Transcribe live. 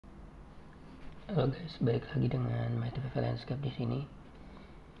Halo guys, balik lagi dengan Mytravelandscape di sini.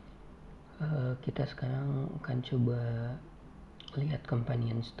 Kita sekarang akan coba lihat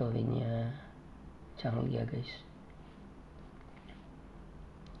companion story-nya Changli ya guys.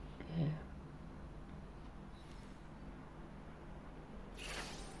 Oke.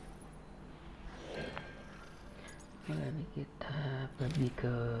 Mari kita pergi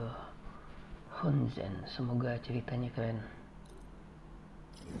ke Honzen. Semoga ceritanya keren.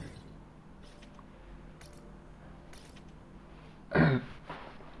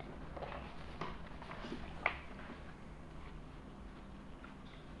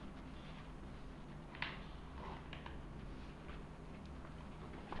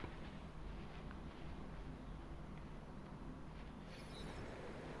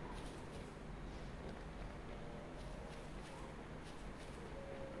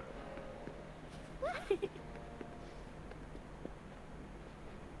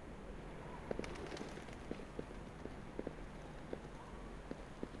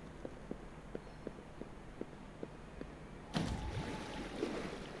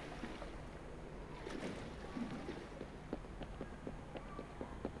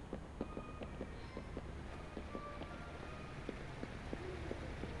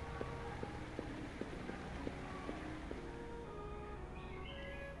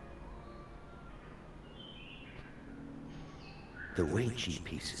 The Weiqi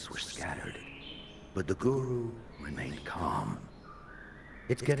pieces were scattered, but the guru remained calm.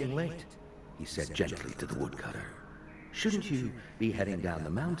 "It's getting late," he said gently to the woodcutter. "Shouldn't you be heading down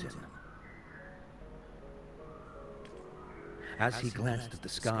the mountain?" As he glanced at the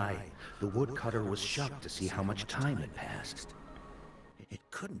sky, the woodcutter was shocked to see how much time had passed. It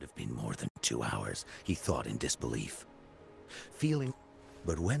couldn't have been more than 2 hours, he thought in disbelief.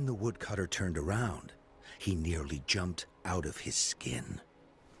 But when the woodcutter turned around, he nearly jumped out of his skin.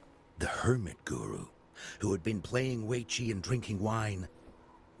 The hermit guru, who had been playing Weiqi and drinking wine,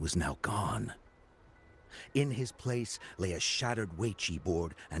 was now gone. In his place lay a shattered Weiqi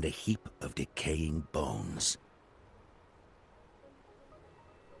board and a heap of decaying bones.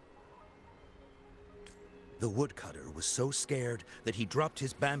 The woodcutter was so scared that he dropped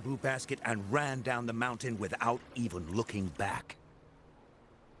his bamboo basket and ran down the mountain without even looking back.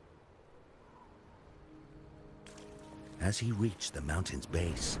 As he reached the mountain's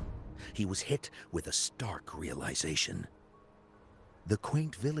base, he was hit with a stark realization. The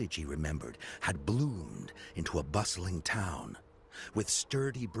quaint village he remembered had bloomed into a bustling town, with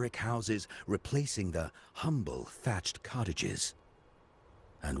sturdy brick houses replacing the humble thatched cottages.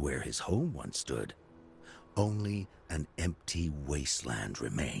 And where his home once stood, only an empty wasteland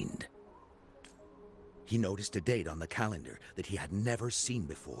remained. He noticed a date on the calendar that he had never seen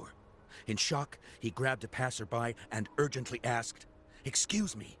before. In shock, he grabbed a passerby and urgently asked,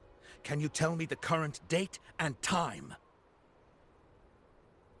 "Excuse me, can you tell me the current date and time?"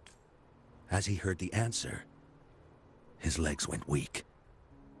 As he heard the answer, his legs went weak.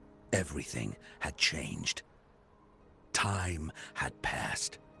 Everything had changed. Time had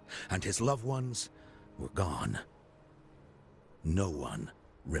passed, and his loved ones were gone. No one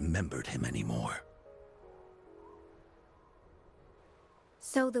remembered him anymore.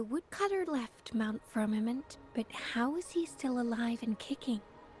 So the woodcutter left Mount Firmament, but how is he still alive and kicking?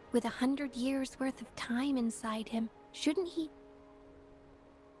 With 100 years worth of time inside him, shouldn't he?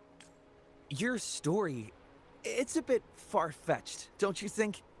 Your story, it's a bit far-fetched, don't you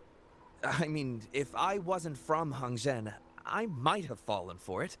think? I mean, if I wasn't from Hongzhen, I might have fallen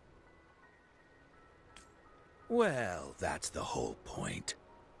for it. Well, that's the whole point.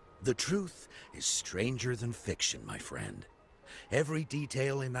 The truth is stranger than fiction, my friend. Every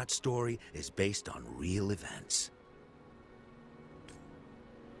detail in that story is based on real events.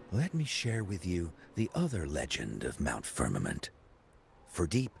 Let me share with you the other legend of Mount Firmament. For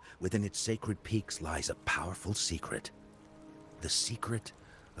deep within its sacred peaks lies a powerful secret. The secret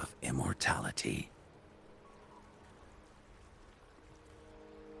of immortality.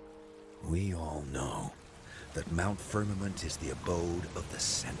 We all know that Mount Firmament is the abode of the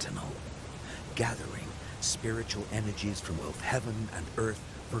Sentinel, gathering spiritual energies from both heaven and earth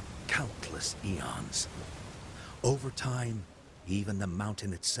for countless eons. Over time, even the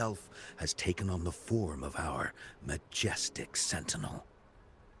mountain itself has taken on the form of our majestic sentinel.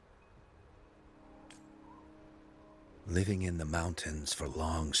 Living in the mountains for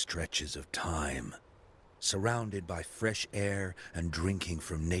long stretches of time, surrounded by fresh air and drinking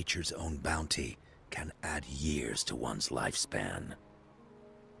from nature's own bounty, can add years to one's lifespan.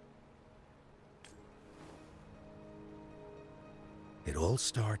 It all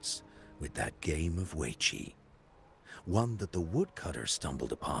starts with that game of Weiqi, one that the woodcutter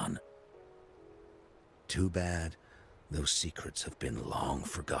stumbled upon. Too bad those secrets have been long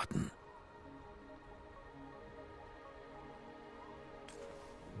forgotten.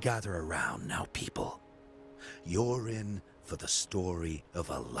 Gather around now, people. You're in for the story of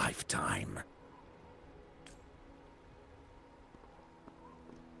a lifetime.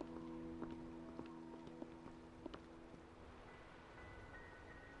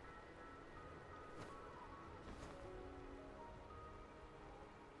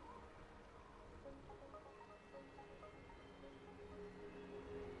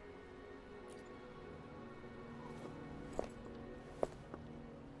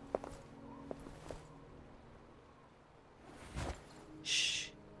 Shh.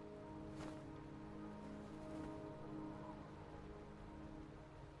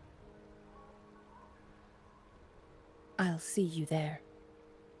 I'll see you there.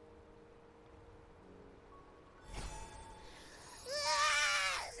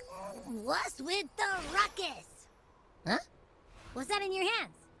 What's with the ruckus? Huh? What's that in your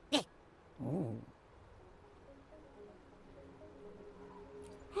hands? Hey.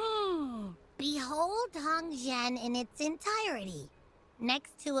 Behold Hongzhen in its entirety,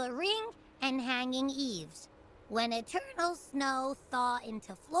 next to a ring and hanging eaves. When eternal snow thaw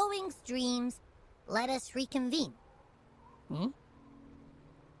into flowing streams, let us reconvene.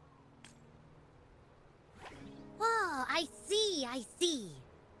 Oh, I see, I see.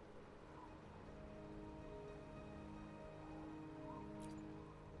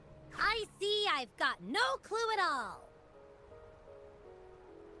 I see I've got no clue at all.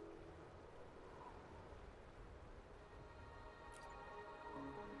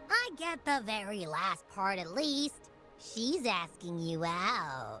 I get the very last part at least. She's asking you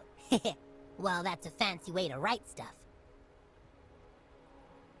out. Well, that's a fancy way to write stuff.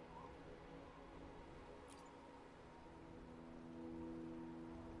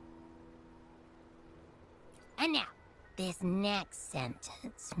 And now, this next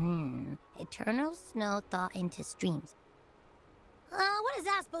sentence. Eternal snow thaw into streams. What is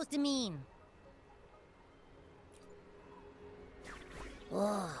that supposed to mean?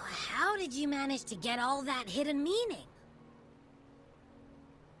 Oh, how did you manage to get all that hidden meaning?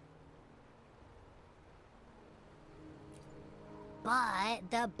 But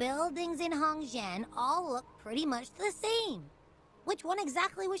the buildings in Hongzhen all look pretty much the same. Which one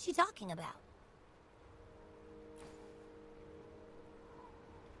exactly was she talking about?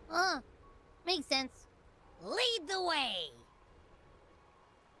 Makes sense. Lead the way!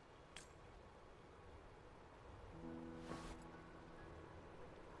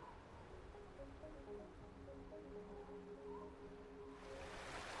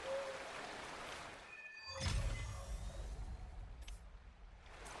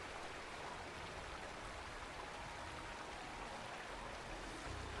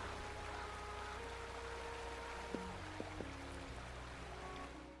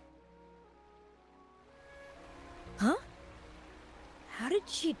 Huh? How did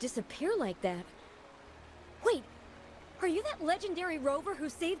she disappear like that? Wait, are you that legendary rover who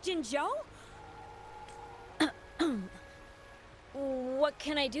saved Jinzhou? What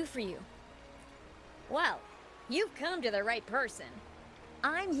can I do for you? Well, you've come to the right person.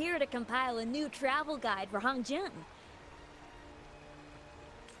 I'm here to compile a new travel guide for Hongzhen.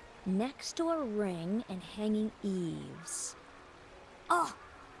 Next door ring and hanging eaves. Oh,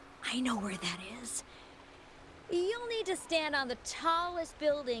 I know where that is. You'll need to stand on the tallest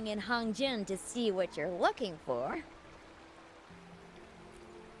building in Hongzhen to see what you're looking for.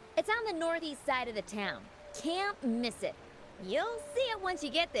 It's on the northeast side of the town. Can't miss it. You'll see it once you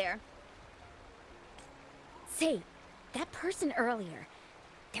get there. Say, that person earlier,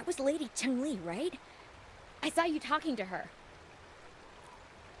 that was Lady Changli, right? I saw you talking to her.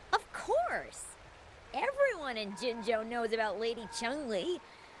 Of course! Everyone in Jinzhou knows about Lady Changli,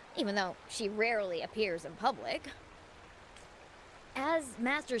 even though she rarely appears in public. As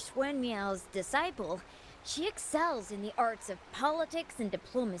Master Swen Miao's disciple, she excels in the arts of politics and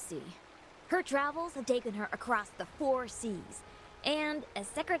diplomacy. Her travels have taken her across the 4 seas, and as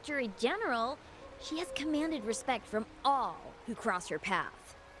Secretary General, she has commanded respect from all who cross her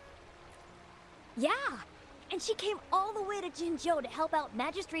path. Yeah, and she came all the way to Jinzhou to help out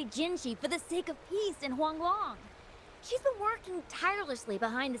Magistrate Jinshi for the sake of peace in Huanglong. She's been working tirelessly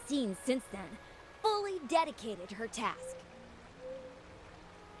behind the scenes since then, fully dedicated to her task.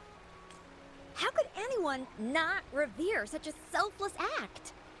 How could anyone not revere such a selfless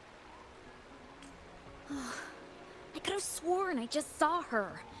act? I could have sworn I just saw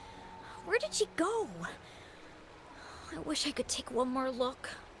her. Where did she go? I wish I could take one more look.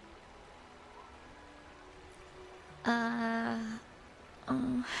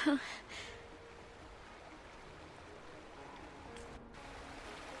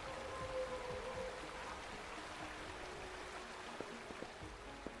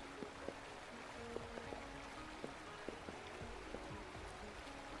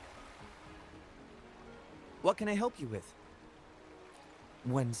 What can I help you with?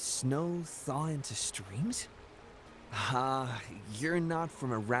 When snow thaw into streams? Ah, you're not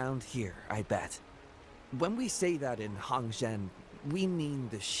from around here, I bet. When we say that in Hangzhen, we mean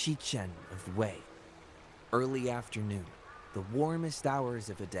the Shichen of Wei. Early afternoon, the warmest hours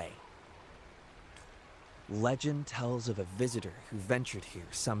of a day. Legend tells of a visitor who ventured here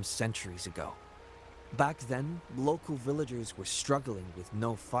some centuries ago. Back then, local villagers were struggling with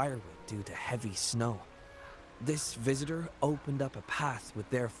no firewood due to heavy snow. This visitor opened up a path with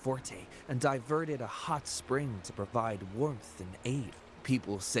their forte and diverted a hot spring to provide warmth and aid.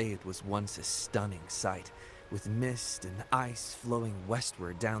 People say it was once a stunning sight, with mist and ice flowing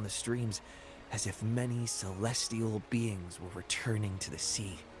westward down the streams, as if many celestial beings were returning to the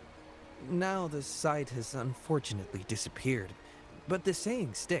sea. Now the sight has unfortunately disappeared, but the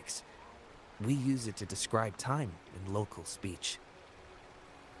saying sticks. We use it to describe time in local speech.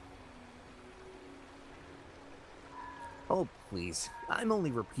 Oh, please. I'm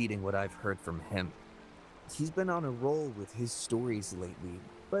only repeating what I've heard from him. He's been on a roll with his stories lately,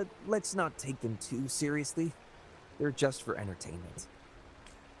 but let's not take them too seriously. They're just for entertainment.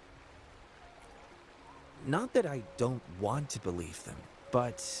 Not that I don't want to believe them,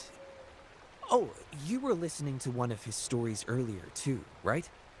 but... Oh, you were listening to one of his stories earlier too, right?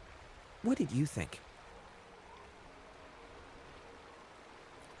 What did you think?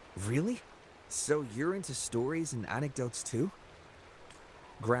 Really? So you're into stories and anecdotes too?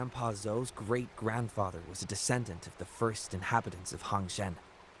 Grandpa Zhou's great-grandfather was a descendant of the first inhabitants of Hangzhen.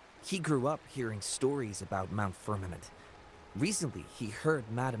 He grew up hearing stories about Mount Firmament. Recently, he heard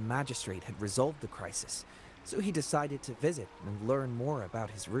Madam Magistrate had resolved the crisis, so he decided to visit and learn more about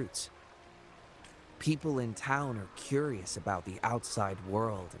his roots. People in town are curious about the outside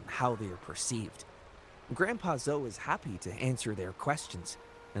world and how they are perceived. Grandpa Zhou is happy to answer their questions,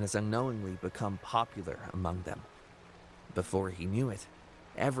 and has unknowingly become popular among them. Before he knew it,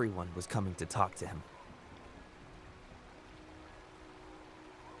 everyone was coming to talk to him.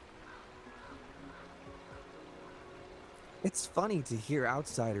 It's funny to hear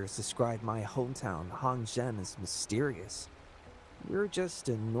outsiders describe my hometown, Hangzhen, as mysterious. We're just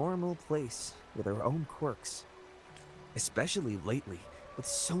a normal place with our own quirks. Especially lately, with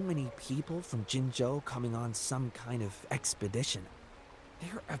so many people from Jinzhou coming on some kind of expedition.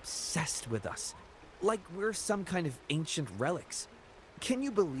 They're obsessed with us, like we're some kind of ancient relics. Can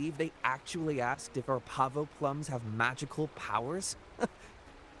you believe they actually asked if our pavo plums have magical powers?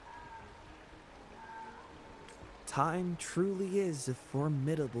 Time truly is a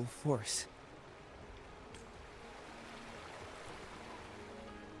formidable force.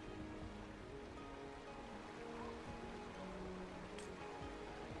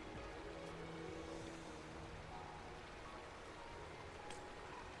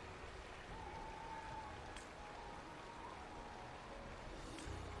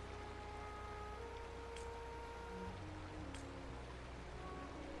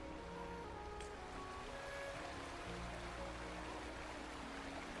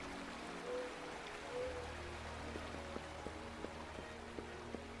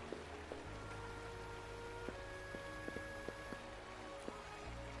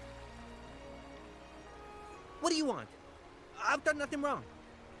 What do you want? I've done nothing wrong.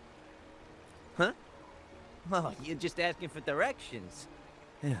 Huh? Oh, you're just asking for directions.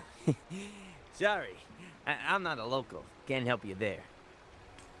 Sorry, I'm not a local. Can't help you there.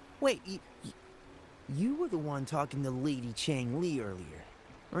 Wait, you were the one talking to Lady Changli earlier,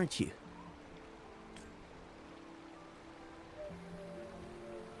 weren't you?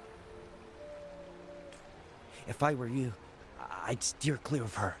 If I were you, I'd steer clear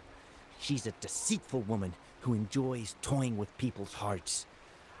of her. She's a deceitful woman who enjoys toying with people's hearts.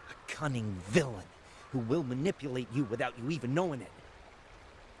 A cunning villain who will manipulate you without you even knowing it.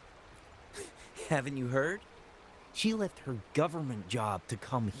 Haven't you heard? She left her government job to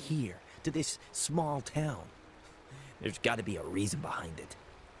come here, to this small town. There's got to be a reason behind it.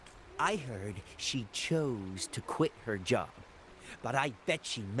 I heard she chose to quit her job, but I bet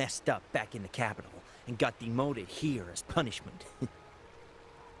she messed up back in the capital and got demoted here as punishment.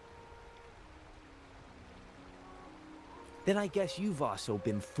 Then I guess you've also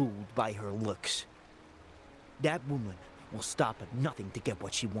been fooled by her looks. That woman will stop at nothing to get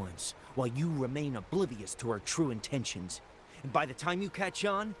what she wants, while you remain oblivious to her true intentions. And by the time you catch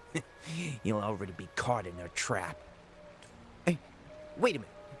on, you'll already be caught in her trap. Hey, wait a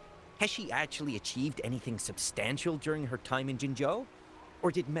minute. Has she actually achieved anything substantial during her time in Jinzhou?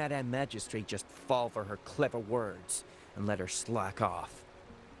 Or did Madame Magistrate just fall for her clever words and let her slack off?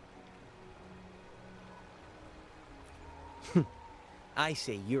 I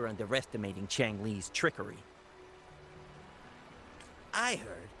say you're underestimating Changli's trickery. I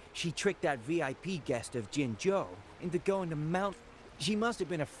heard she tricked that VIP guest of Jinzhou into going to Mount... She must have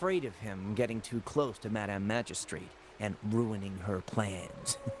been afraid of him getting too close to Madame Magistrate and ruining her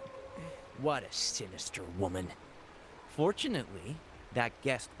plans. What a sinister woman. Fortunately, that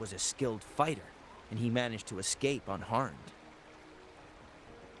guest was a skilled fighter, and he managed to escape unharmed.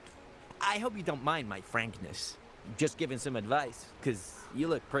 I hope you don't mind my frankness. Just giving some advice, because you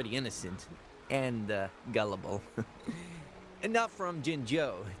look pretty innocent and gullible. And not from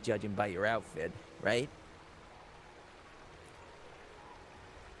Jinzhou, judging by your outfit, right?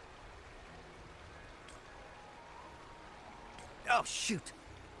 Oh, shoot.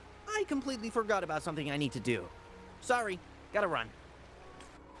 I completely forgot about something I need to do. Sorry, gotta run.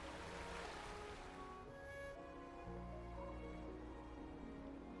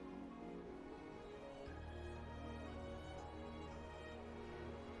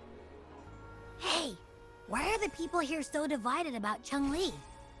 Hey, why are the people here so divided about Changli?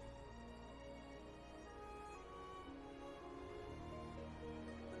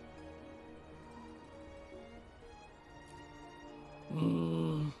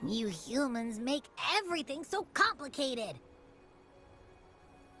 You humans make everything so complicated.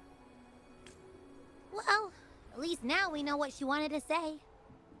 Well, at least now we know what she wanted to say.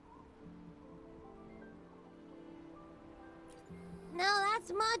 No,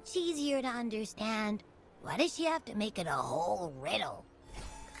 that's much easier to understand. Why does she have to make it a whole riddle?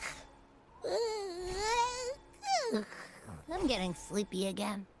 I'm getting sleepy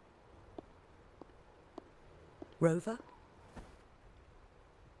again. Rover?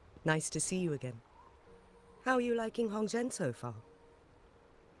 Nice to see you again. How are you liking Hongzhen so far?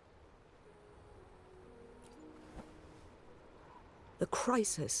 The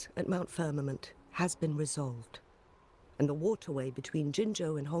crisis at Mount Firmament has been resolved, and the waterway between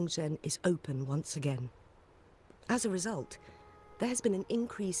Jinzhou and Hongzhen is open once again. As a result, there has been an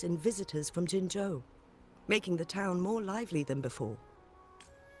increase in visitors from Jinzhou, making the town more lively than before.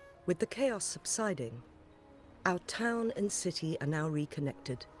 With the chaos subsiding, our town and city are now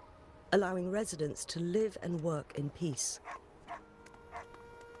reconnected, allowing residents to live and work in peace.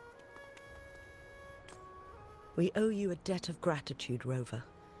 We owe you a debt of gratitude, Rover,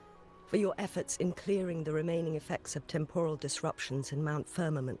 for your efforts in clearing the remaining effects of temporal disruptions in Mount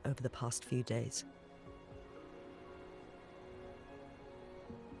Firmament over the past few days.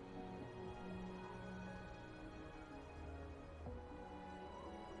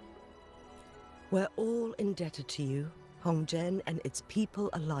 We're all indebted to you, Hongzhen and its people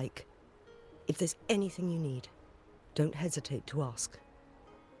alike. If there's anything you need, don't hesitate to ask.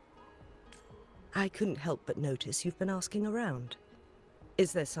 I couldn't help but notice you've been asking around.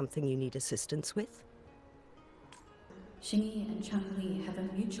 Is there something you need assistance with? Xingyi and Changli have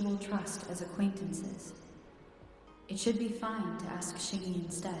a mutual trust as acquaintances. It should be fine to ask Xingyi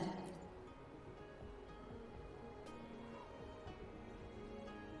instead.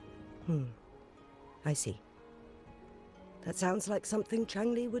 I see. That sounds like something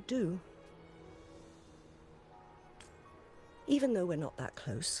Changli would do. Even though we're not that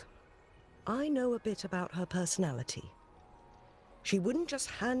close, I know a bit about her personality. She wouldn't just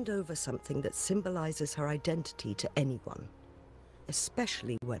hand over something that symbolizes her identity to anyone,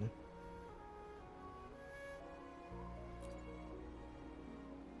 especially when...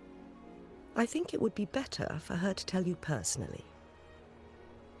 I think it would be better for her to tell you personally.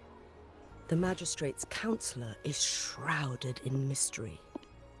 The Magistrate's counselor is shrouded in mystery,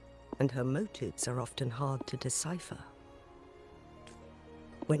 and her motives are often hard to decipher.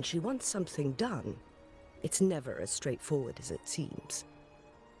 When she wants something done, it's never as straightforward as it seems,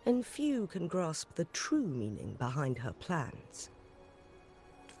 and few can grasp the true meaning behind her plans.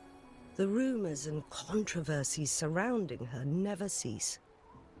 The rumors and controversies surrounding her never cease,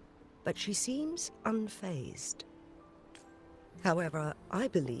 but she seems unfazed. However, I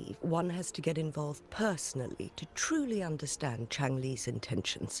believe one has to get involved personally to truly understand Changli's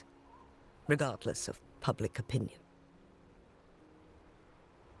intentions, regardless of public opinion.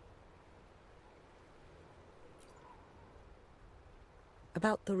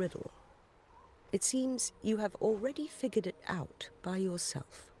 About the riddle, it seems you have already figured it out by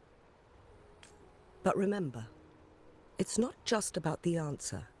yourself. But remember, it's not just about the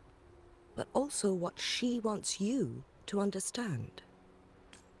answer, but also what she wants you to understand.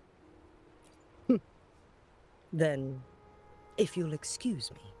 Then, if you'll excuse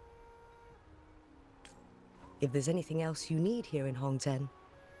me. If there's anything else you need here in Hongzhen,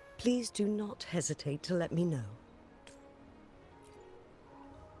 please do not hesitate to let me know.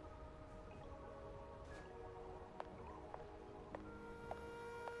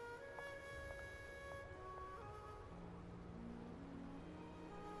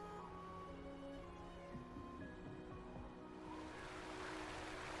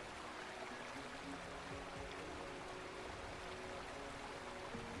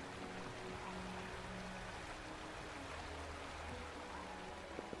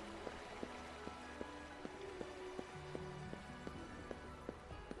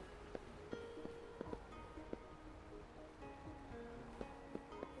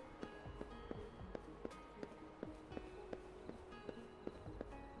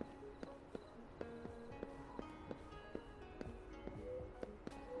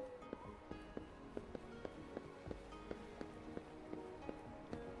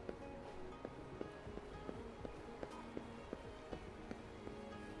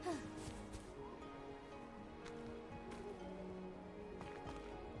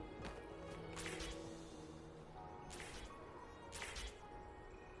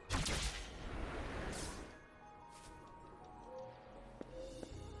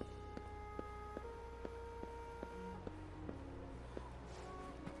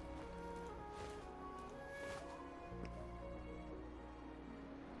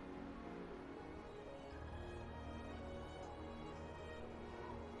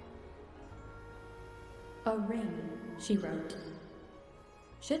 A ring, she wrote.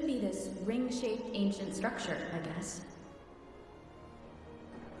 Should be this ring-shaped ancient structure, I guess.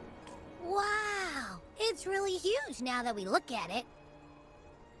 Wow! It's really huge now that we look at it.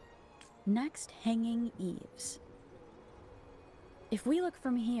 Next, hanging eaves. If we look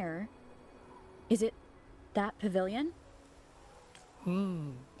from here, is it that pavilion?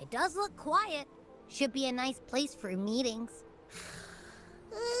 It does look quiet. Should be a nice place for meetings.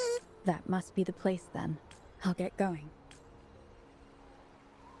 That must be the place then. I'll get going.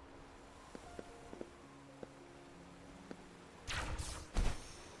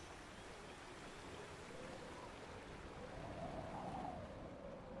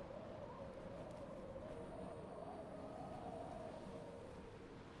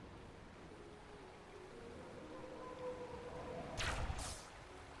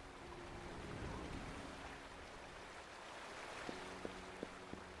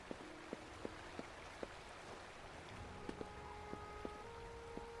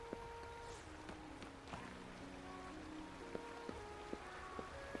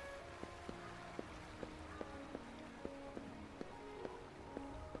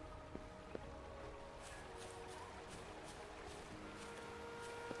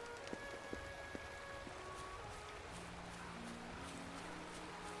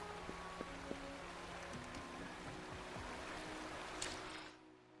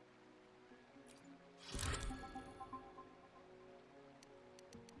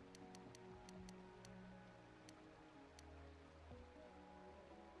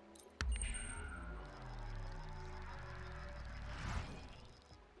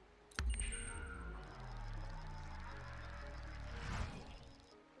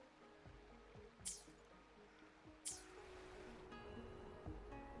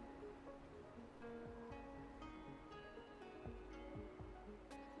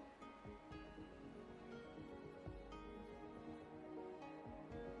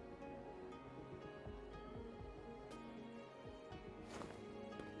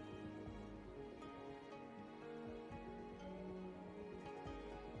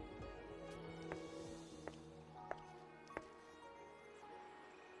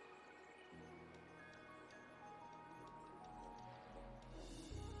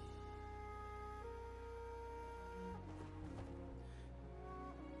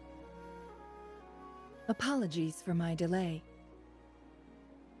 Apologies for my delay.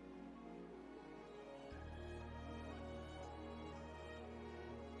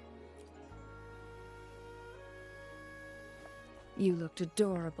 You looked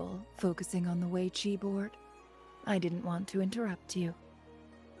adorable, focusing on the Weiqi board. I didn't want to interrupt you.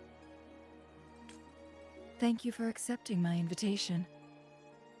 Thank you for accepting my invitation.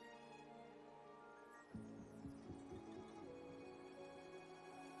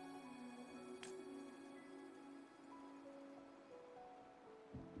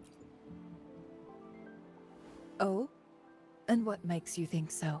 Oh? And what makes you think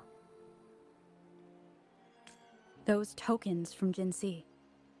so? Those tokens from Jinxi.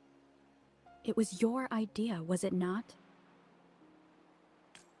 It was your idea, was it not?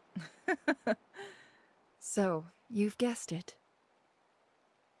 So, you've guessed it.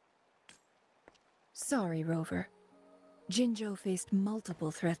 Sorry, Rover. Jinzhou faced multiple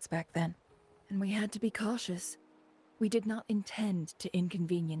threats back then, and we had to be cautious. We did not intend to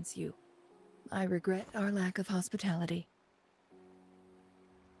inconvenience you. I regret our lack of hospitality.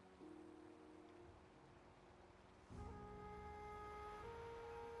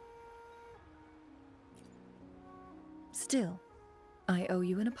 Still, I owe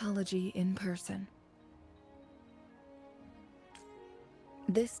you an apology in person.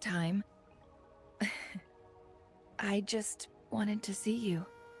 This time, I just wanted to see you.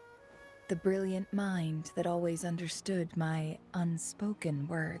 The brilliant mind that always understood my unspoken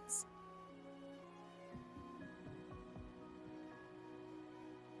words.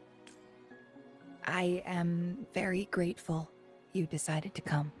 I am very grateful you decided to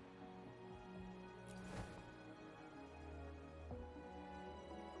come.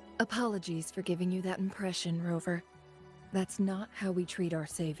 Apologies for giving you that impression, Rover. That's not how we treat our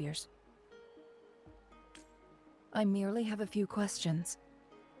saviors. I merely have a few questions,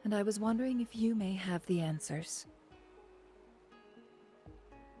 and I was wondering if you may have the answers.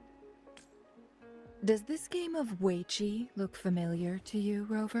 Does this game of Weiqi look familiar to you,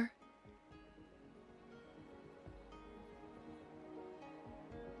 Rover?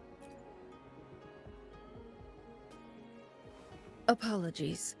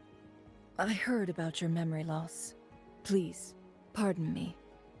 Apologies. I heard about your memory loss. Please, pardon me.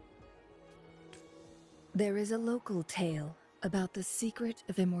 There is a local tale about the secret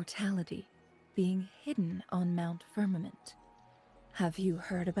of immortality being hidden on Mount Firmament. Have you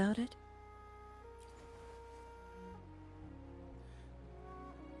heard about it?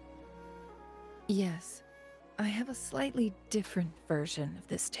 Yes, I have a slightly different version of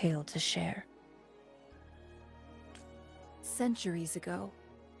this tale to share. Centuries ago,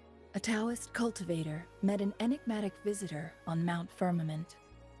 a Taoist cultivator met an enigmatic visitor on Mount Firmament.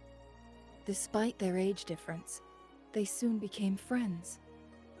 Despite their age difference, they soon became friends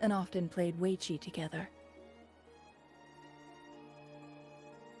and often played Weiqi together.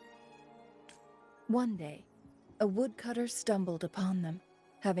 One day, a woodcutter stumbled upon them,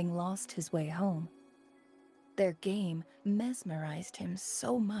 having lost his way home. Their game mesmerized him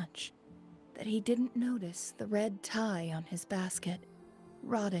so much that he didn't notice the red tie on his basket,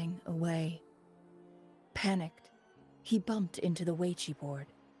 rotting away. Panicked, he bumped into the Weiqi board.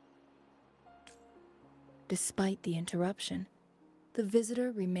 Despite the interruption, the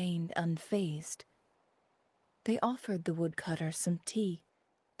visitor remained unfazed. They offered the woodcutter some tea,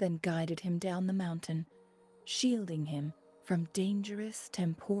 then guided him down the mountain, shielding him from dangerous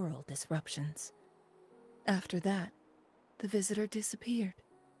temporal disruptions. After that, the visitor disappeared.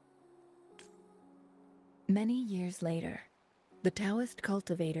 Many years later, the Taoist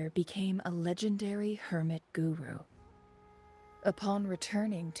cultivator became a legendary hermit guru. Upon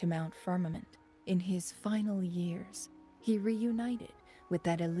returning to Mount Firmament in his final years, he reunited with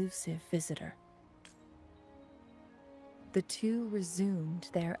that elusive visitor. The two resumed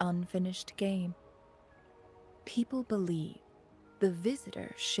their unfinished game. People believe the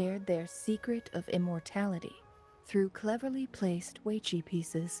visitor shared their secret of immortality through cleverly placed Weiqi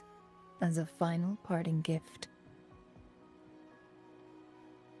pieces as a final parting gift.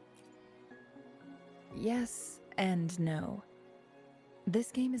 Yes and no.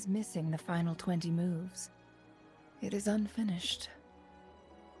 This game is missing the final 20 moves. It is unfinished.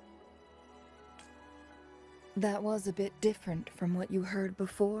 That was a bit different from what you heard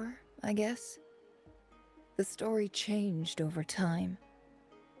before, I guess. The story changed over time,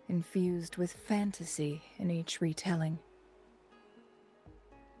 infused with fantasy in each retelling.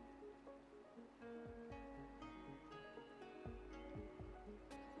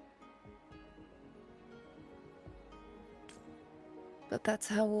 But that's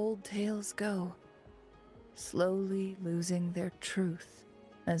how old tales go, slowly losing their truth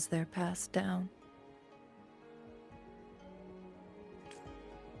as they're passed down.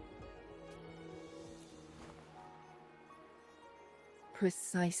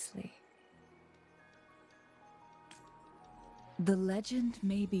 Precisely. The legend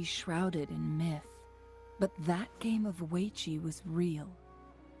may be shrouded in myth, but that game of Weiqi was real.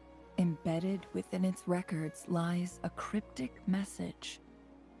 Embedded within its records lies a cryptic message.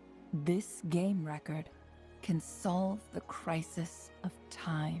 This game record can solve the crisis of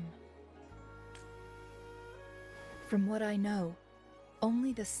time. From what I know,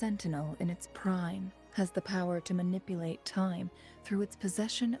 only the Sentinel in its prime has the power to manipulate time through its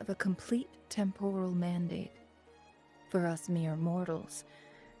possession of a complete temporal mandate. For us mere mortals,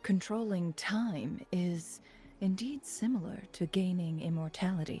 controlling time is indeed similar to gaining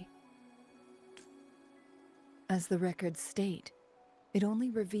immortality. As the records state, it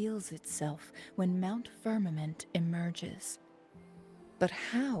only reveals itself when Mount Firmament emerges. But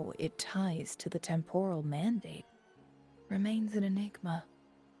how it ties to the temporal mandate remains an enigma,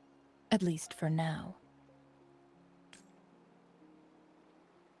 at least for now.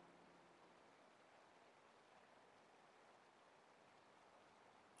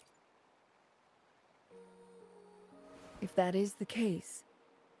 If that is the case,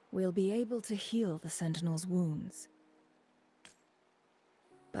 we'll be able to heal the Sentinel's wounds.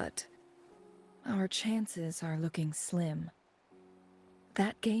 But our chances are looking slim.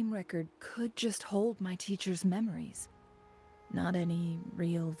 That game record could just hold my teacher's memories, not any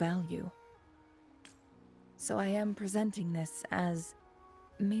real value. So I am presenting this as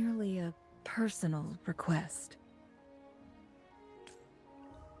merely a personal request.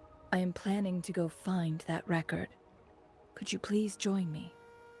 I am planning to go find that record. Could you please join me?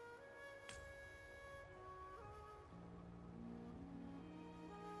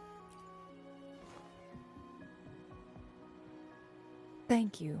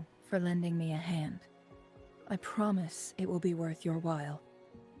 Thank you for lending me a hand. I promise it will be worth your while.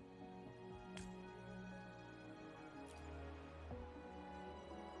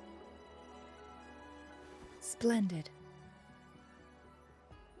 Splendid.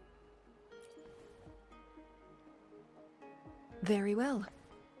 Very well.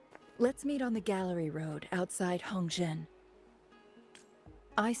 Let's meet on the gallery road outside Hongzhen.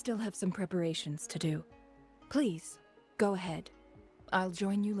 I still have some preparations to do. Please, go ahead. I'll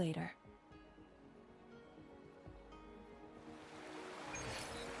join you later.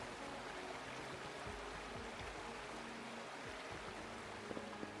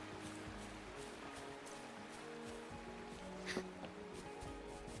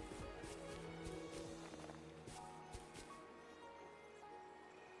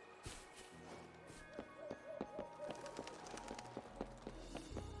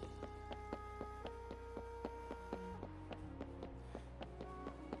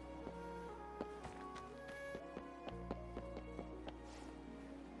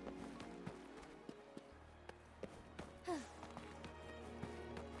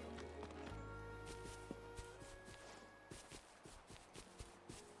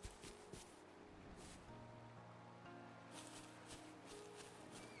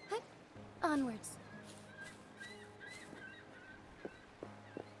 Onwards.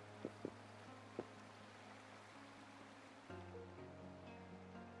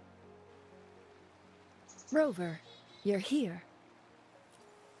 Rover, you're here.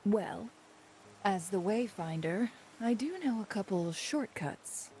 Well, as the Wayfinder, I do know a couple of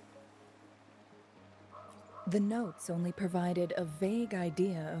shortcuts. The notes only provided a vague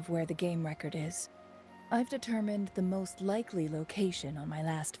idea of where the game record is. I've determined the most likely location on my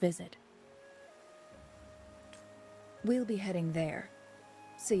last visit. We'll be heading there.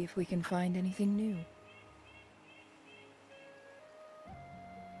 See if we can find anything new.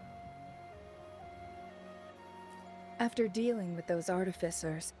 After dealing with those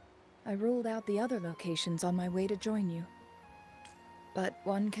artificers, I ruled out the other locations on my way to join you. But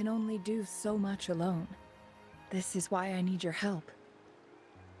one can only do so much alone. This is why I need your help.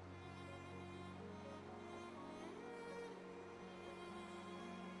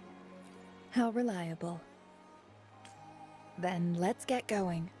 How reliable. Then let's get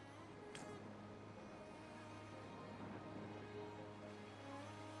going.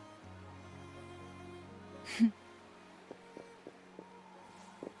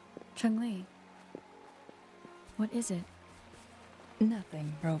 Changli, what is it?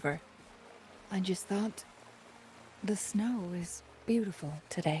 Nothing, Rover. I just thought the snow is beautiful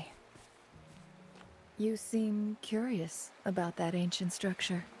today. You seem curious about that ancient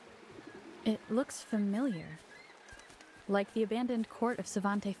structure. It looks familiar. Like the abandoned court of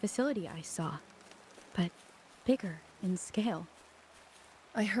Savante facility I saw, but bigger in scale.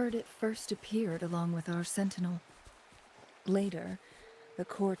 I heard it first appeared along with our sentinel. Later, the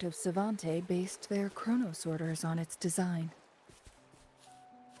court of Savante based their Chronos orders on its design.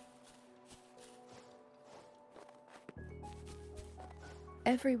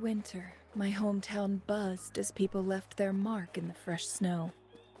 Every winter, my hometown buzzed as people left their mark in the fresh snow,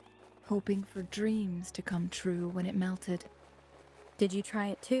 hoping for dreams to come true when it melted. Did you try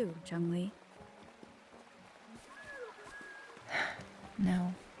it too, Changli?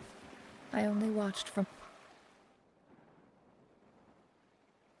 No. I only watched from...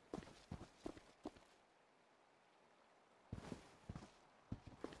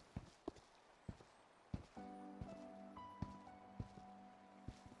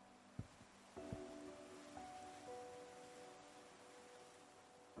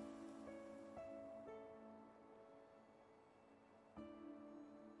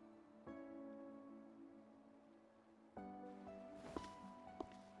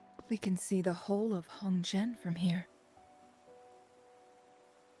 We can see the whole of Hongzhen from here.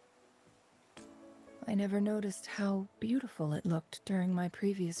 I never noticed how beautiful it looked during my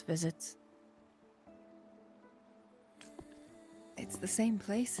previous visits. It's the same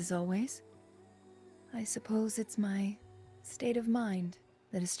place as always. I suppose it's my state of mind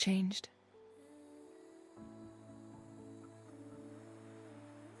that has changed.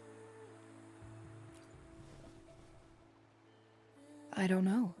 I don't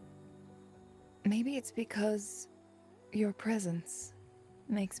know. Maybe it's because your presence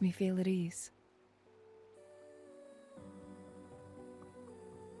makes me feel at ease.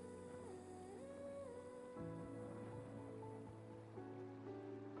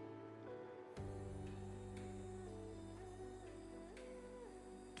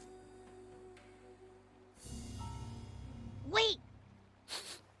 Wait!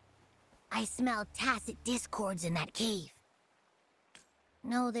 I smell tacit discords in that cave.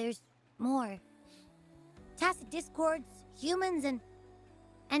 No, there's more. Tacit discords, humans, and...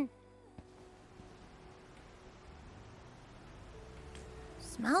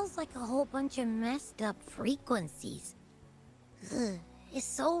 Smells like a whole bunch of messed up frequencies. Ugh, it's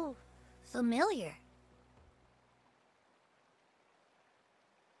so familiar.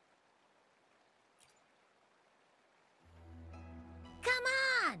 Come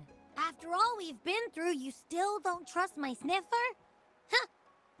on! After all we've been through, you still don't trust my sniffer? Huh!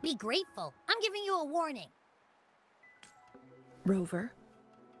 Be grateful. I'm giving you a warning. Rover,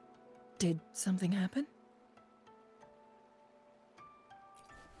 did something happen?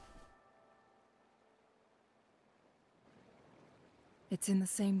 It's in the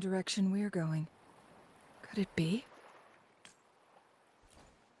same direction we're going. Could it be?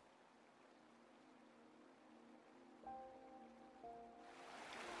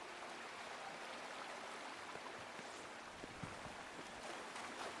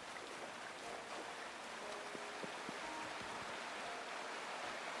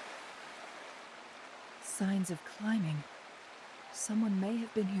 Signs of climbing. Someone may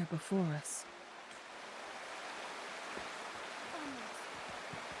have been here before us.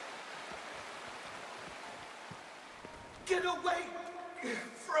 Get away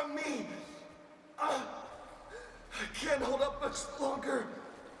from me!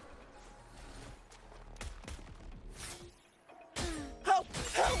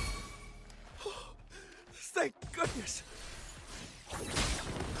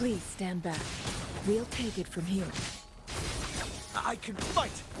 Please stand back. We'll take it from here. I can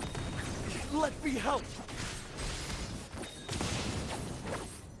fight! Let me help!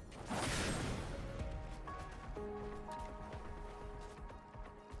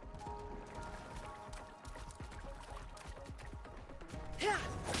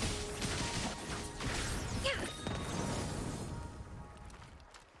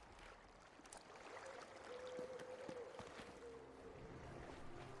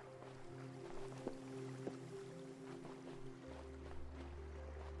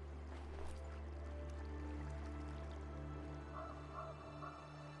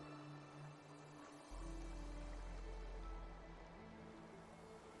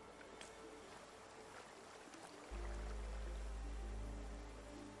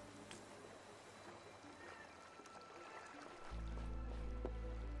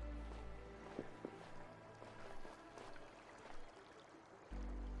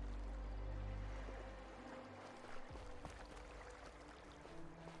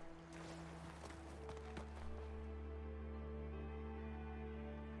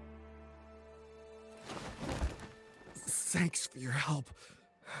 Thanks for your help.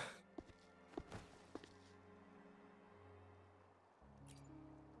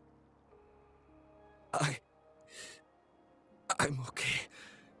 I'm okay.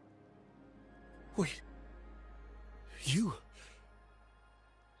 Wait.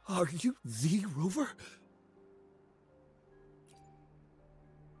 Are you the Rover?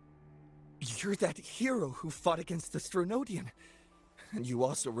 You're that hero who fought against the Stronodian. And you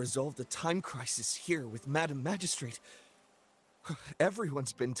also resolved the time crisis here with Madam Magistrate.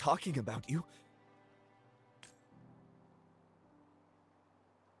 Everyone's been talking about you.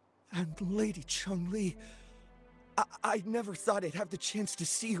 And Lady Changli, I never thought I'd have the chance to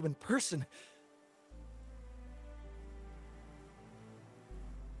see you in person.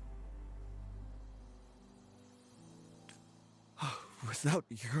 Without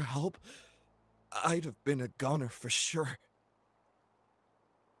your help, I'd have been a goner for sure.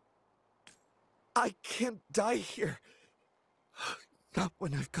 I can't die here. Not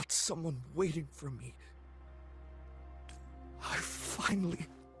when I've got someone waiting for me. I finally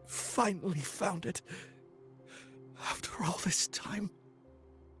found it. After all this time.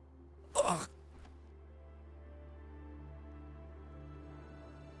 Ugh.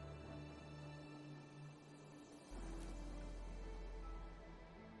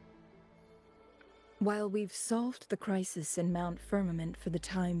 While we've solved the crisis in Mount Firmament for the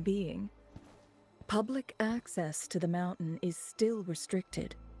time being, public access to the mountain is still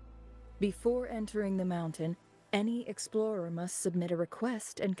restricted. Before entering the mountain, any explorer must submit a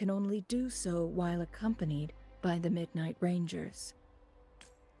request and can only do so while accompanied by the Midnight Rangers.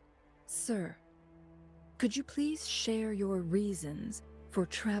 Sir, could you please share your reasons for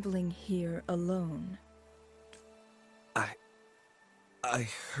traveling here alone? I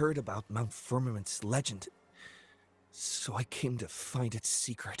heard about Mount Firmament's legend, so I came to find its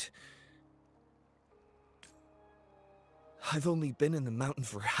secret. I've only been in the mountain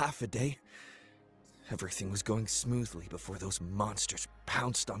for half a day. Everything was going smoothly before those monsters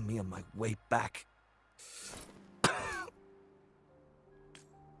pounced on me on my way back.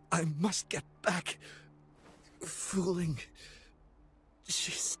 I must get back. Fooling.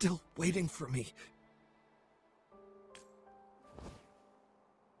 She's still waiting for me.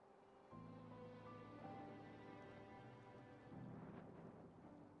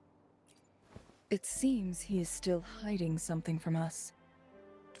 It seems he is still hiding something from us.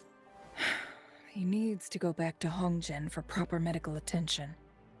 He needs to go back to Hongzhen for proper medical attention.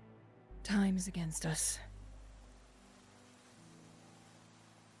 Time is against us.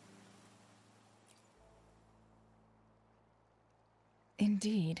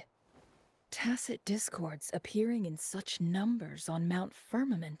 Indeed. Tacit discords appearing in such numbers on Mount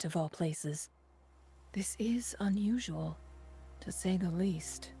Firmament of all places. This is unusual, to say the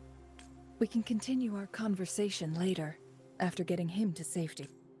least. We can continue our conversation later, after getting him to safety.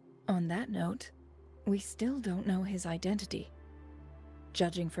 On that note, we still don't know his identity.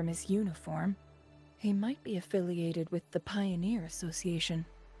 Judging from his uniform, he might be affiliated with the Pioneer Association.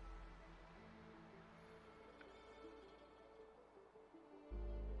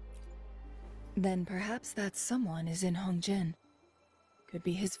 Then perhaps that someone is in Hongzhen. Could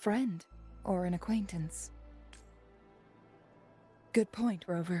be his friend, or an acquaintance. Good point,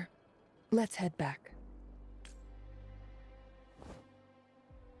 Rover. Let's head back.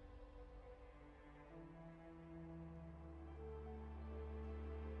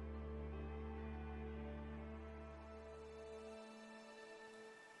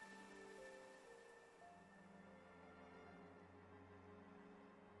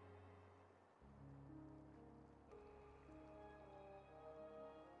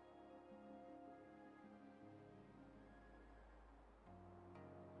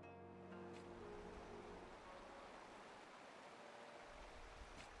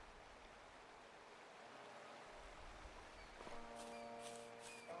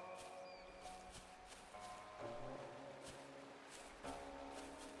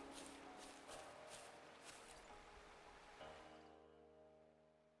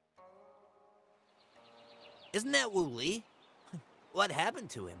 Isn't that Wu Li? What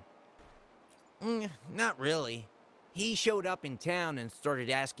happened to him? Not really. He showed up in town and started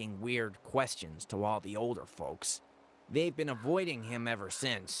asking weird questions to all the older folks. They've been avoiding him ever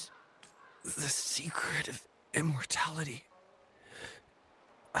since. The secret of immortality.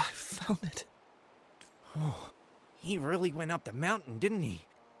 I found it. Oh, he really went up the mountain, didn't he?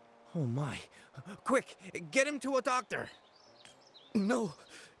 Oh my. Quick, get him to a doctor. No.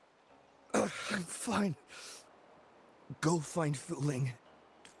 I'm fine. Go find Fu Ling.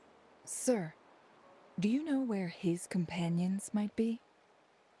 Sir, do you know where his companions might be?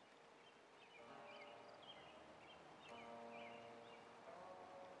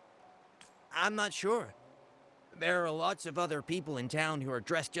 I'm not sure. There are lots of other people in town who are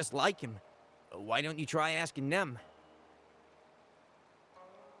dressed just like him. Why don't you try asking them?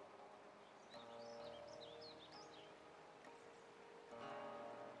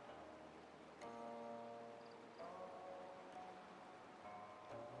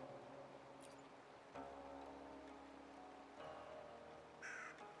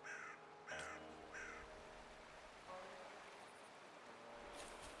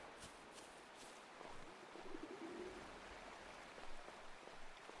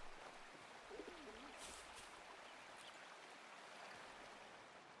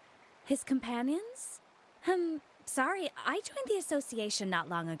 His companions? Sorry, I joined the association not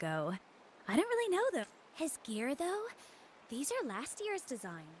long ago. I don't really know them. His gear, though? These are last year's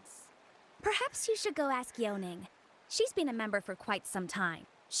designs. Perhaps you should go ask Yoning. She's been a member for quite some time.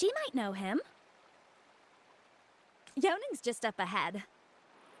 She might know him. Yoning's just up ahead.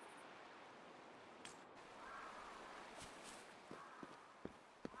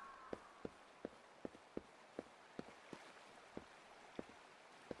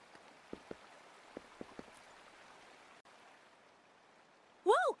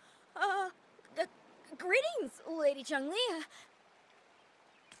 Greetings, Lady Changli.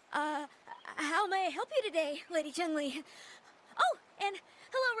 How may I help you today, Lady Changli? Oh, and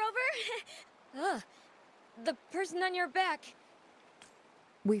hello, Rover. The person on your back.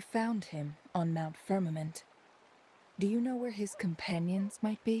 We found him on Mount Firmament. Do you know where his companions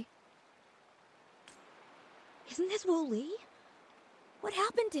might be? Isn't this Wu Li? What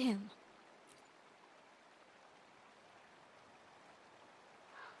happened to him?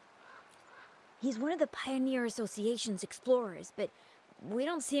 He's one of the Pioneer Association's explorers, but we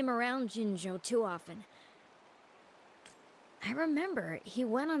don't see him around Jinzhou too often. I remember he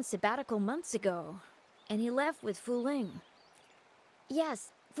went on sabbatical months ago, and he left with Fu Ling.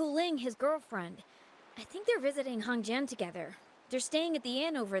 Yes, Fu Ling, his girlfriend. I think they're visiting Hangjian together. They're staying at the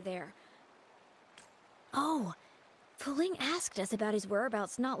inn over there. Oh, Fu Ling asked us about his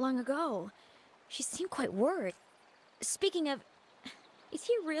whereabouts not long ago. She seemed quite worried. Speaking of, is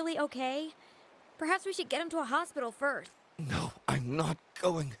he really okay? Perhaps we should get him to a hospital first. No, I'm not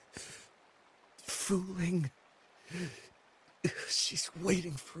going. Fu Ling. She's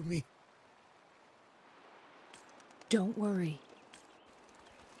waiting for me. Don't worry.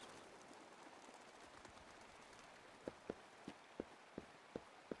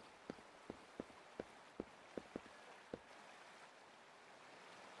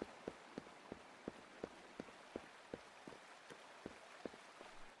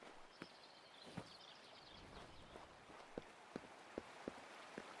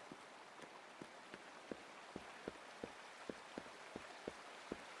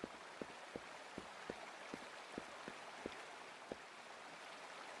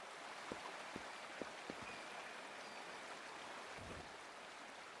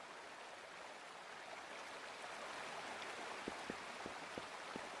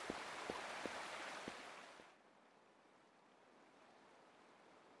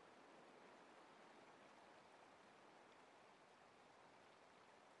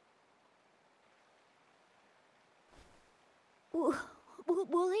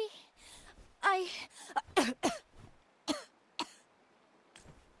 Wooly?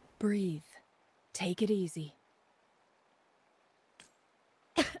 Breathe. Take it easy.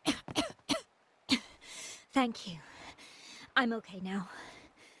 Thank you. I'm okay now.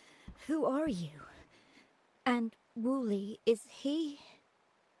 Who are you? And Wooly, is he?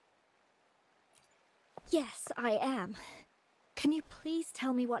 Yes, I am. Can you please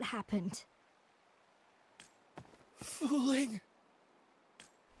tell me what happened? Fu Ling.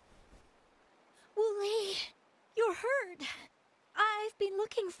 Wooly, you're hurt. I've been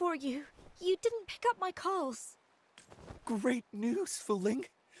looking for you. You didn't pick up my calls. Great news, Fu Ling.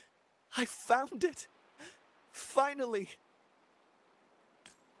 I found it. Finally.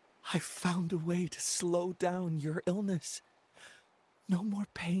 I found a way to slow down your illness. No more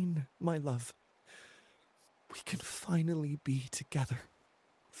pain, my love. we can finally be together.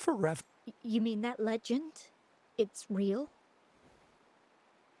 Forever. You mean that legend? It's real?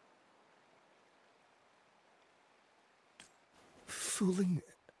 Fooling,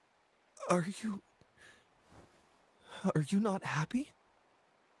 are you not happy?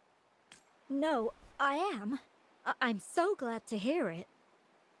 No, I am. I'm so glad to hear it.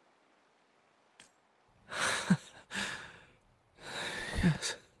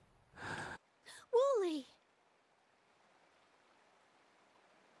 Yes. Wooly!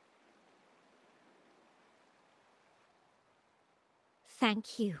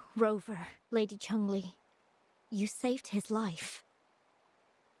 Thank you, Rover, Lady Changli. You saved his life.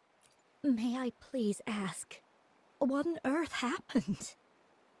 May I please ask, what on earth happened?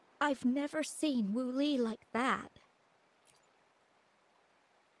 I've never seen Wu Li like that.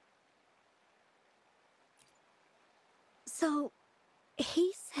 So,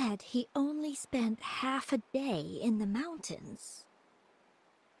 he said he only spent half a day in the mountains.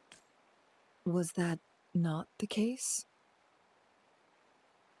 Was that not the case?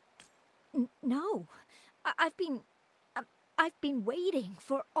 No. I've been waiting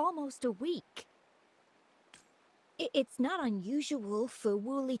for almost a week. It's not unusual for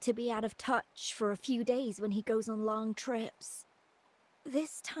Wooly to be out of touch for a few days when he goes on long trips.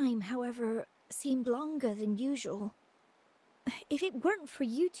 This time, however, seemed longer than usual. If it weren't for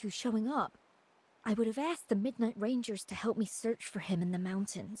you two showing up, I would have asked the Midnight Rangers to help me search for him in the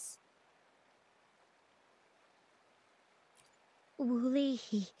mountains. Wooly,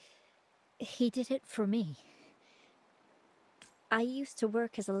 he did it for me. I used to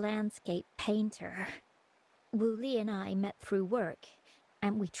work as a landscape painter. Wooly and I met through work,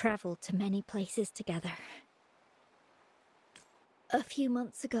 and we traveled to many places together. A few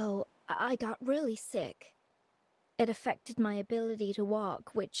months ago, I got really sick. It affected my ability to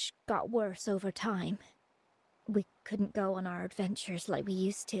walk, which got worse over time. We couldn't go on our adventures like we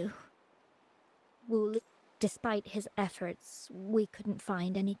used to. Wooly, despite his efforts, we couldn't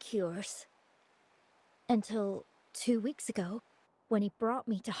find any cures. Until 2 weeks ago, when he brought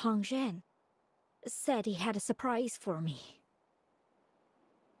me to Hongzhen, said he had a surprise for me.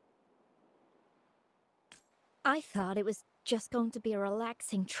 I thought it was just going to be a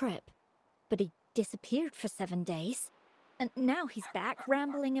relaxing trip, but he disappeared for 7 days, and now he's back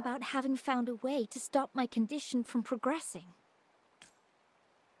rambling about having found a way to stop my condition from progressing.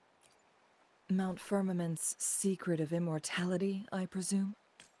 Mount Firmament's secret of immortality, I presume?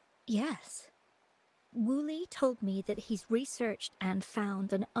 Yes. Wooly told me that he's researched and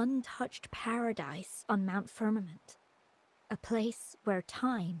found an untouched paradise on Mount Firmament, a place where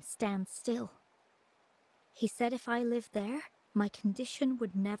time stands still. He said if I lived there, my condition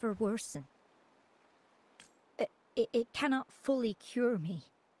would never worsen. It cannot fully cure me,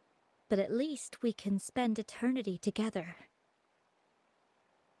 but at least we can spend eternity together.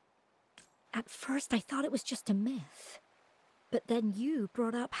 At first I thought it was just a myth. But then you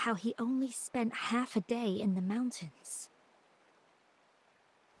brought up how he only spent half a day in the mountains.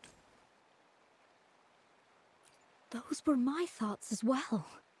 Those were my thoughts as well.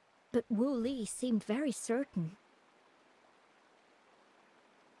 But Wu Li seemed very certain.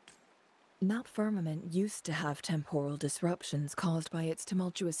 Mount Firmament used to have temporal disruptions caused by its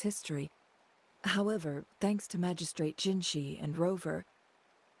tumultuous history. However, thanks to Magistrate Jinshi and Rover,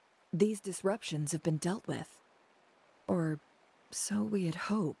 these disruptions have been dealt with. Or so we had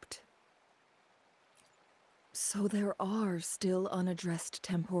hoped. So there are still unaddressed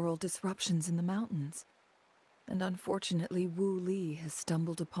temporal disruptions in the mountains. And unfortunately, Wu Li has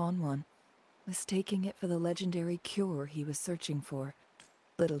stumbled upon one, mistaking it for the legendary cure he was searching for.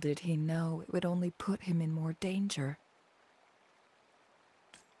 Little did he know it would only put him in more danger.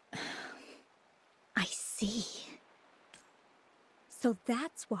 I see. So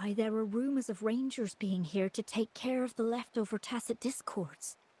that's why there were rumors of rangers being here to take care of the leftover tacit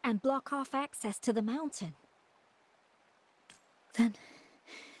discords and block off access to the mountain. Then,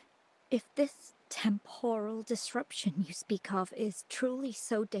 if this temporal disruption you speak of is truly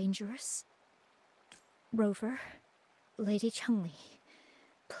so dangerous, Rover, Lady Changli,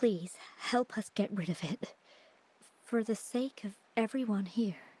 please help us get rid of it, for the sake of everyone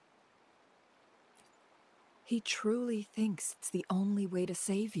here. He truly thinks it's the only way to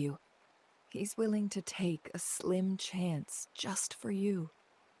save you. He's willing to take a slim chance just for you.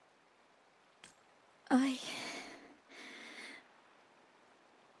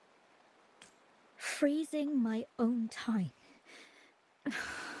 Freezing my own time.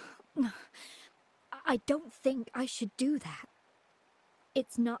 I don't think I should do that.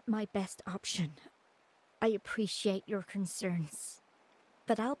 It's not my best option. I appreciate your concerns,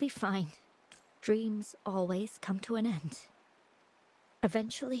 but I'll be fine. Dreams always come to an end.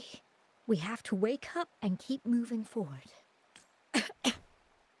 Eventually, we have to wake up and keep moving forward.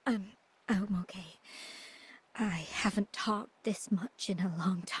 I'm okay. I haven't talked this much in a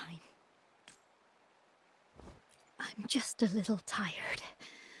long time. I'm just a little tired.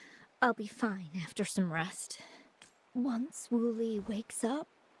 I'll be fine after some rest. Once Wooly wakes up,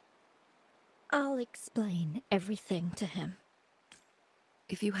 I'll explain everything to him.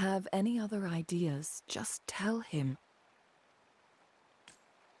 If you have any other ideas, just tell him.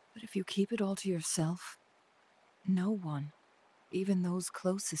 But if you keep it all to yourself, no one, even those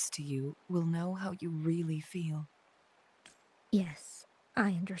closest to you, will know how you really feel. Yes,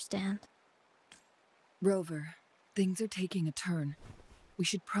 I understand. Rover, things are taking a turn. We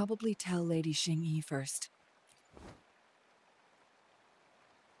should probably tell Lady Xingyi first.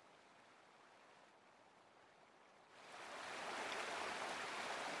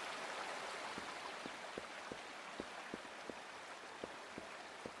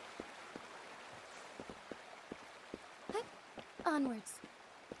 Onwards.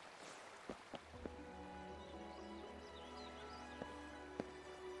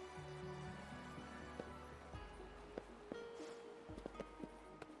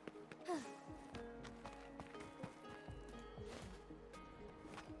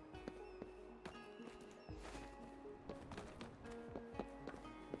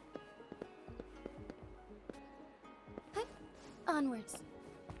 Onwards.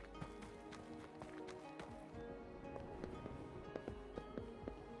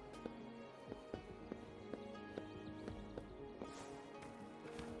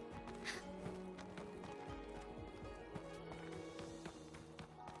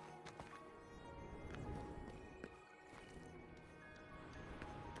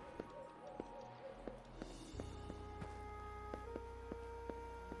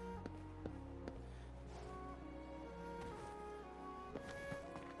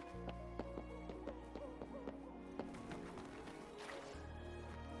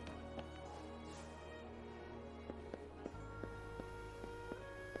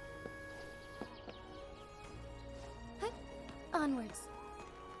 Onwards.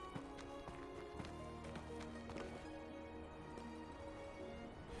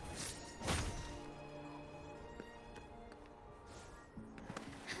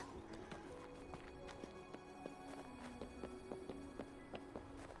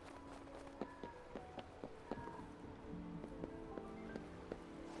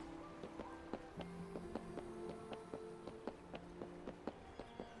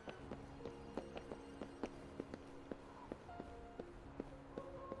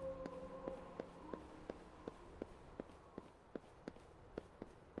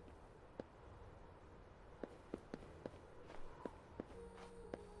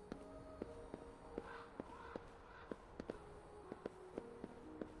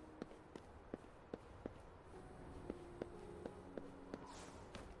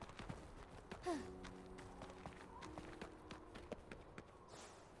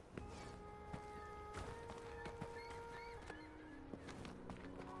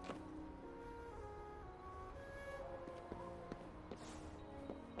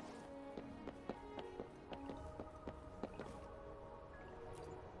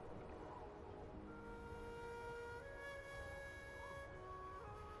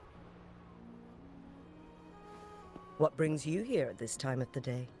 What brings you here at this time of the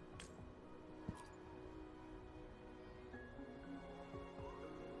day?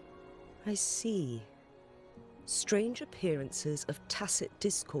 I see. Strange appearances of tacit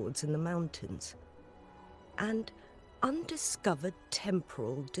discords in the mountains. And undiscovered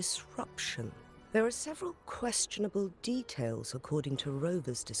temporal disruption. There are several questionable details according to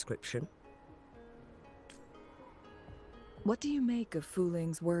Rover's description. What do you make of Fu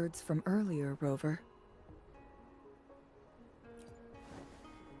Ling's words from earlier, Rover?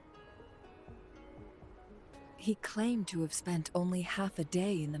 He claimed to have spent only half a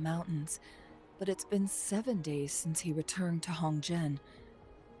day in the mountains, but it's been 7 days since he returned to Hongzhen.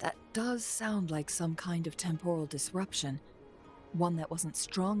 That does sound like some kind of temporal disruption, one that wasn't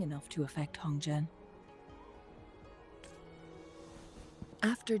strong enough to affect Hongzhen.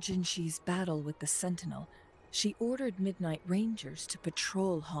 After Jinxi's battle with the Sentinel, she ordered Midnight Rangers to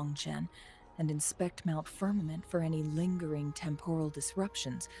patrol Hongzhen and inspect Mount Firmament for any lingering temporal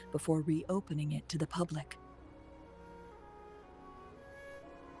disruptions before reopening it to the public.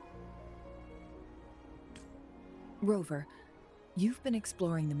 Rover, you've been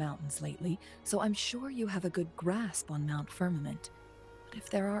exploring the mountains lately, so I'm sure you have a good grasp on Mount Firmament. But if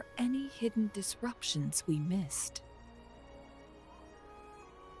there are any hidden disruptions we missed...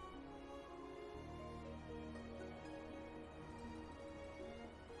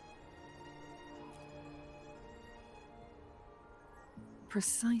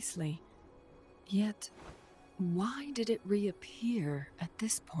 Precisely. Yet, why did it reappear at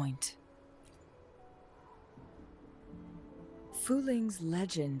this point? Fu Ling's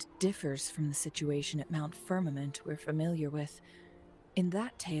legend differs from the situation at Mount Firmament we're familiar with. In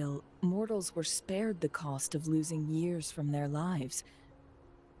that tale, mortals were spared the cost of losing years from their lives.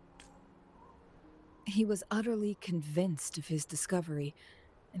 He was utterly convinced of his discovery,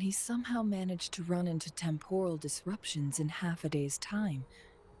 and he somehow managed to run into temporal disruptions in half a day's time.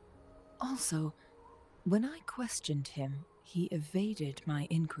 Also, when I questioned him, he evaded my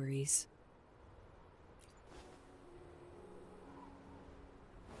inquiries.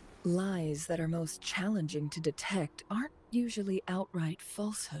 Lies that are most challenging to detect aren't usually outright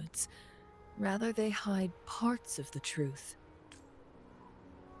falsehoods. Rather, they hide parts of the truth.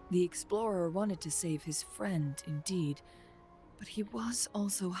 The explorer wanted to save his friend, indeed, but he was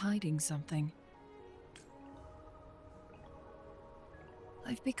also hiding something.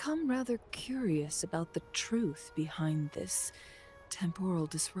 I've become rather curious about the truth behind this temporal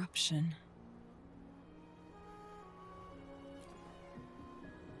disruption.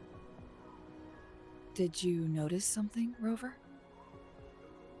 Did you notice something, Rover?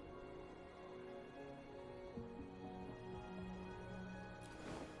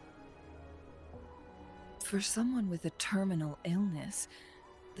 For someone with a terminal illness,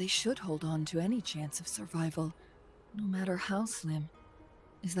 they should hold on to any chance of survival, no matter how slim.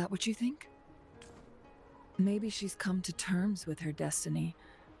 Is that what you think? Maybe she's come to terms with her destiny.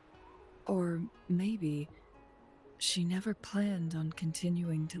 Or maybe she never planned on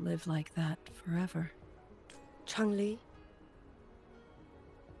continuing to live like that forever. Changli?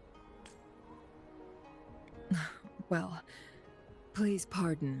 Well, please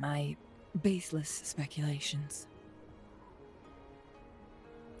pardon my baseless speculations.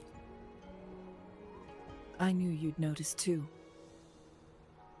 I knew you'd notice too.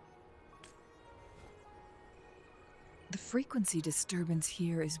 The frequency disturbance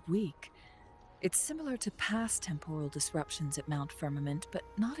here is weak. It's similar to past temporal disruptions at Mount Firmament, but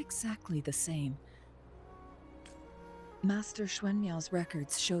not exactly the same. Master Xuanmiao's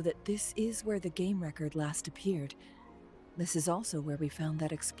records show that this is where the game record last appeared. This is also where we found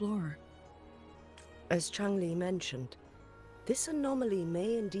that explorer. As Changli mentioned, this anomaly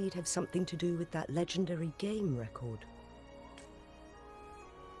may indeed have something to do with that legendary game record.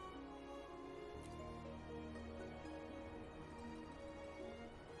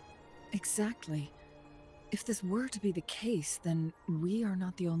 Exactly. If this were to be the case, then we are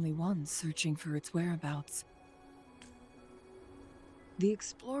not the only ones searching for its whereabouts. The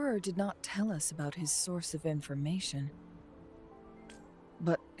explorer did not tell us about his source of information,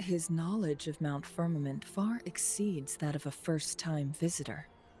 but his knowledge of Mount Firmament far exceeds that of a first-time visitor.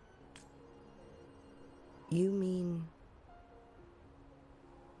 You mean...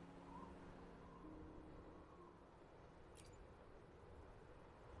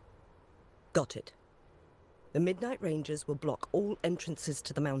 Got it. The Midnight Rangers will block all entrances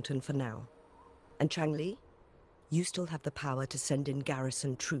to the mountain for now. And Changli, you still have the power to send in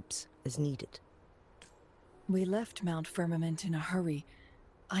garrison troops as needed. We left Mount Firmament in a hurry.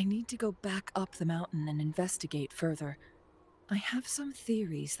 I need to go back up the mountain and investigate further. I have some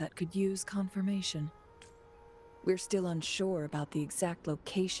theories that could use confirmation. We're still unsure about the exact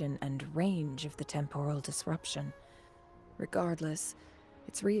location and range of the temporal disruption. Regardless,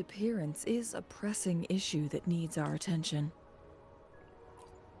 its reappearance is a pressing issue that needs our attention.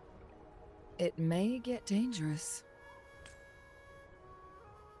 It may get dangerous.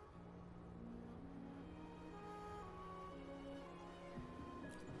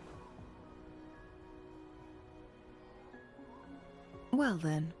 Well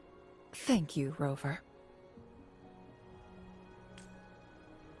then, thank you, Rover.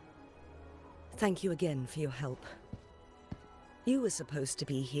 Thank you again for your help. You were supposed to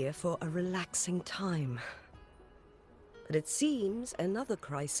be here for a relaxing time. But it seems another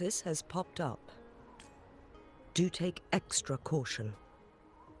crisis has popped up. Do take extra caution.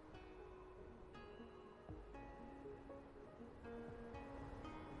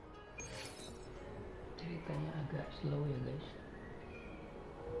 Ceritanya agak slow ya guys.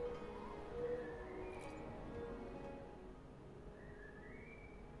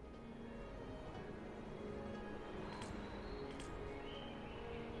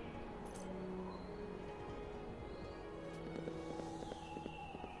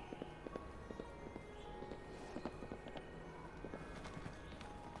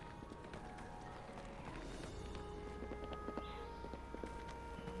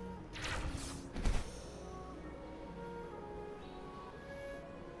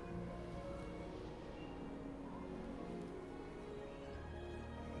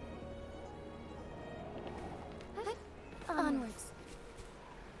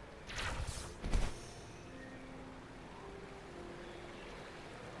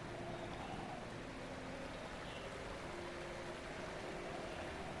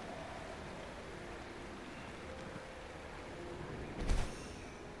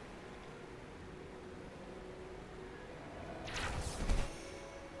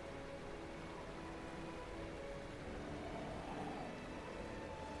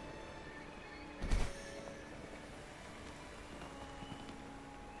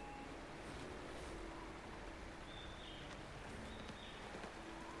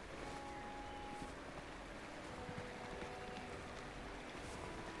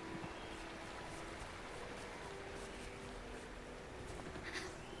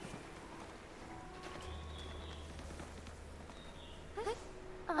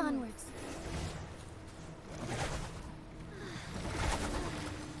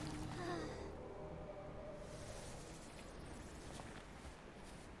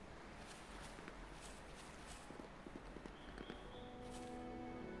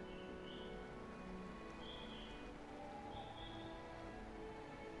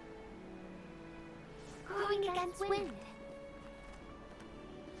 against wind.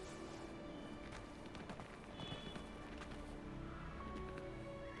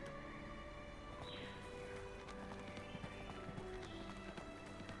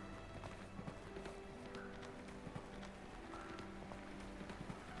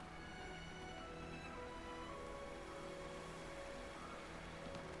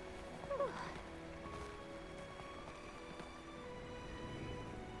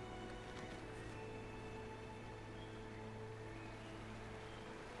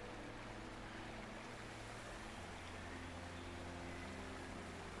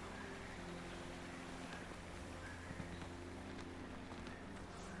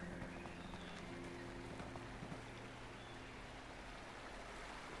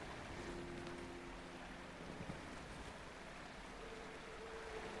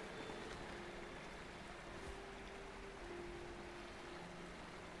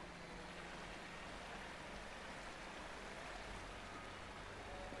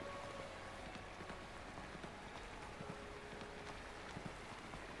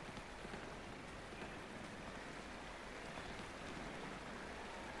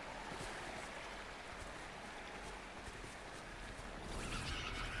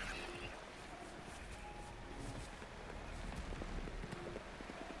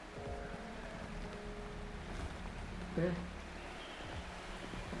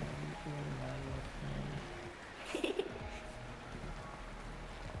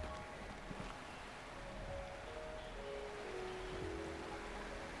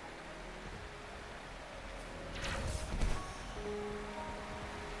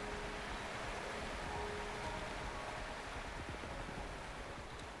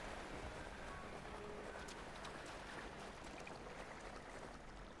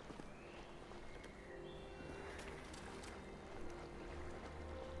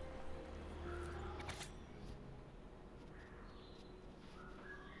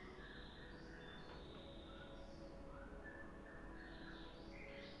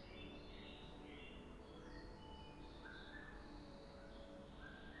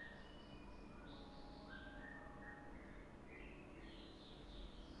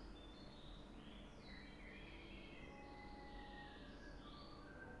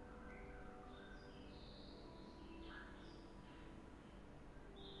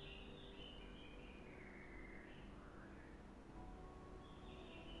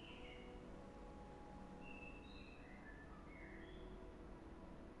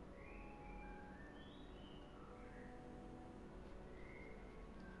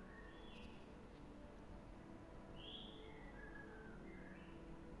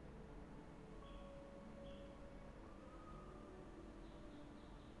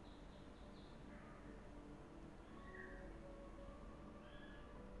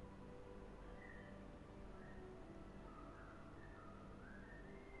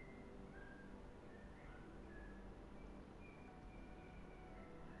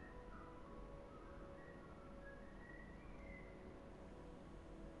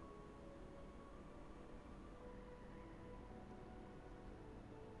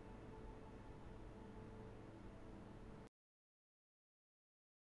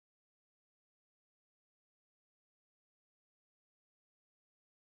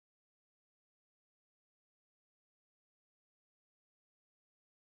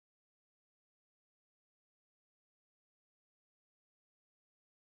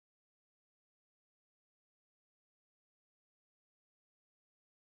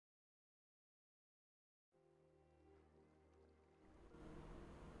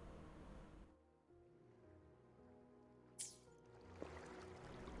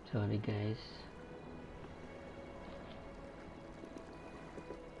 Sorry guys.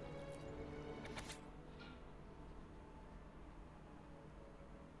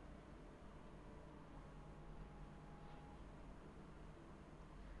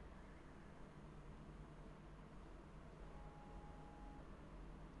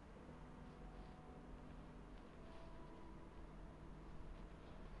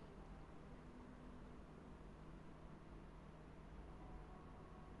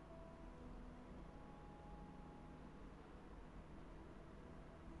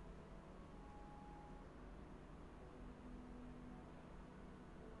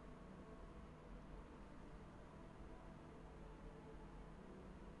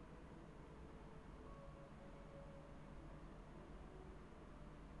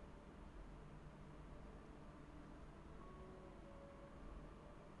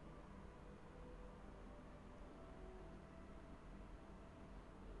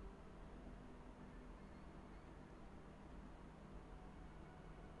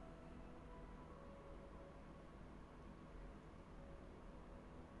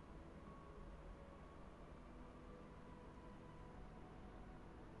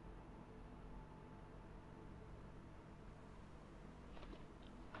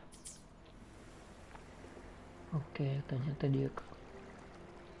 Oke, ternyata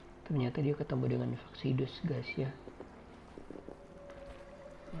dia ketemu dengan Vaksidus, guys ya.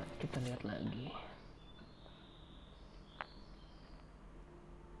 Nah, kita lihat lagi.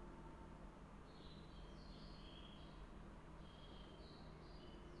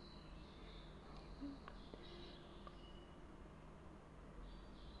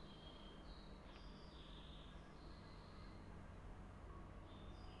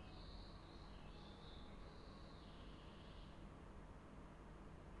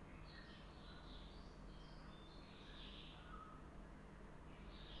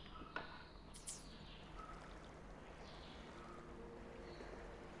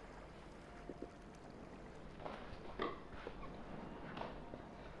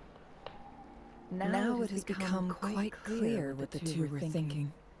 Now it has become quite clear what the two were thinking.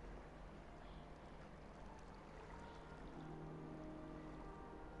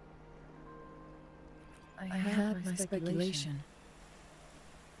 I had my speculation.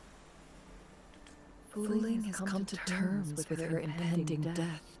 Wuthering has come to terms with her impending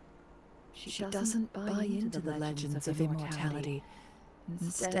death. She doesn't buy into the legends of immortality.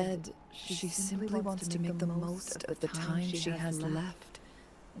 Instead, she simply wants to make the most of the time she has left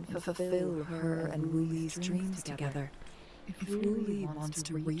and fulfill her and Wuli's dreams together. If Wuli wants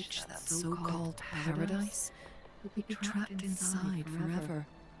to reach that so-called paradise, he'll be trapped inside forever.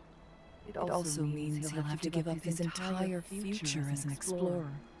 It also means he'll have to give up his entire future as an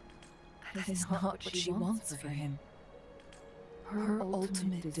explorer. That is not what she wants for him. Her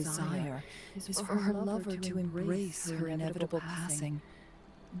ultimate desire is for her lover to embrace her inevitable passing,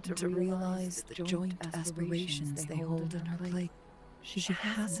 and to realize the joint aspirations they hold in her plate. She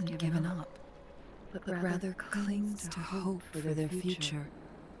hasn't given up, but rather clings to hope for their future,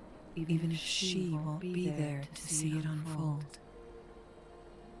 even if she won't be there to see it unfold.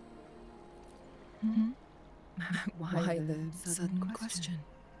 Why the sudden question?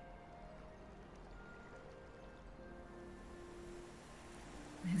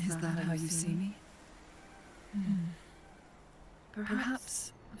 Is that how you see me?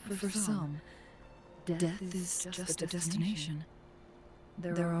 Perhaps, for some, death is just a destination.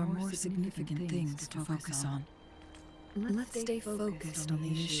 There are more significant things to focus on. Let's stay focused on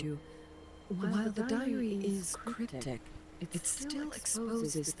the issue. While the diary is cryptic, it still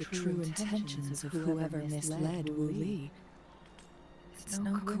exposes the true intentions of whoever misled Wuli. It's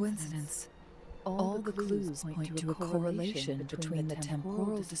no coincidence. All the clues point to a correlation between the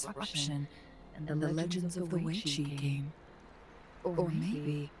temporal disruption and the legends of the Weiqi game. Or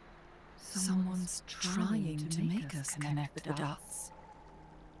maybe someone's trying to make us connect the dots.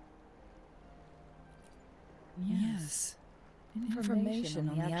 Yes, information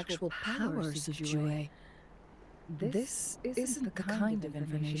on the actual powers of Jue. This isn't the kind of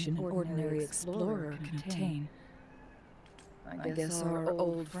information an ordinary explorer can obtain. I guess our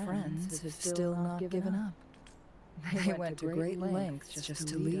old friends have still not given up. They went to great lengths just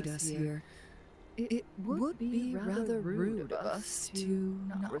to lead us here. It would be rather rude of us to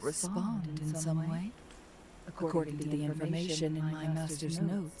not respond in some way. According to the information in my master's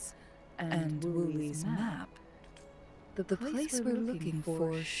notes and Wuli's map, the place we're looking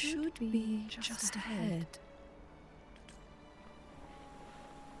for should be just ahead.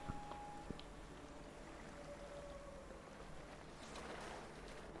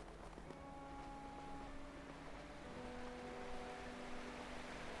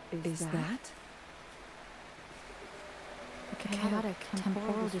 Is that? The chaotic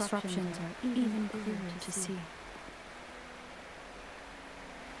temporal disruptions are even clearer to see.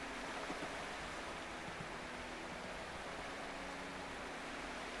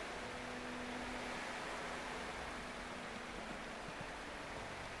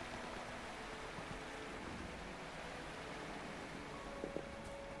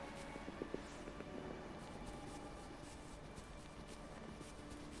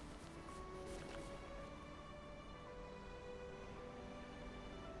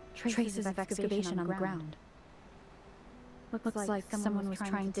 Traces of excavation on the ground. Looks like someone was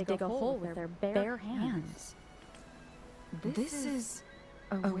trying to dig a hole with their bare hands. This is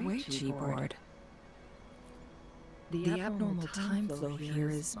a Weiqi board. The abnormal time flow here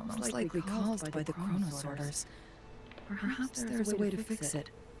is most likely caused by the chronosorters. Perhaps there's a way to fix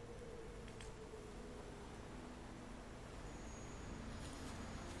it.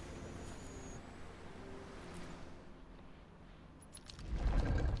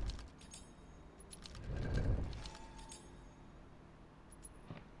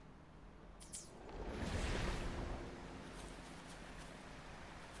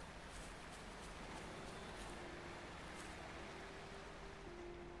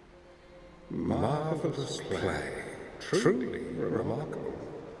 marvelous play, truly remarkable,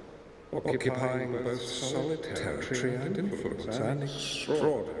 occupying both solid territory and influence, an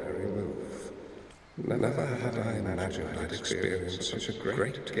extraordinary move. Never had I imagined I'd experience such a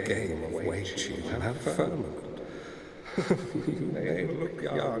great game of waging and firmament. You may look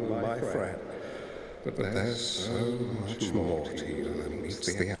young, my friend, but there's so much more to you than meets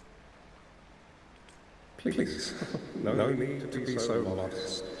the eye. Please, no need to be so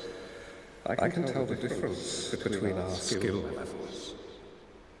modest. I can tell the difference between our skill levels.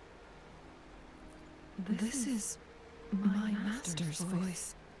 This is my master's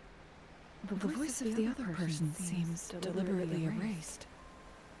voice. The voice of the other person seems deliberately erased.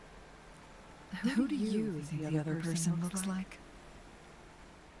 Who do you think the other person looks like?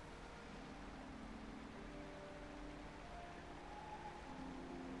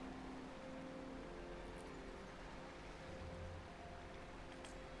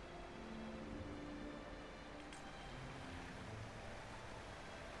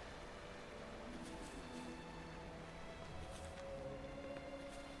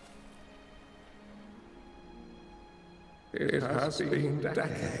 It has been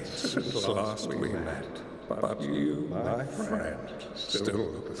decades since last we met, but you, my friend, still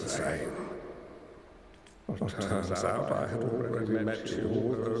look the same. Well, turns out I had already met you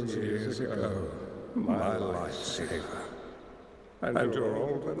all those years ago, my lifesaver. And you're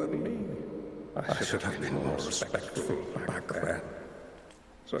older than me. I should have been more respectful back then.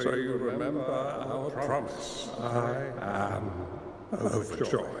 So you remember our promise. I am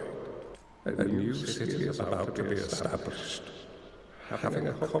overjoyed. A new city is about to be established. Having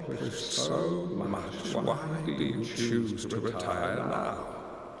accomplished so much, why do you choose to retire now?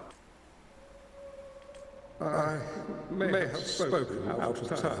 I may have spoken out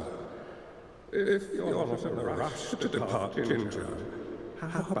of turn. If you're not in a rush to depart Jinjo,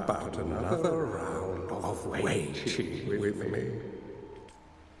 how about another round of waging with me?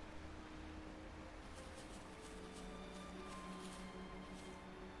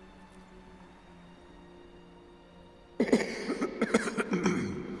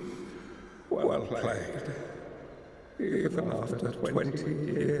 Well played. Even after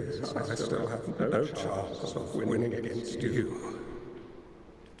 20 years, I still have no chance of winning against you.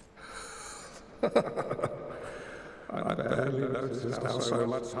 I barely noticed how so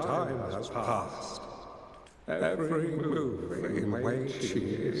much time has passed. Every move in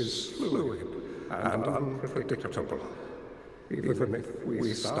Weiqi is fluid and unpredictable. Even if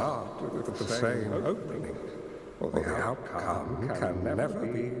we start with the same opening, the outcome can never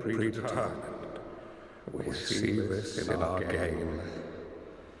be predetermined. We see this in our game.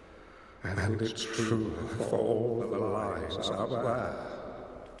 And it's true for all the lives out there.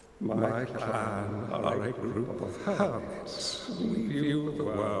 My clan are a group of hermits. We view the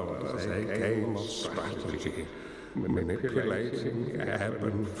world as a game of strategy, manipulating ebb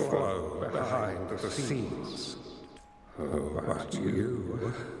and flow behind the scenes. Oh, but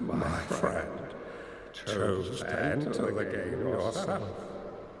you, my friend, chose to enter the game yourself.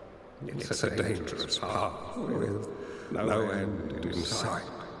 It's a dangerous path with no end in sight.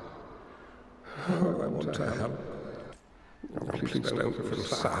 I want to help. Please don't feel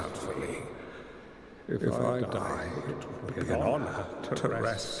sad for me. If I die, it would be an honor to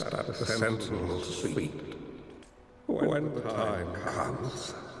rest at the Sentinel's feet. When the time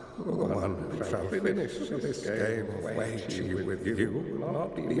comes, the one who shall finish this game of Weiqi with you will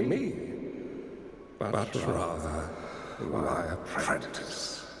not be me, but rather my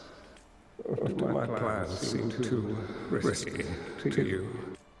apprentice. Do my plans seem too risky to you?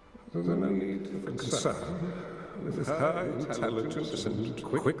 There's no need for concern. With her intelligence and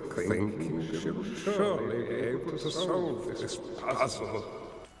quick thinking, she'll surely be able to solve this puzzle.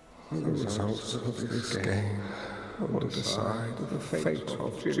 The results of this game will decide the fate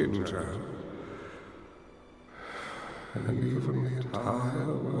of Jinjo, and even the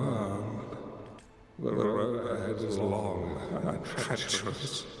entire world. The road ahead is long and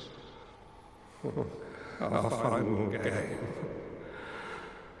treacherous. Our final game.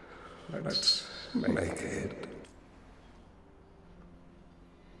 Let's make it.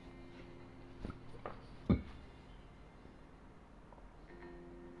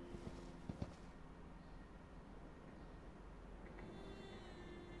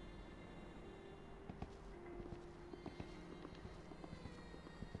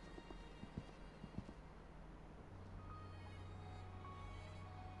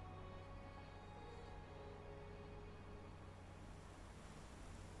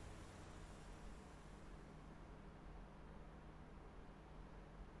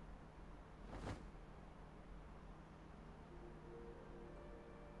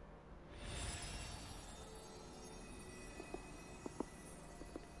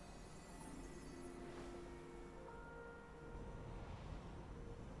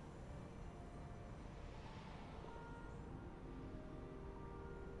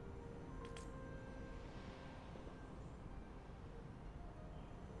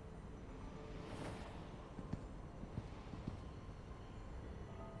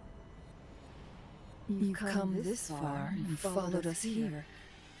 You've come this far and followed us here,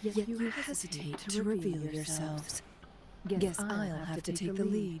 yet you hesitate to reveal yourselves. Guess I'll have to take the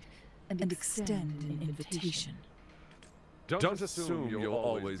lead and extend an invitation. Don't assume you'll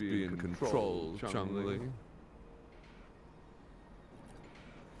always be in control, Changli.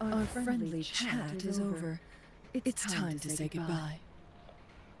 Our friendly chat is over. It's time to say goodbye.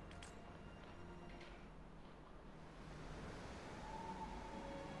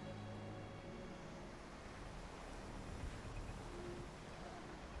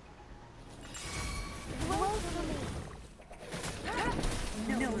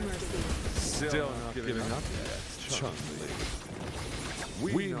 No mercy. Still not giving up yet, Changli.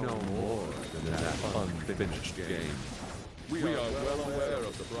 We know more than that unfinished game. We are well aware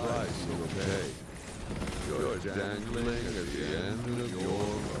of the price you will pay. You're dangling at the end of your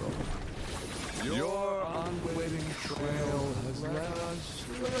rope. Your unwitting trail has led us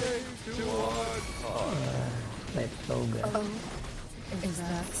straight toward heart. Let's go, guys. Oh, is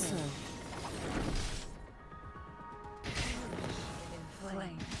that so? In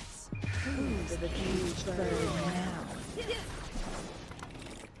flames. Who's the huge bird now?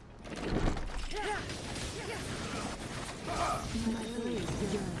 My blade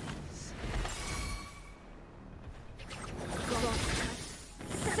yearns.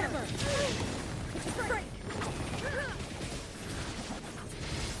 Sever! Break!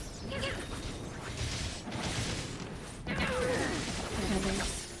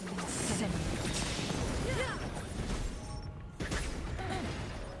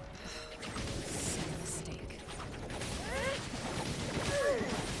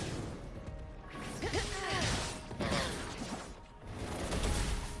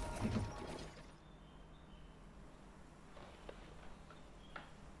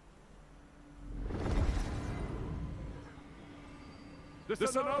 The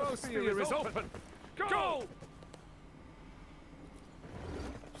Sonosphere is open! Go!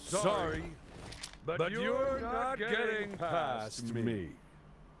 Sorry, but you're not getting past me.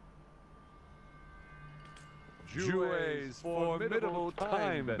 Joue's formidable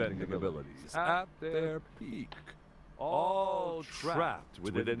time-bending abilities at their peak, all trapped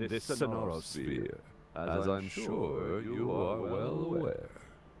within this Sonosphere, as I'm sure you are well aware.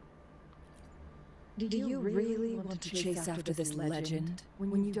 Do you really want to chase after this legend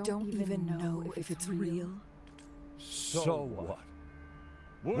when you don't even know if it's real? So what?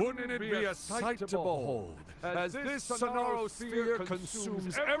 Wouldn't it be a sight to behold, as this Sonosphere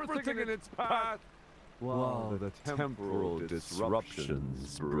consumes everything in its path, while the temporal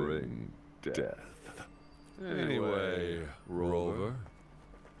disruptions bring death? Anyway, Rover,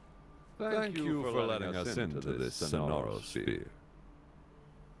 thank you for letting us into this Sonosphere.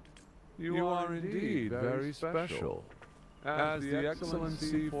 You are indeed very special, as the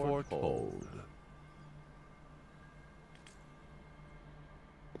Excellency foretold.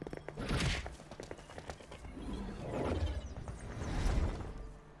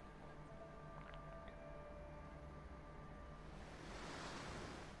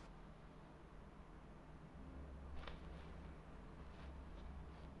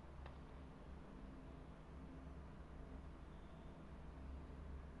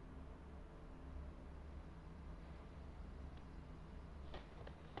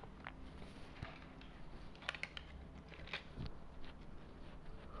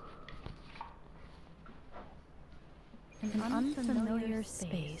 An unfamiliar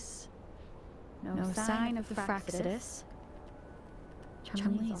space. No sign of the Fractus.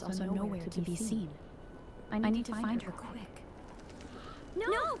 Changli is also nowhere to be seen. I need to find her quick.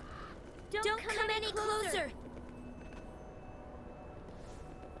 No! Don't come any closer!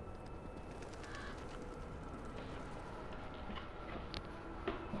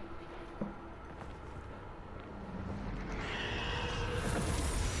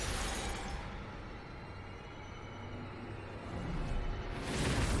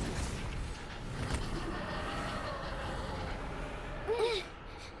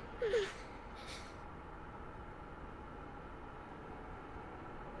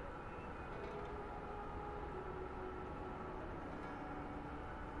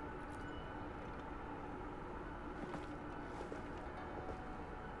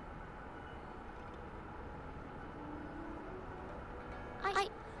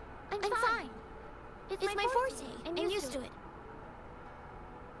 I'm fine. It's my forte. I'm used to it.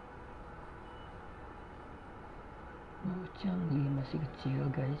 Oh, Changli masih kecil,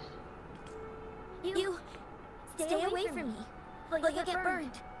 guys. You stay away from me. Or you'll get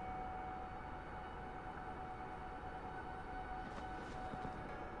burned.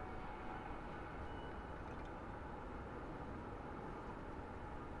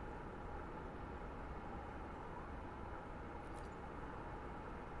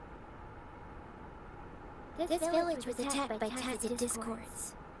 This village was attacked by tacit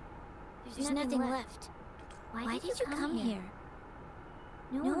discords. There's nothing left. Why did you come here?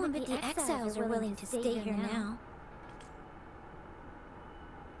 No one but the exiles are willing to stay here now.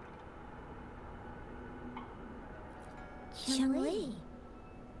 Changli.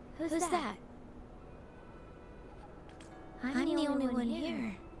 Who's that? I'm the only one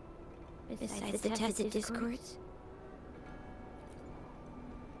here. Besides the tacit discords.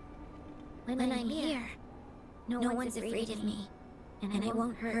 When I'm here, no one's afraid of me, and I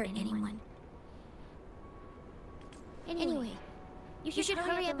won't hurt anyone. Anyway, you should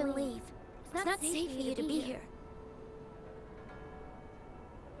hurry up and leave. It's not safe for you to be here.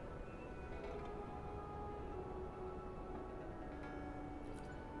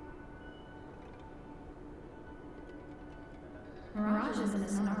 Mirages in a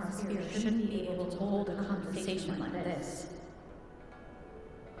Sonara sphere shouldn't be able to hold a conversation like this.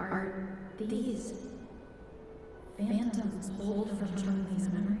 Are these phantoms pulled from Chungli's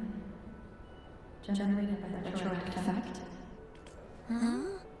memory? Generated by the retroactive effect? Huh?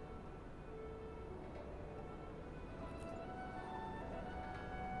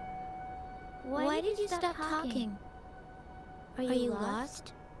 Why did you stop talking? Are you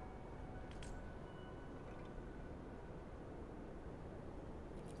lost?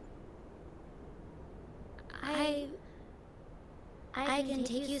 I can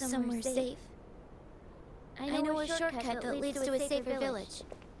take you somewhere safe. I know a shortcut that leads to a safer village.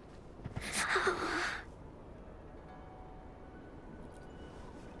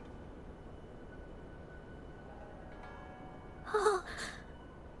 Oh.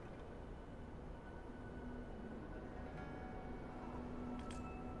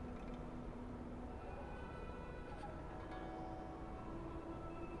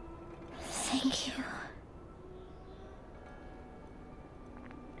 Thank you.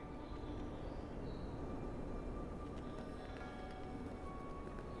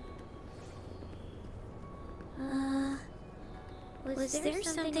 Was there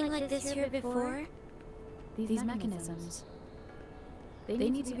something like this here before? These mechanisms. They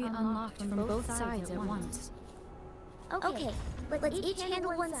need to be unlocked from both sides at once. Okay, let's each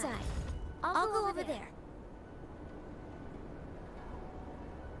handle one side. I'll go over there.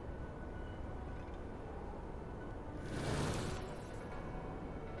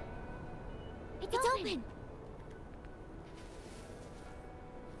 It's open!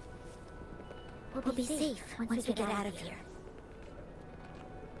 We'll be safe once we get out of here.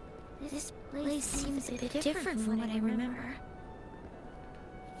 This place seems a bit different from what I remember.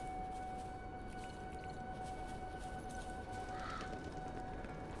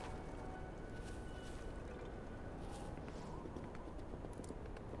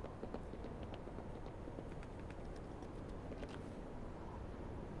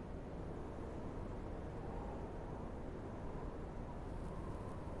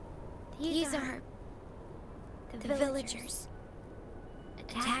 These are the villagers,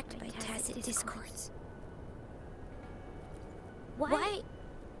 attacked by tacit discords. Why?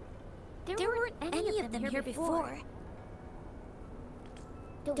 There weren't any of them here before.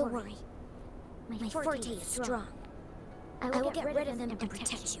 Don't worry. My forte is strong. I will get rid of them and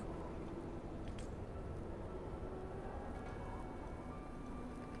protect you.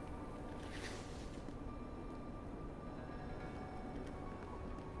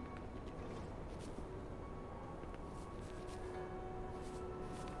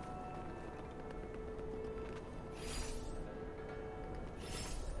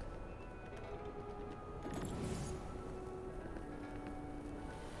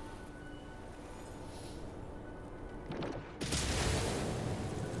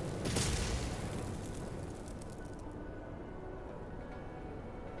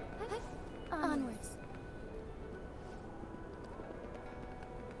 Onwards.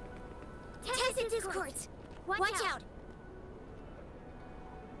 Tacit discords! Watch out!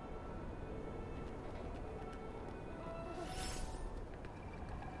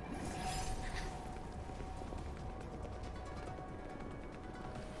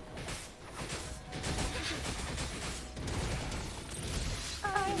 I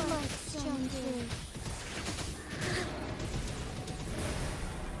like Chengdu.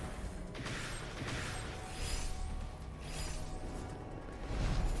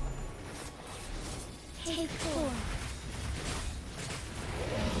 Take 4.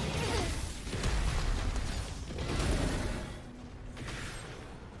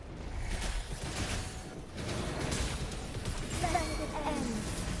 Let it end.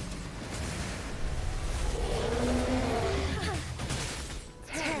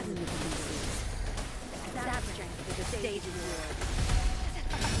 Terrible pieces.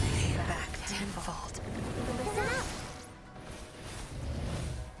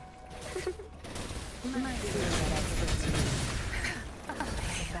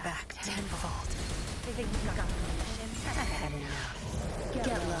 think you got the mission? Had enough.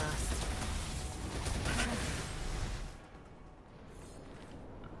 Get lost.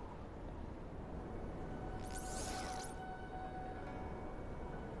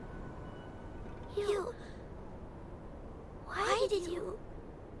 You... Why did you...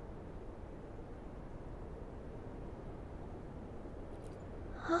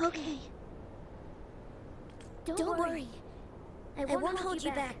 Okay. Don't worry. I won't hold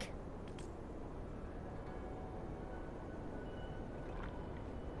you back.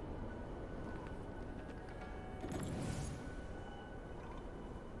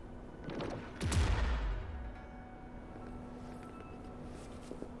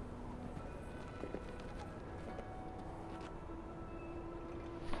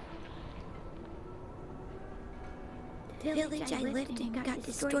 The village I lived in got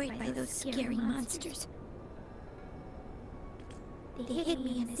destroyed by those scary monsters. They hid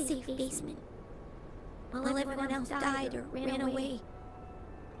me in a safe basement, while everyone else died or ran away.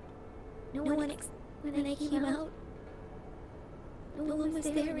 No one when I came out, no one was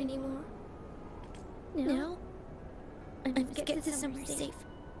there anymore. Now, I'm get to somewhere safe.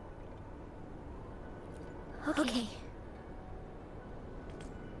 Okay.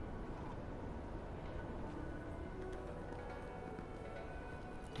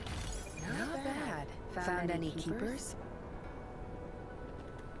 Not bad. Found any keepers?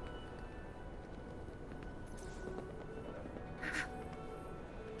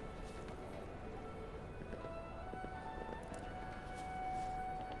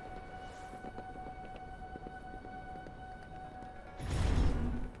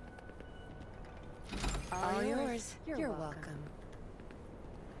 All yours. You're welcome.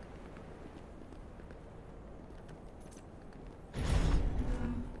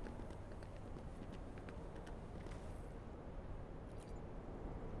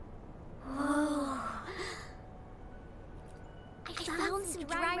 Whoa. I found some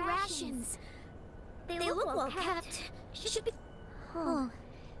dry rations. They look well kept. Should be... Oh,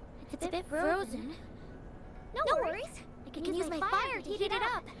 it's a bit frozen. No worries. I can use my fire to heat it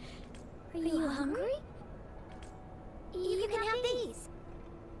up. Are you hungry? You can have these.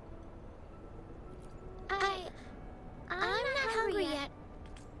 I'm not hungry yet.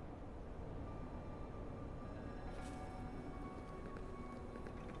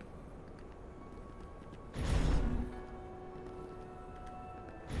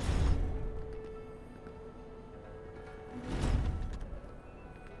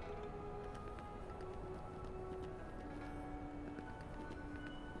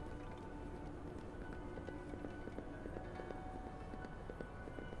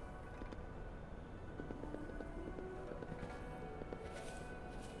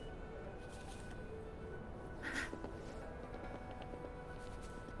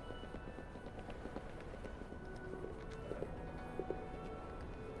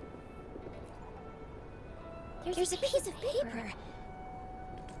 There's a piece of paper.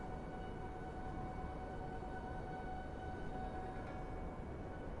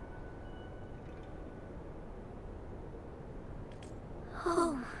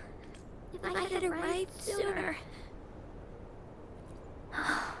 Oh, if I had arrived sooner.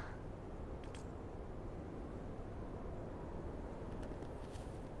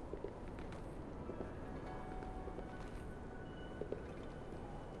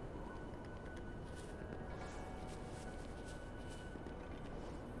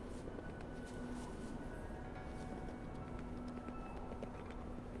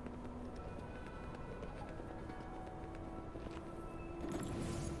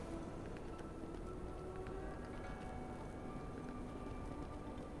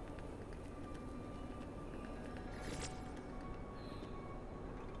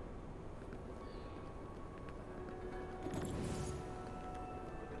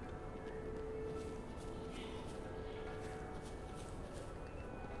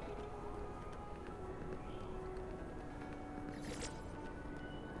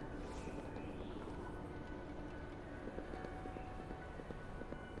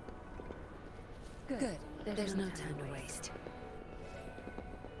 Good. There's no time to waste.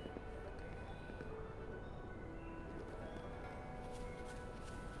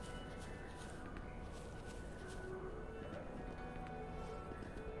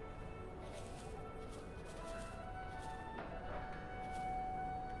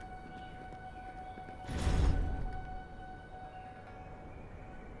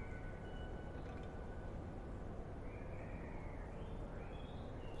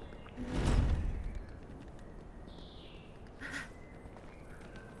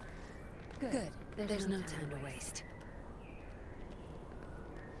 Good. There's no time to waste.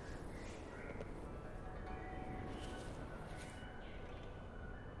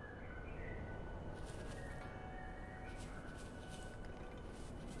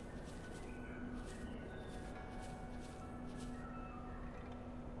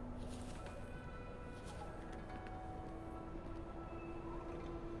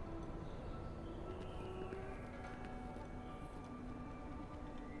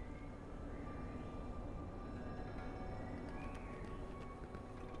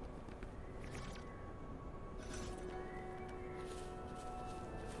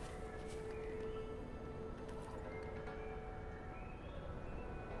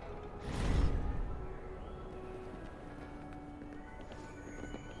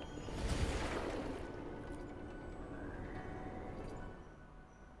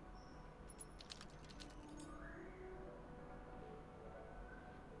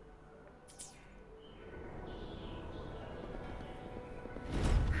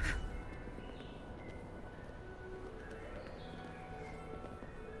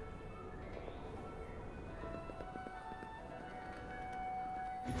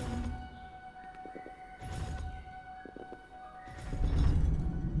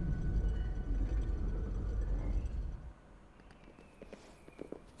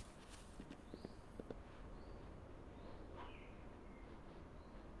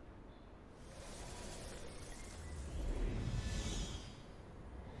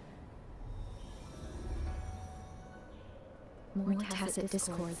 more tacit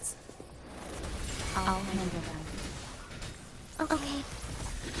discords. I'll handle them. Okay.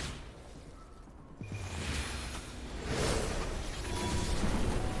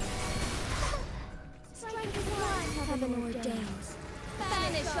 Strike the blind, heaven ordains.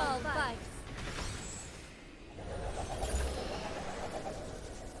 Banish all vice.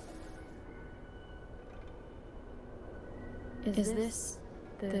 Is this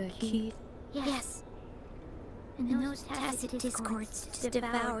the key? Yes. And those tacit discords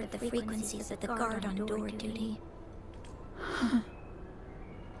devoured the frequencies of the guard on door duty.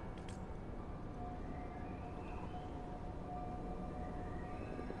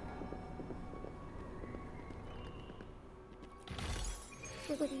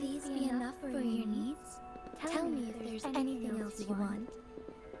 Would these be enough for your needs? Tell me if there's anything else you want.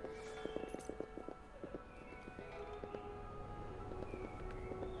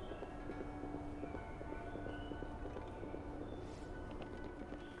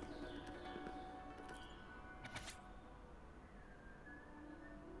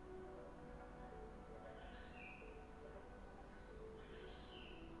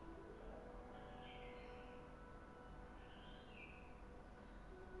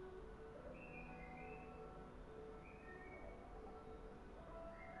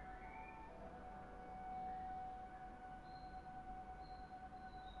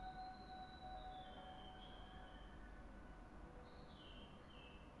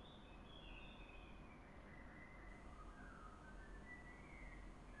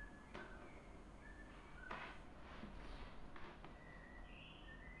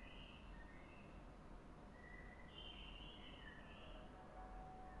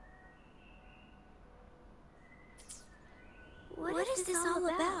 What is this all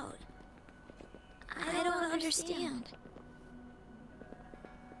about? I don't understand.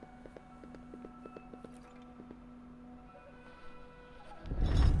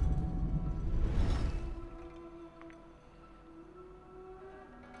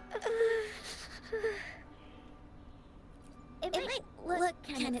 It might look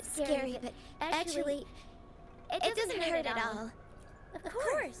kind of scary, but actually, it doesn't hurt at all. Of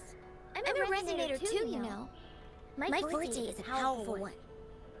course. I'm a resonator too, you know. My forte is a powerful one.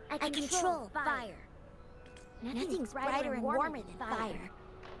 I can control fire. Nothing's brighter and warmer than fire.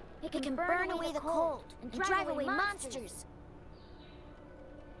 It can burn away the cold and drive away monsters.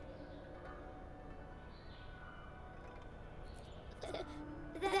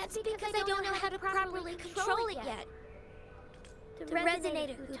 That's because I don't know how to properly control it yet. The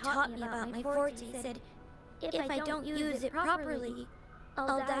resonator who taught me about my forte said, if I don't use it properly,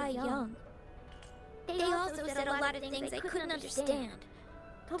 I'll die young. They also said a lot of things I couldn't understand.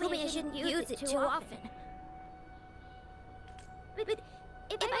 Told me I shouldn't use it too often. But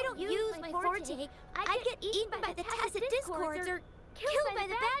if I don't use my forte, I get eaten by the tacit discords or killed by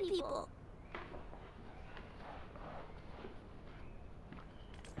the bad people.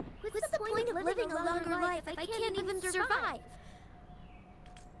 What's the point of living a longer life if I can't even survive?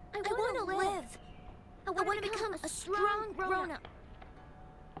 I want to live. I want to become a strong grown-up.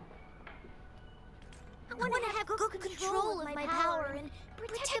 I want to have good control of my power and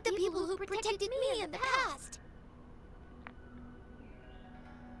protect the people who protected me in the past.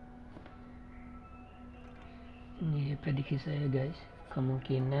 Ini prediksi saya guys,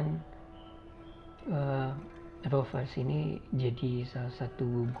 kemungkinan Rovers ini jadi salah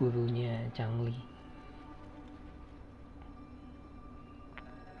satu gurunya Changli.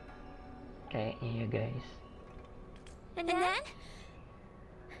 Kayaknya ya guys. And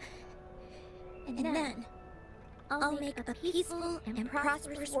then, I'll make a peaceful and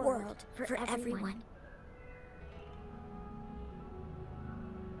prosperous world for everyone.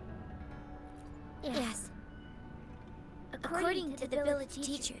 Yes. According to the village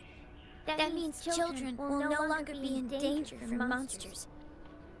teacher, that means children will no longer be in danger from monsters.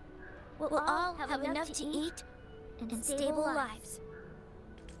 We'll all have enough to eat and stable lives.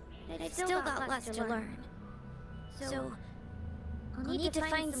 I've still got lots to learn. So, I'll need to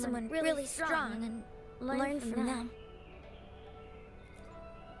find someone really strong and learn from them.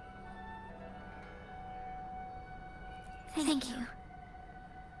 Thank you.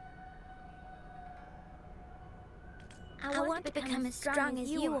 I want to become as strong as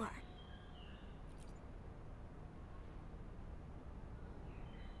you are.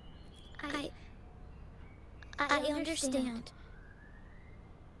 I understand.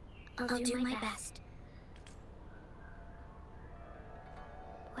 I'll do my best.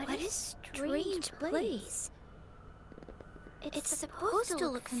 What a strange place. It's supposed to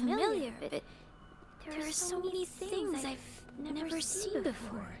look familiar, but there are so many things I've never seen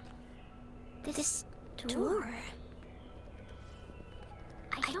before. This door.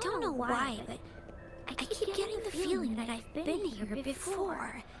 I don't know why, but I keep getting the feeling that I've been here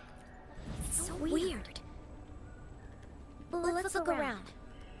before. It's so weird. Let's look around.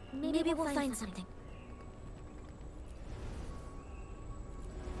 Maybe we'll find something.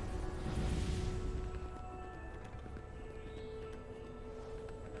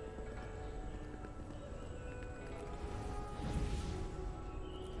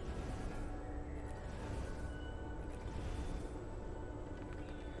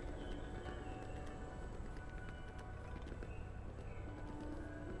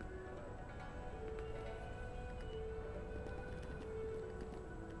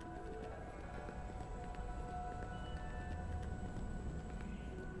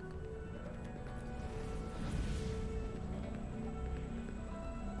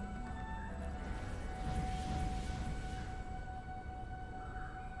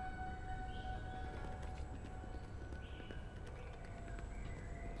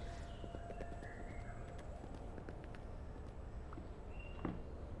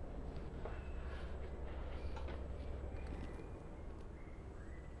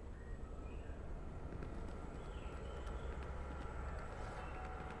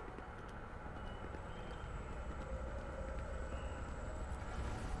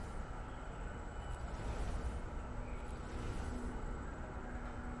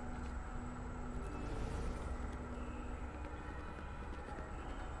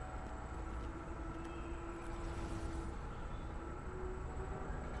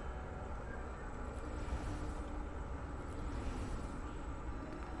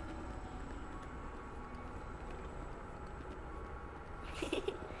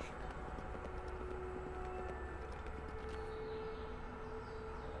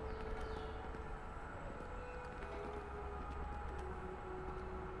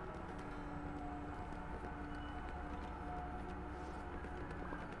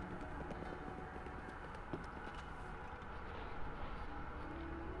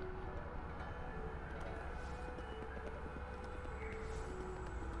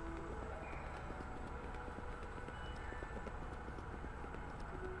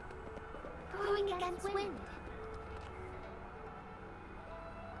 Going against wind.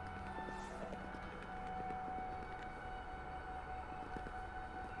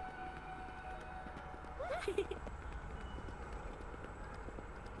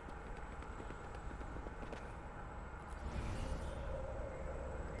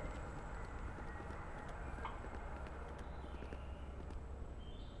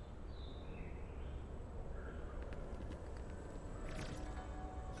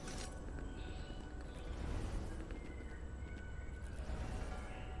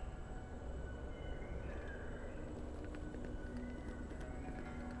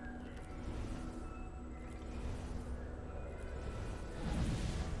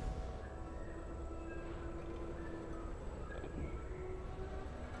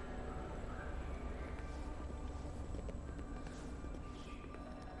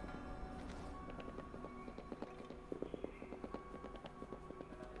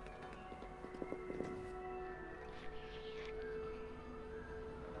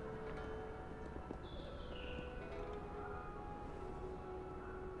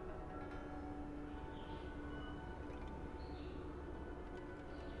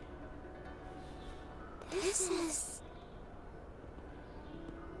 This is...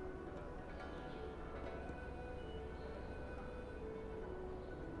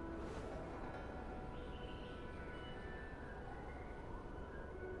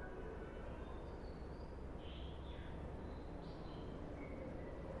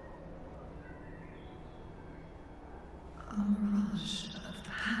 a mirage of the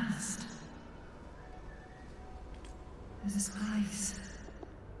past. This place,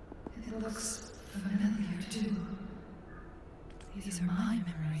 it looks familiar too. These are my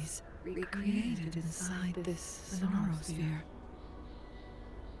memories, recreated inside this sonorosphere.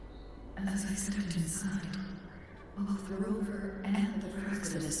 As I stepped inside, both the rover and the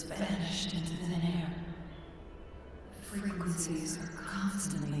Fraxidus vanished into thin air. The frequencies are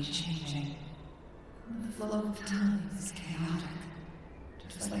constantly changing. The flow of time is chaotic,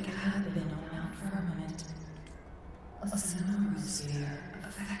 just like it had been on Mount Firmament. A sonorosphere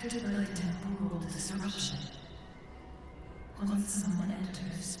affected by temporal disruption. Once someone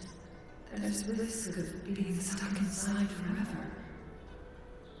enters, there's risk of being stuck inside forever.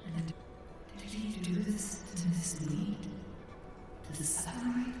 And did he do this to mislead? To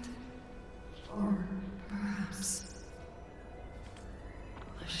separate? Or perhaps...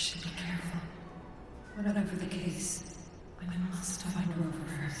 I should be careful. Whatever the case, I must find Rover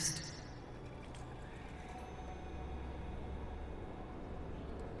first.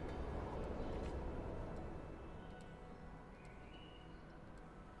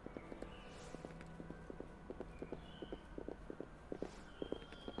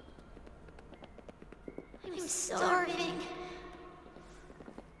 starving.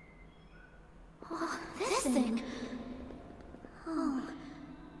 Oh, this thing. Oh.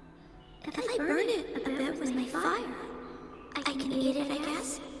 If I burn it a bit with my fire, I can eat it, I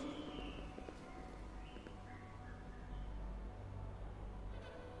guess.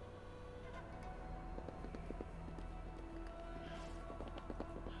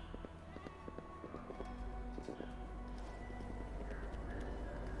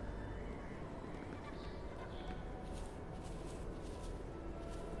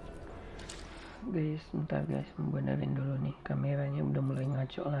 Guys, bentar guys, benerin dulu nih, kameranya udah mulai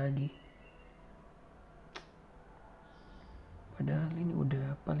ngaco lagi. Padahal ini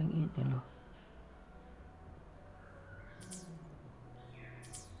udah paling ini loh.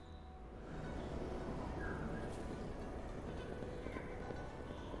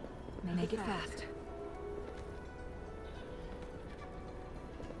 Make it fast.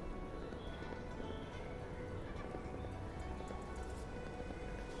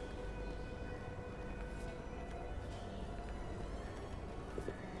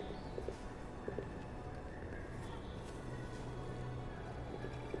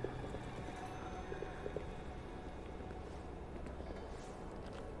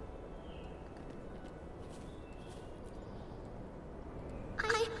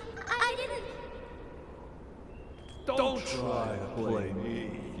 I didn't... Don't try to play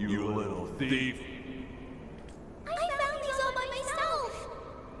me, you little thief. I found these all by myself.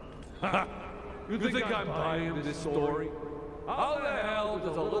 Ha! You think I'm buying this story? How the hell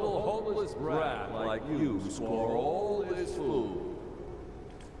does a little homeless brat like you score all this food?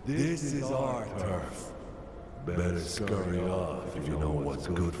 This is our turf. Better scurry off if you know what's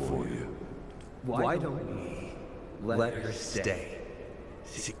good for you. Why don't we let her stay?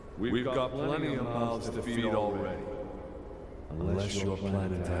 See, We've got plenty of mouths to feed already. Unless you're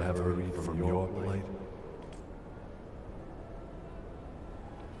planning to have her eat from your plate.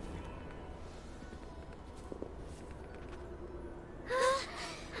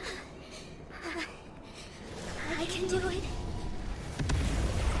 I can do it.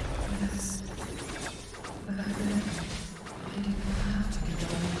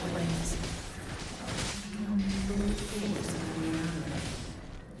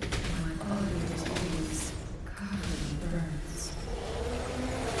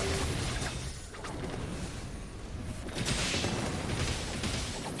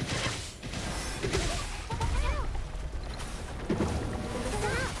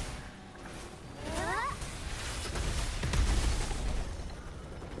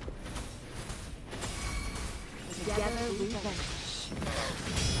 Together we vanish.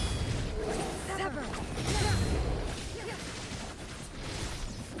 Sever!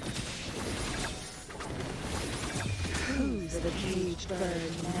 Who's the caged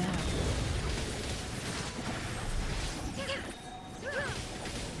bird now?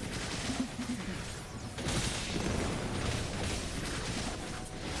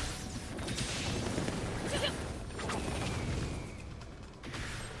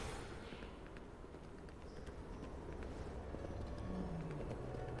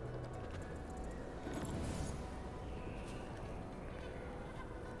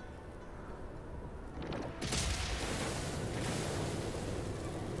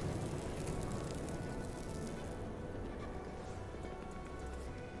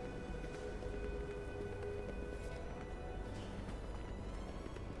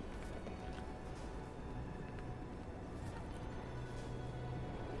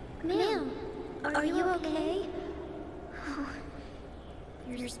 Ma'am, are you okay? Oh,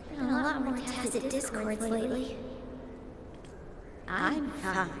 there's been a lot more tacit discords lately. I'm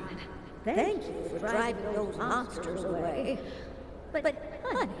fine. Thank you for driving those monsters away. But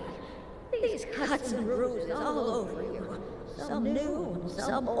honey, these cuts and bruises all over you, some new and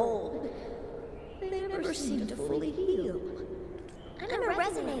some old, they never seem to fully heal. I'm a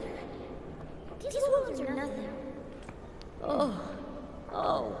resonator. These wounds are nothing.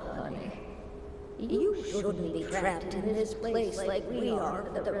 Oh, honey. You shouldn't be trapped in this place like we are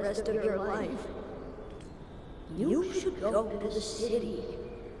for the rest of your life. You should go to the city.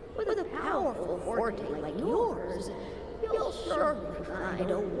 With a powerful forte like yours, you'll certainly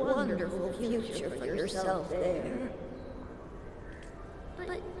find a wonderful future for yourself there.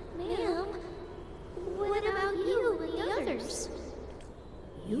 But, ma'am, what about you and the others?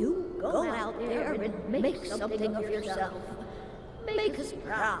 You go out there and make something of yourself. Make us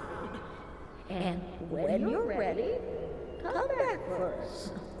proud. And when you're ready, come back for us.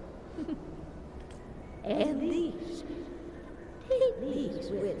 And these, take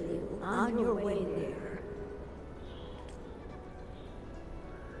these with you on your way there.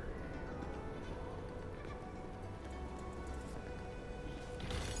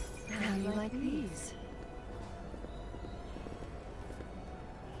 like these.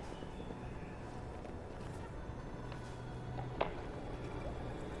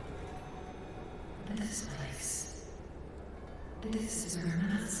 This place. This is where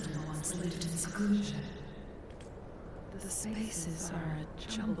Master once lived in seclusion. The spaces are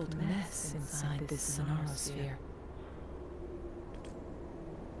a jumbled mess inside this sonarosphere.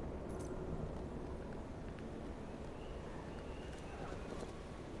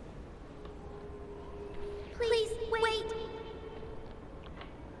 Please, wait!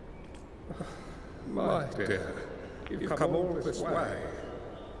 My dear, you've come all this way.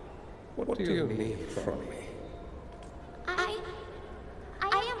 What do you need from me?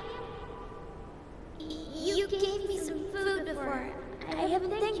 You gave me some food before. I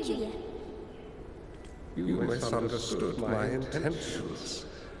haven't thanked you yet. You misunderstood my intentions.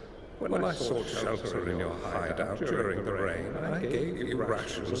 When I sought shelter in your hideout during the rain, I gave you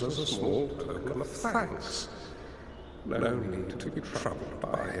rations as a small token of thanks. No need to be troubled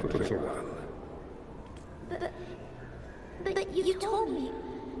by it, little one. But you told me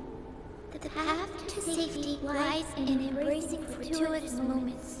that the path to safety lies in embracing fortuitous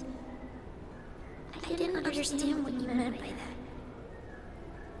moments. I didn't understand what you meant by that.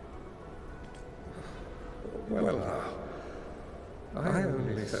 Well now, I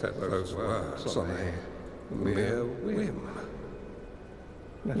only said those words on a mere whim.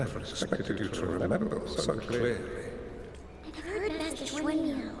 Never expected you to remember them so clearly. I've heard Master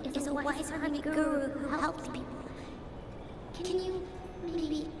Xuanmiao is a wise army guru who helps people. Can you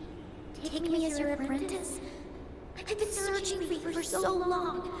maybe take me as your apprentice? I've been searching for you for so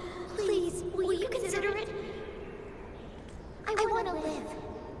long. Please, will you consider it? I want to live.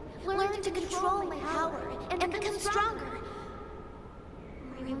 Learn to control my power and become stronger.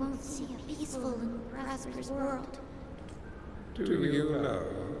 Or I won't see a peaceful and prosperous world. Do you know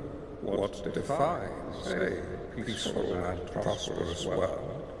what defines a peaceful and prosperous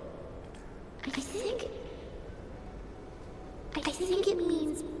world? I think it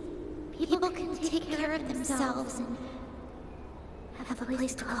means people can take care of themselves and have a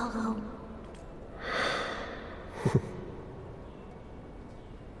place to call home.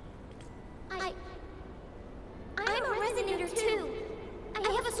 I'm a resonator too.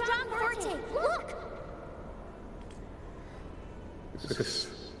 I have a strong forte. Look! Is this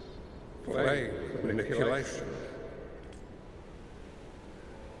flame manipulation?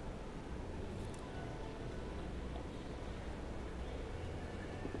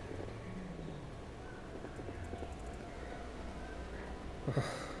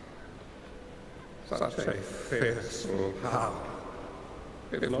 Such a fearsome power.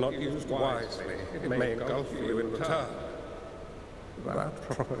 If not used wisely, it may engulf you in return. Without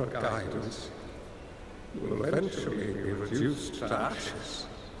proper guidance, you will eventually be reduced to ashes.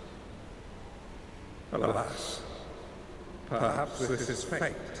 Alas, perhaps this is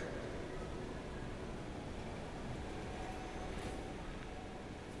fate.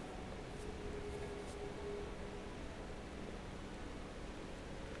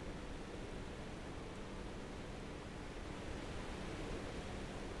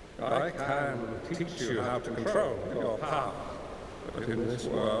 I can teach you how to control your power, but in this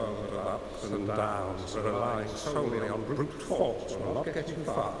world of ups and downs, relying solely on brute force will not get you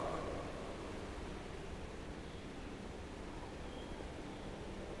far.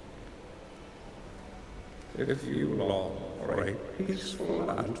 If you long for a peaceful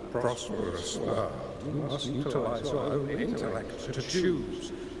and prosperous world, you must utilize your own intellect to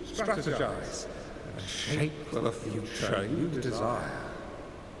choose, strategize, and shape the future you desire.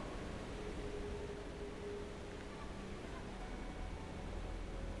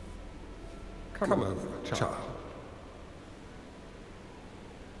 Come over, child.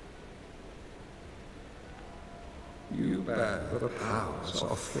 You bear the powers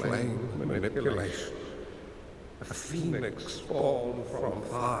of flame manipulation, a phoenix born from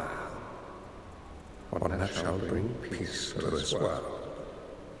fire, one that shall bring peace to this world.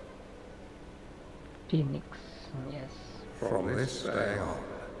 Phoenix, yes. From this day on,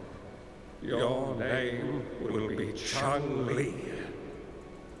 your name will be Changli.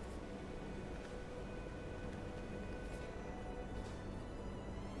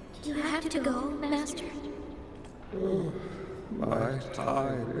 Do you have to go, Master? Oh, my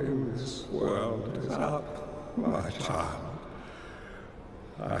time in this world is up, my child.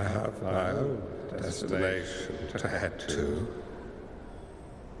 I have my own destination to head to.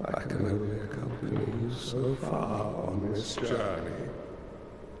 I can only accompany you so far on this journey.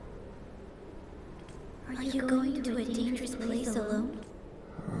 Are you going to a dangerous place alone?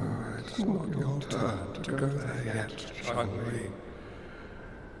 Oh, it's not your turn to go there yet, Changli.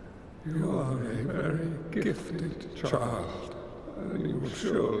 You are a very gifted child, and you will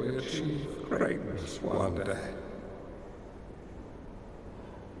surely achieve greatness one day.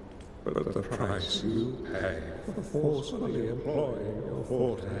 But the price you pay for forcefully employing your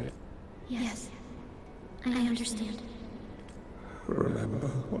forte... Yes, I understand. Remember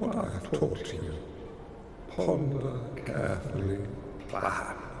what I have taught you. Ponder carefully,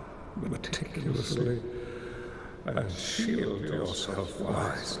 plan meticulously, and shield yourself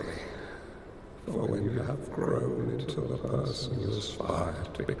wisely. For when you have grown into the person you aspire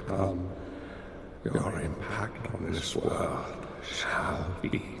to become, your impact on this world shall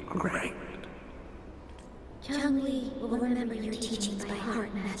be great. Changli will remember your teachings by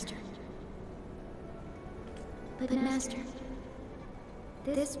heart, Master. But Master,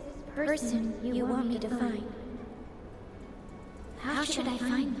 this person you want me to find, how should I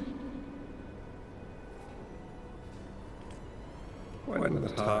find them? When the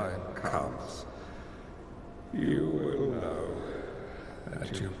time comes, you will know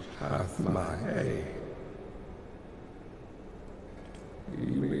that you have my aid. You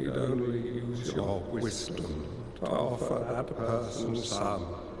need only use your wisdom to offer that person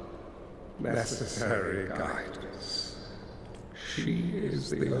some necessary guidance. She is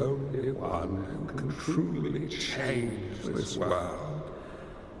the only one who can truly change this world.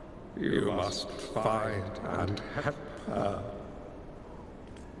 You must find and help her.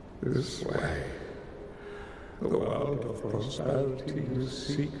 This way, the world of prosperity you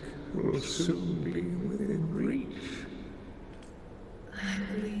seek will soon be within reach. I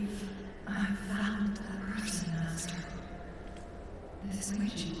believe I've found that person, Master. This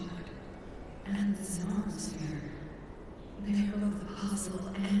waging board and this sphere. They are both a puzzle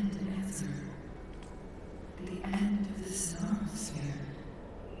and an answer. The end of this sphere.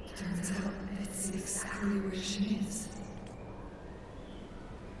 Turns out it's exactly where she is.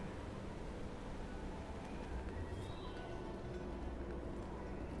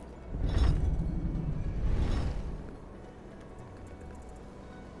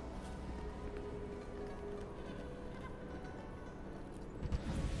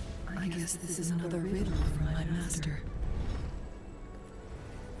 I guess this is another riddle for my master.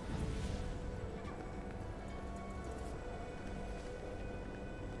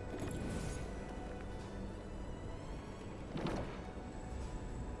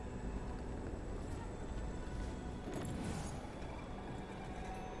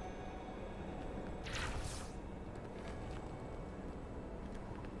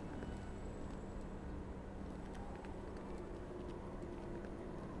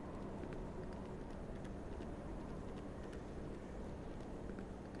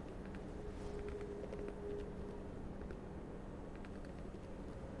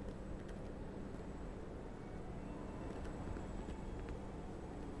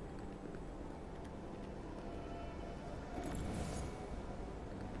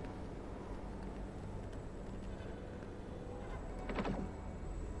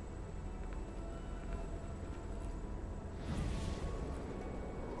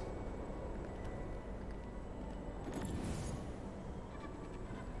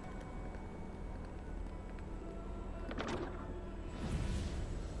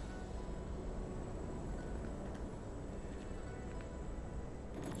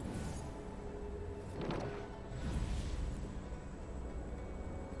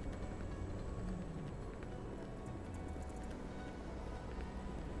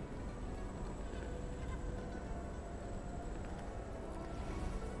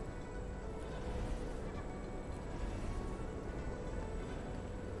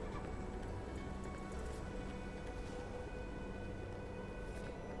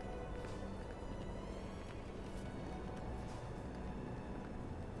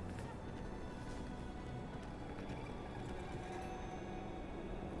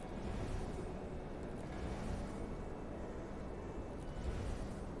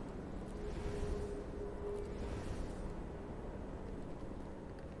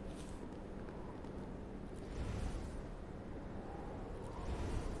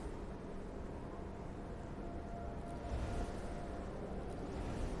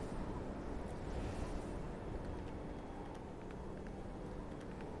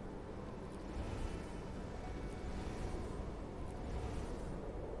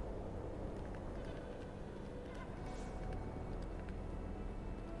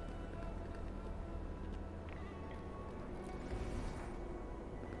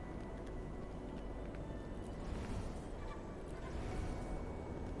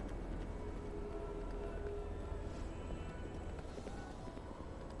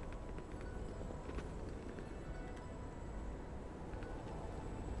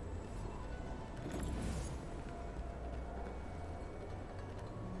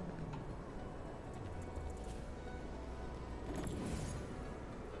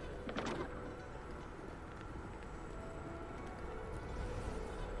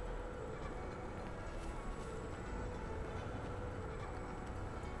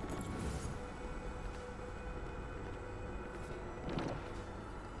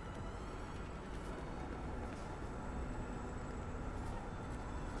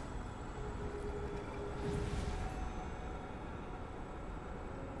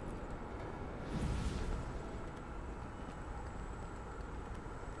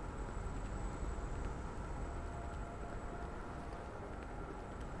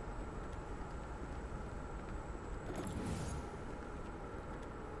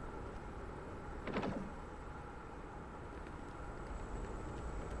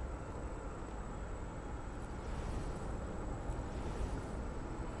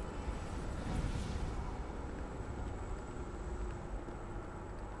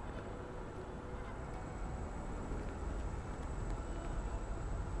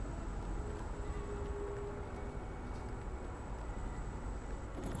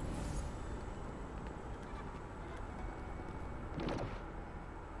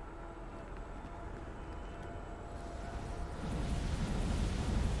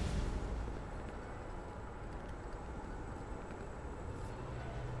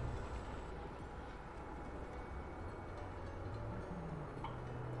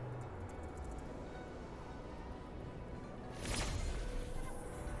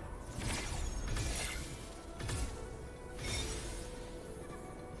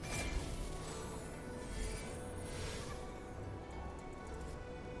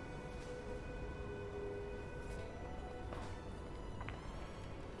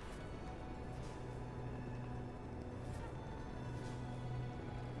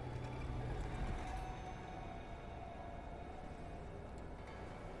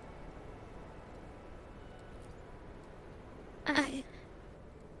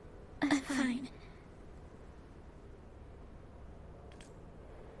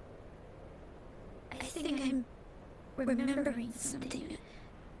 remembering something.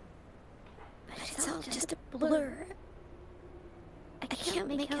 But it's all just a blur. I can't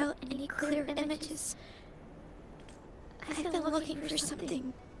make out any clear images. I've been looking for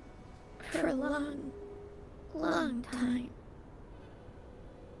something for a long, long time.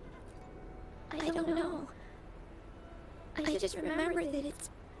 I don't know. I just remember that it's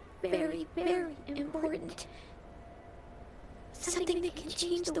very, very important. Something that can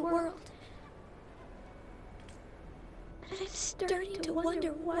change the world. And I'm starting to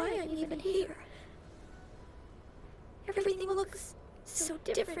wonder why I'm even here. Everything looks so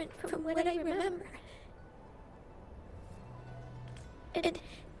different from what I remember. And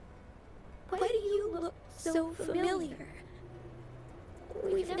why do you look so familiar?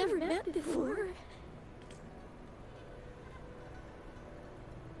 We've never met before.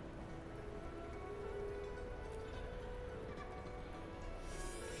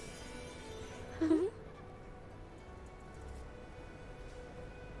 Huh?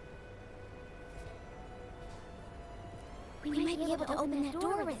 We might be able to open that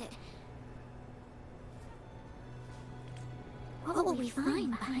door with it. What will we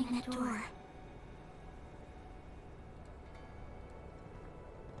find behind that door?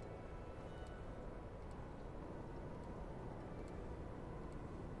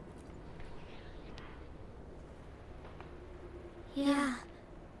 Yeah.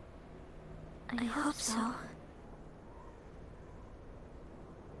 I hope so.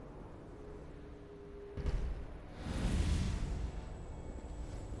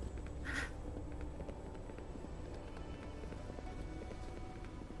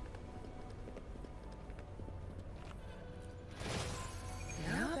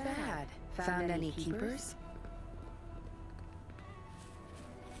 Not bad. Found any keepers?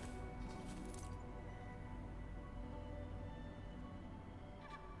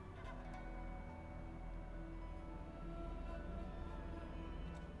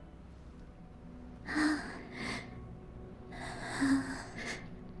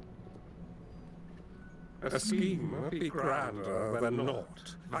 A scheme might be grander than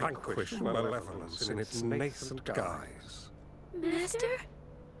naught. Vanquish malevolence in its nascent guise. Master?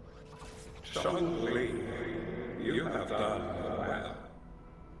 Changli, you have done well.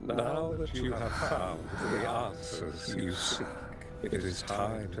 Now that you have found the answers you seek, it is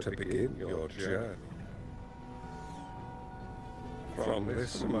time to begin your journey. From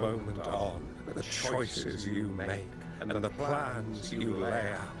this moment on, the choices you make and the plans you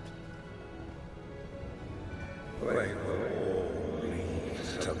lay out, they will all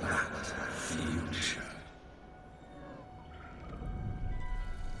lead to that future.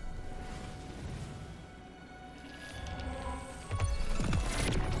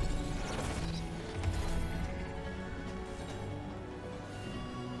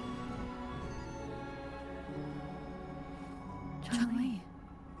 Changli.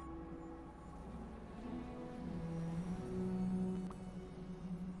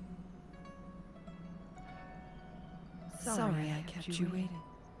 Sorry I kept you waiting.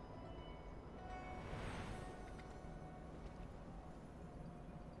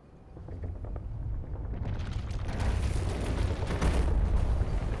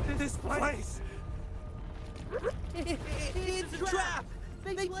 This place! It's a trap!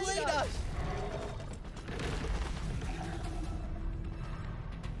 They played us!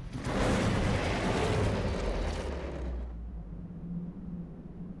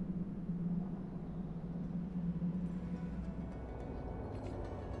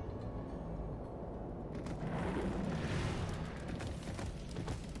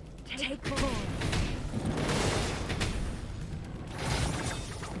 Take hold.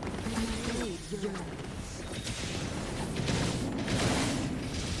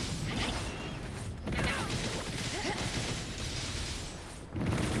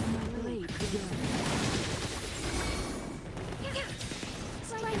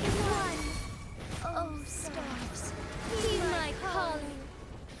 Strike one. Oh, stars, heed my calling.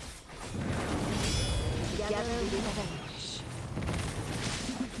 Together we vanish.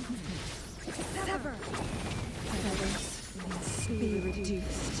 Sever. Feathers will be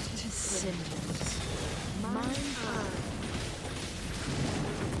reduced to cinders. Mine eye.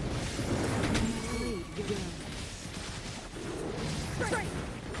 Strike.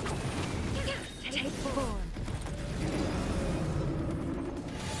 Take form.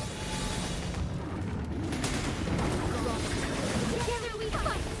 Together we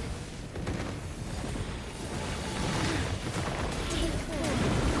fight. Take form.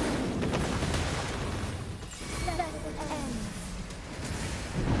 Battle ends.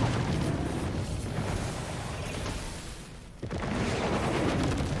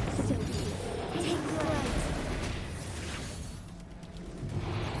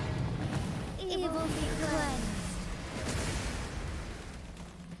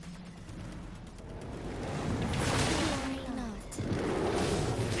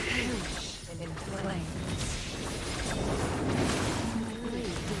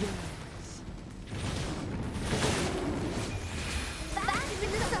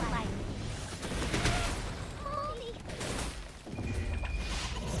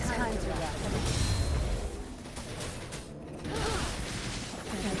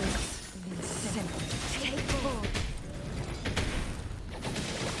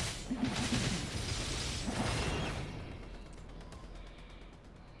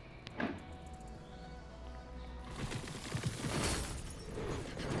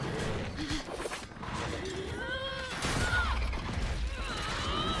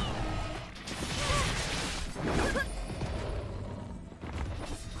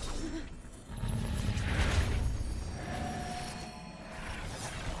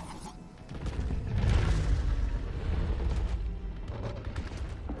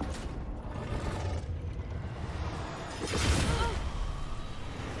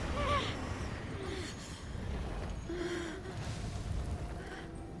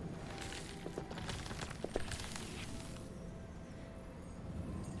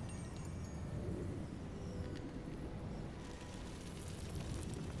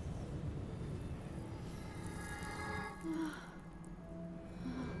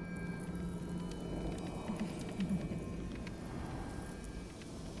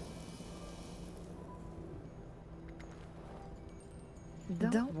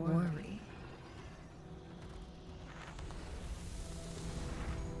 Don't worry.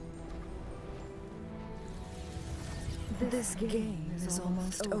 This game is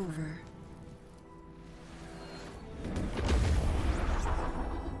almost over.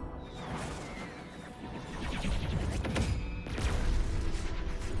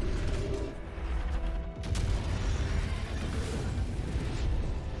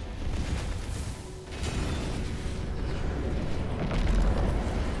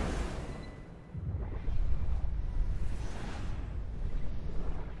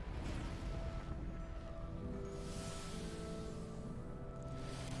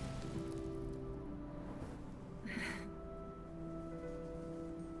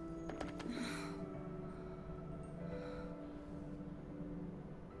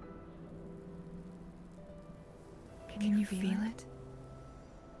 Can you feel it?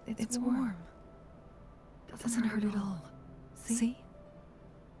 It's warm. Doesn't hurt at all. See?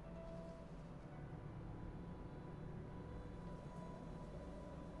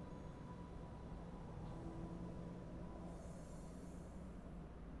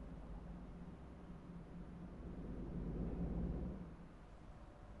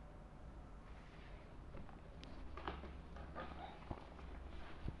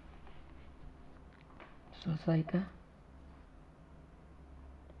 Selesai kah?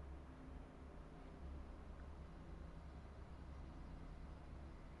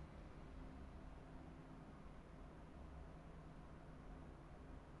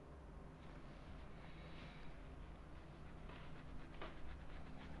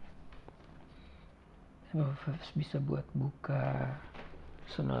 Waves bisa buat buka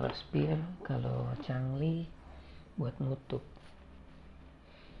sonora spear, kalau Changli buat nutup.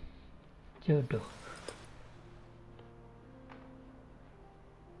 Jodoh.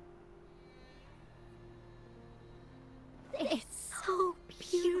 It's so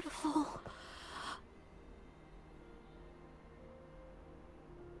beautiful.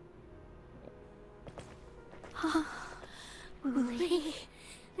 Wooly,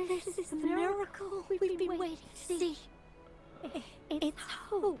 this is a miracle we've been waiting to see. It's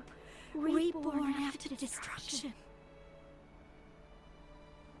hope, reborn after destruction.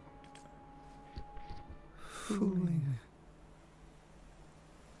 Fooling.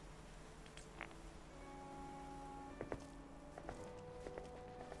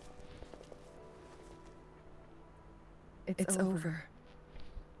 It's over.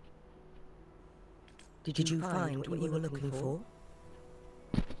 Did you find what you were looking for?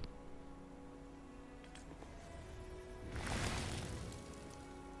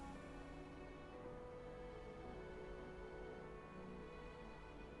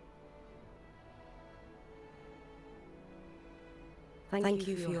 Thank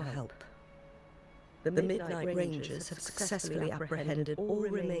you for your help. The Midnight Rangers have successfully apprehended all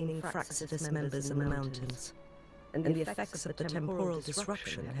remaining Fraxidus members in the mountains, and the effects of the temporal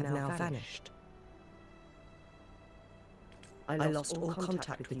disruption have now vanished. I lost all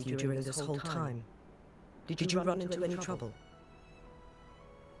contact with you during this whole time. Did you run into any trouble?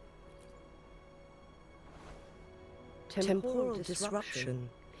 Temporal disruption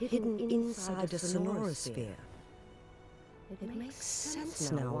hidden inside a sonorosphere. It makes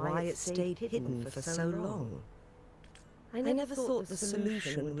sense now why it stayed hidden for so long. I never thought the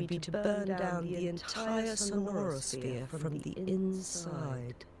solution would be to burn down the entire sonorosphere from the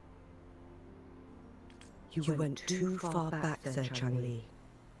inside. You went too far back there, Changli.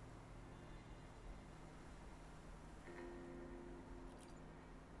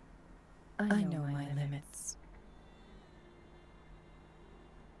 I know my limits.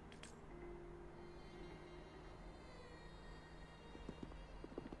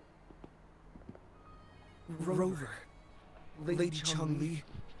 Rover. Lady Changli.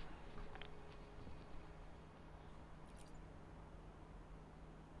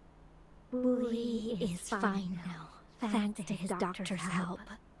 Wooly is fine now, thanks to his doctor's help.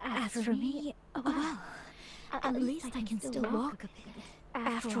 As for me, well, at least I can still walk a bit.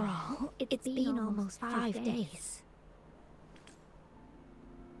 After all, it's been almost 5 days.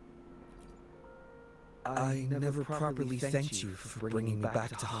 I never properly thanked you for bringing me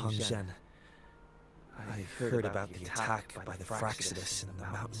back to Hongzhen. I heard about the attack by the Fraxidus in the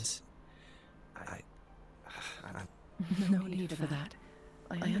mountains. No need for that.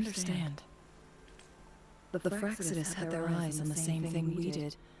 I understand. But the Fraxidus had their eyes on the same thing we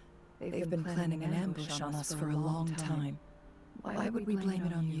did. They've been planning an ambush on us for a long time. Why would we blame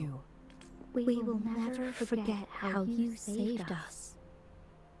it on you? We will never forget how you saved us.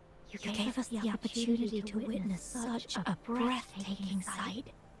 You gave us the opportunity to witness such a breathtaking sight.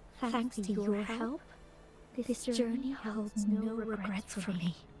 Thanks to your help, This journey holds no regrets for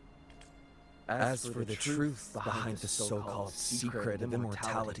me. As for the truth behind the so-called secret of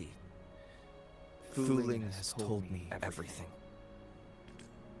immortality, Fu-Ling has told me everything.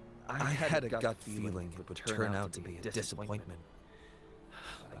 I had a gut feeling it would turn out to be a disappointment.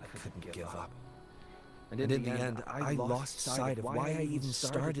 I couldn't give up. And in the end, I lost sight of why I even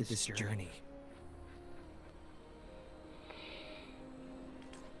started this journey.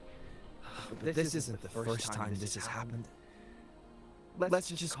 But this isn't the first time this has happened. Let's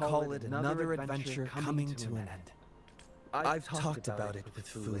just call it another adventure coming to an end. I've talked about it with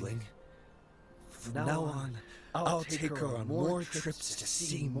Fu-Ling. From now on, I'll take her on more trips to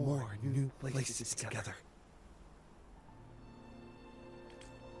see more new places together.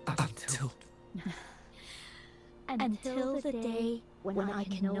 Until the day when I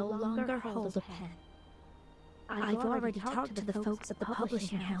can no longer hold a pen. I've already talked to the folks at the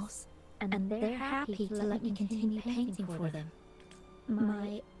publishing house, and they're happy to let me continue painting for them.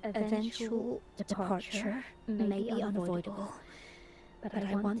 My eventual departure may be unavoidable, but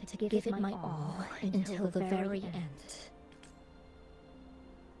I want to give it my all until the very end.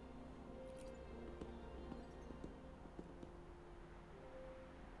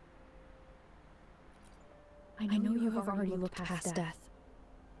 I know you have already looked past death,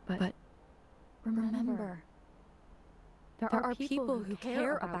 but remember, there are people who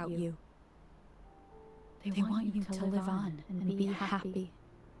care about you. They want you to live on and be happy.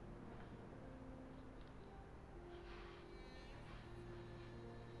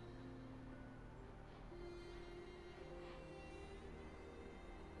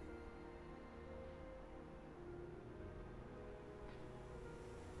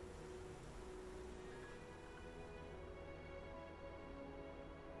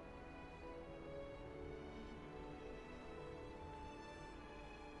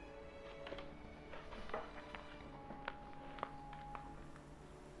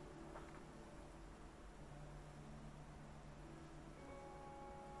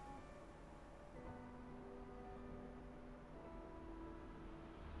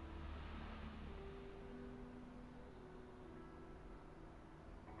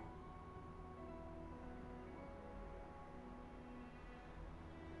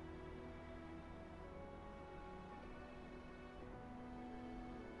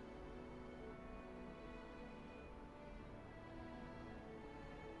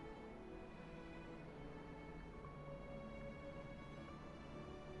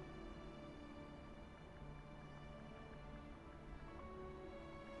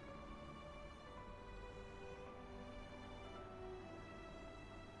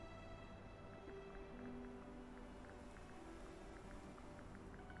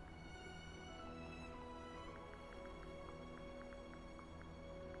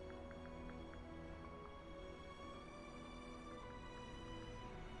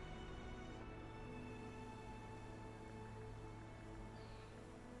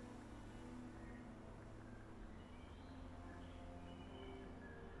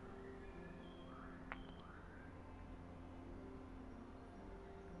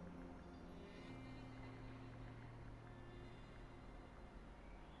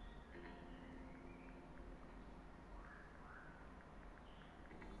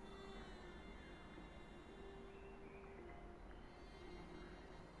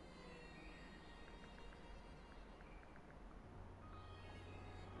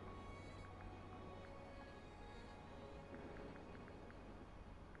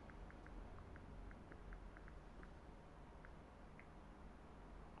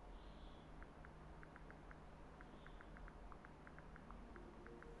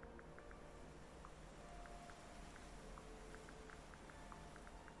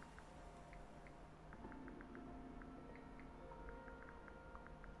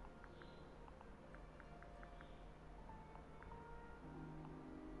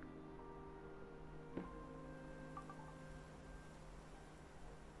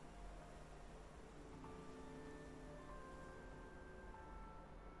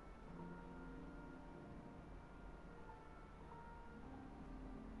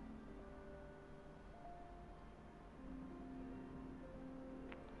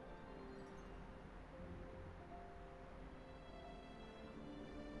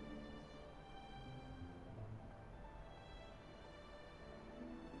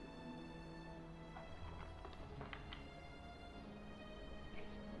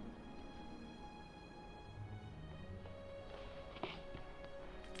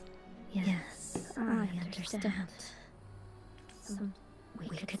 Yes, I understand.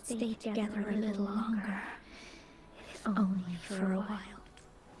 We could stay together a little longer, if only for a while.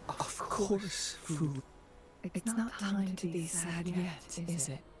 Of course, Fu. It's not time to be sad yet, is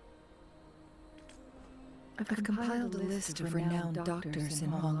it? I've compiled a list of renowned doctors in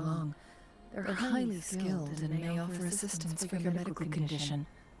Hong Long. They're highly skilled and may offer assistance for your medical condition,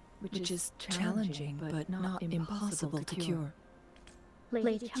 which is challenging but not impossible to cure.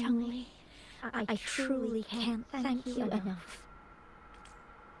 Lady Changli, I truly can't thank you enough.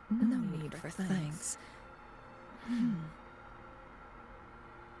 No need for thanks.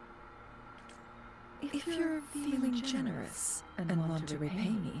 If you're feeling generous and want to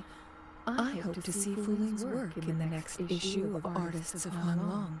repay me, I hope to see Fu Ling's work in the next issue of Artists of Hong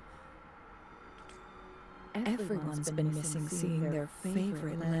Long. Everyone's been missing seeing their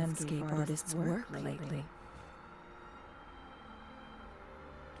favorite landscape artists work lately.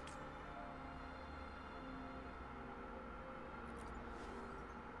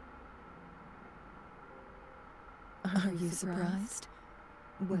 Are you surprised?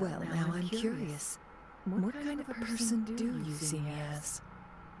 Well, now I'm curious. What kind of a person do you see me as?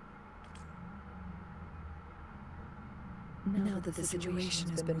 Now that the situation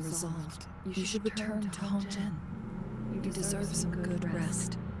has been resolved, you should return to Hongjian. You deserve some good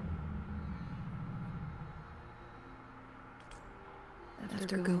rest.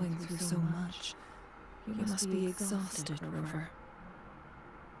 After going through so much, you must be exhausted, Rover.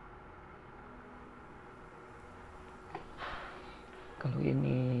 Kalau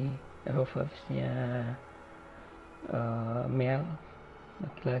ini Roversnya Mel,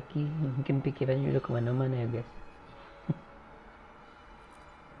 laki-laki, mungkin pikirannya udah kemana-mana ya guys.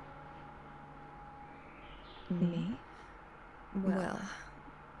 Me? Well,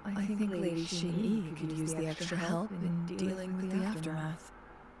 I think Lady Xingyi could use the extra help in dealing with the aftermath.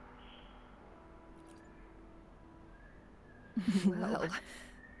 Well,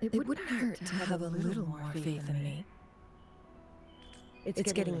 it wouldn't hurt to have a little more faith in me.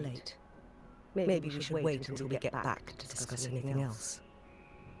 It's getting late. Maybe we should wait until we get back to discuss anything else.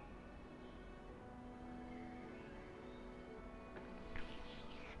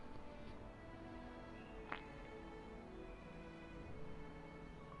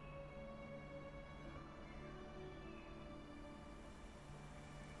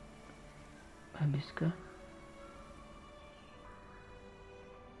 Habiskah?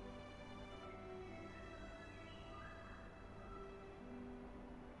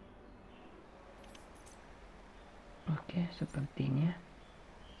 Oke, sepertinya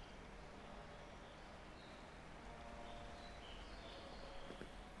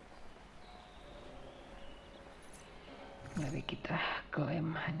mari kita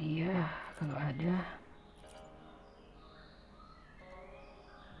klaim hadiah kalau ada.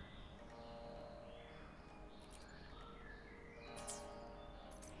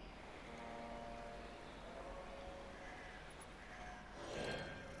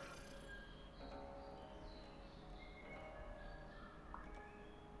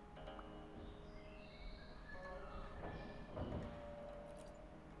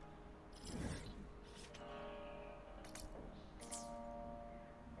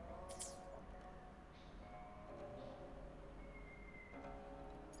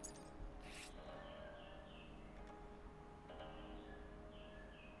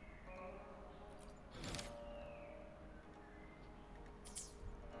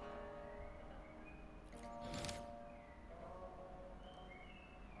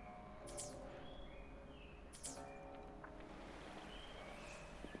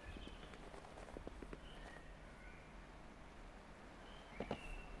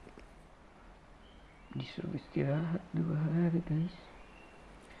 Disuruh istirahat 2 hari guys.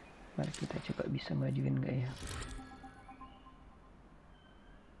 Mari kita coba bisa majuin gak ya.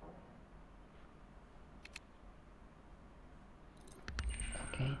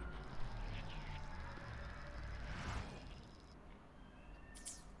 Oke.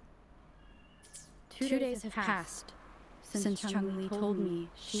 Two days have passed since Changli told me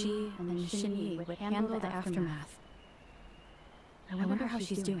she and Xinyi would handle the aftermath. I wonder how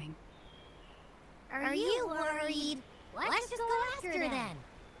she's doing. Are you worried? Let's just go after her then.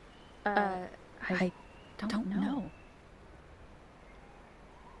 I don't know.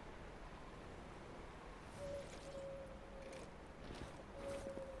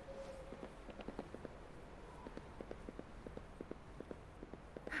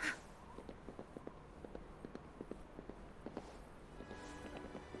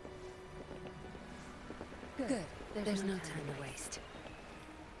 Good. There's no time to waste.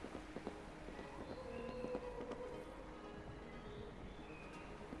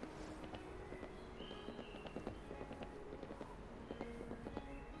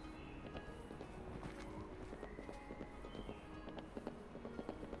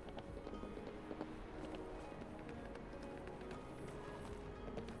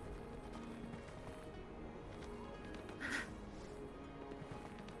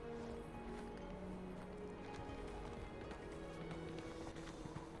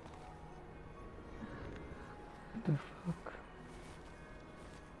 the fuck?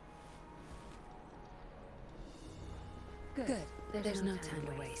 Good. There's no time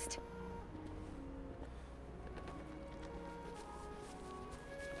to waste.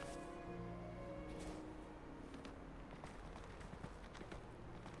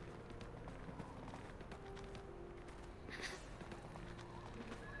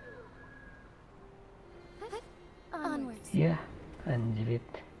 Onwards. Ya, anjrit.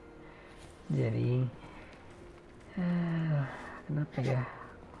 Jadi, kenapa ya?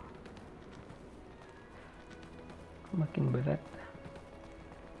 Makin berat.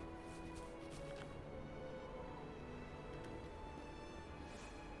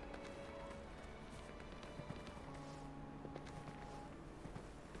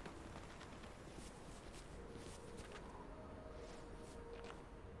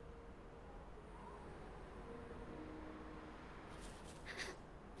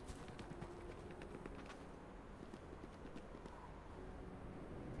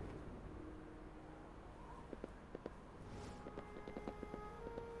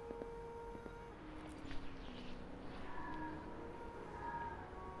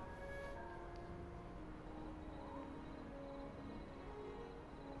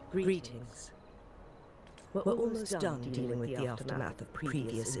 Greetings. We're almost done dealing with the aftermath of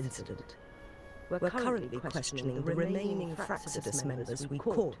previous incident. We're currently questioning the remaining Fraxidus members we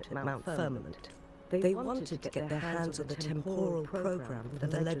caught at Mount Firmament. They wanted to get their hands on the temporal program for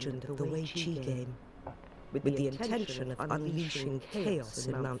the Legend of the Wei Qi game, with the intention of unleashing chaos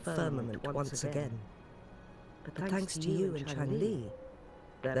in Mount Firmament once again. But thanks to you and Changli,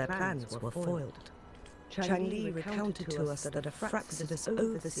 their plans were foiled. Changli recounted to us that a Fraxidus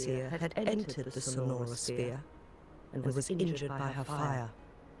overseer had entered the Sonora Sphere and was injured by her fire.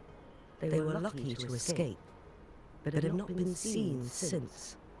 They were lucky to escape, but have not been seen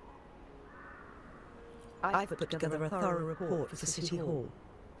since. I've put together a thorough report for City Hall.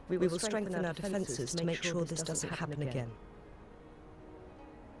 We will strengthen our defenses to make sure this doesn't happen again.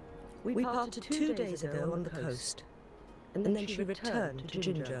 We parted 2 days ago on the coast, and then she returned to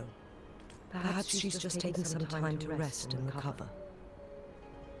Jinzhou. Perhaps she's just taken some time to rest and recover.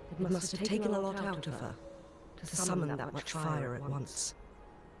 It must have taken a lot out of her to summon that much fire at once.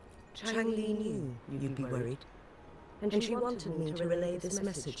 Changli knew you'd be worried, and she wanted me to relay this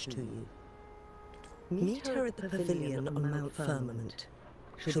message to you. Meet her at the pavilion on Mount Firmament.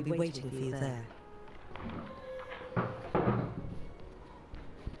 She'll be waiting for you there.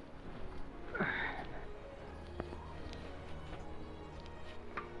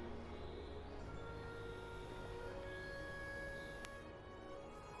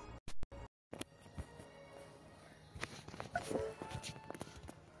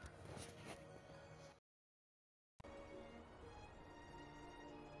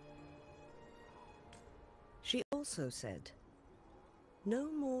 She also said,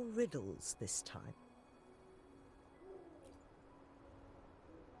 no more riddles this time.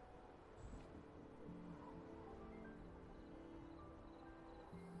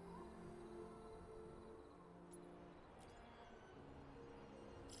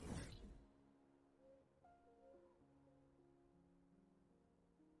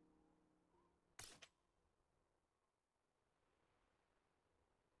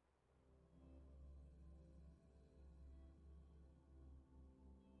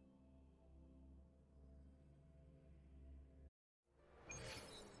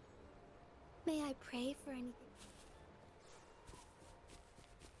 May I pray for anything?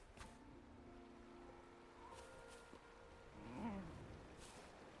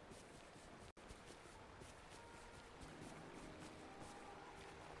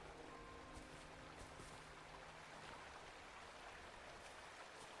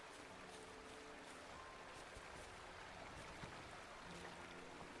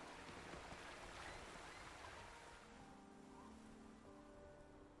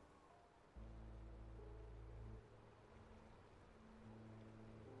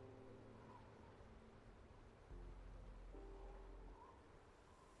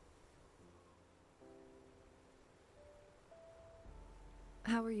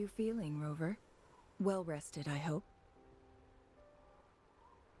 How are you feeling, Rover? Well rested, I hope.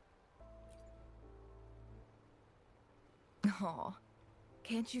 Aw,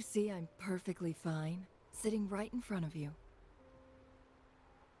 can't you see I'm perfectly fine, sitting right in front of you?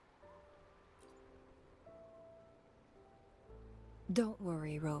 Don't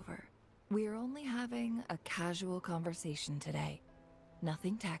worry, Rover. We're only having a casual conversation today.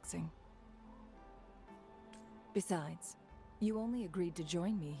 Nothing taxing. Besides, you only agreed to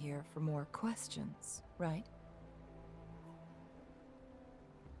join me here for more questions, right?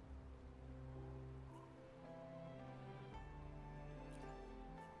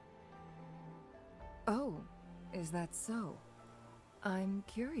 Oh, is that so? I'm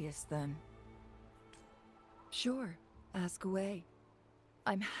curious then. Sure, ask away.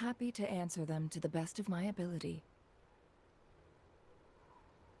 I'm happy to answer them to the best of my ability.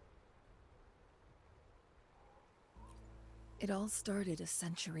 It all started a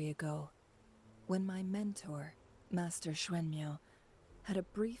century ago, when my mentor, Master Xuanmiao, had a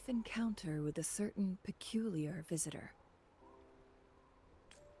brief encounter with a certain peculiar visitor.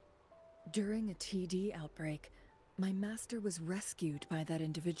 During a TD outbreak, my master was rescued by that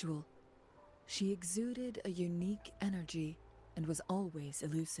individual. She exuded a unique energy and was always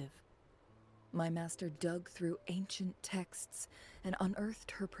elusive. My master dug through ancient texts and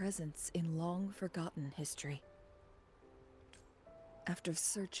unearthed her presence in long-forgotten history. After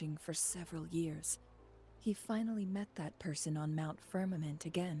searching for several years, he finally met that person on Mount Firmament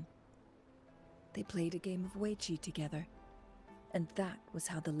again. They played a game of Weiqi together, and that was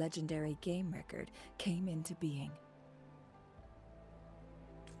how the legendary game record came into being.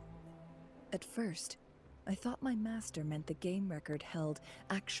 At first, I thought my master meant the game record held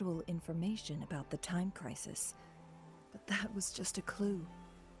actual information about the time crisis, but that was just a clue.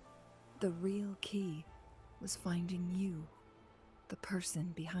 The real key was finding you, the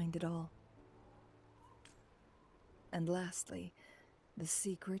person behind it all. And lastly, the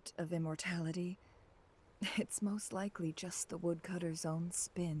secret of immortality, it's most likely just the woodcutter's own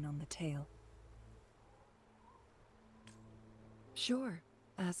spin on the tale. Sure,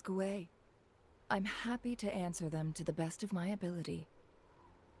 ask away. I'm happy to answer them to the best of my ability.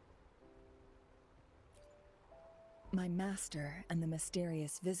 My master and the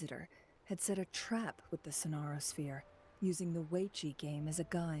mysterious visitor had set a trap with the Sonorosphere, using the Weiqi game as a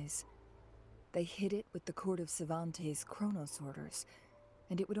guise. They hid it with the Court of Cervantes' chronosorters,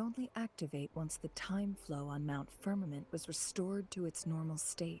 and it would only activate once the time flow on Mount Firmament was restored to its normal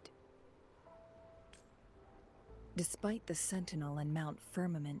state. Despite the Sentinel and Mount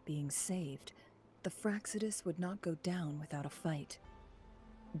Firmament being saved, the Fraxidus would not go down without a fight.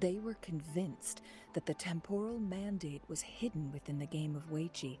 They were convinced that the temporal mandate was hidden within the game of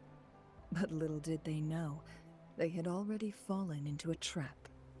Weiqi, but little did they know, they had already fallen into a trap.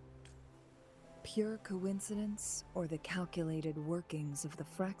 Pure coincidence or the calculated workings of the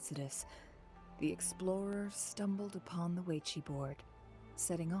Fraxidus, the explorer stumbled upon the Weiqi board,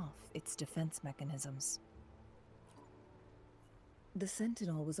 setting off its defense mechanisms. The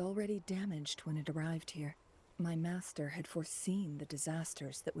Sentinel was already damaged when it arrived here. My master had foreseen the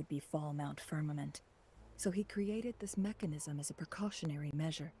disasters that would befall Mount Firmament, so he created this mechanism as a precautionary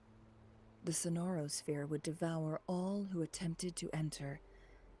measure. The Sonorosphere would devour all who attempted to enter,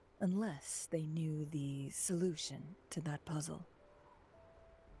 unless they knew the solution to that puzzle.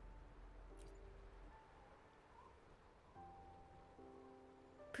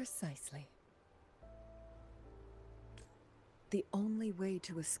 Precisely. The only way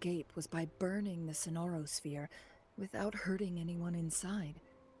to escape was by burning the Sonorosphere without hurting anyone inside.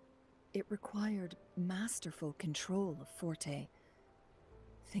 It required masterful control of Forte.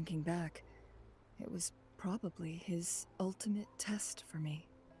 Thinking back, it was probably his ultimate test for me.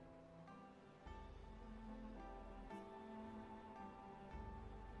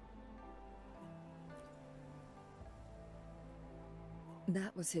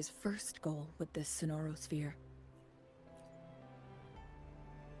 That was his first goal with this Sonorosphere.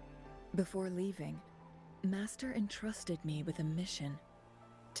 Before leaving, Master entrusted me with a mission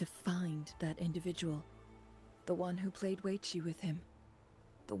to find that individual, the one who played Weiqi with him,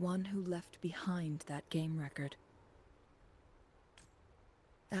 the one who left behind that game record.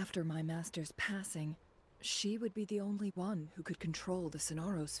 After my master's passing, she would be the only one who could control the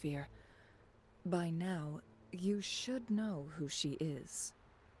Sonorosphere. By now, you should know who she is.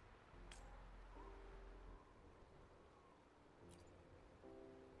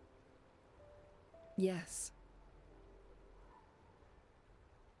 Yes.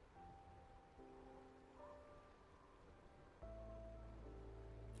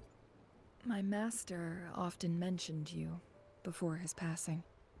 My master often mentioned you before his passing.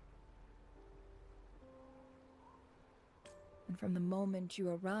 And from the moment you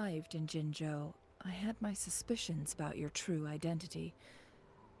arrived in Jinzhou, I had my suspicions about your true identity.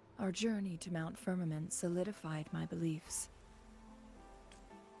 Our journey to Mount Firmament solidified my beliefs.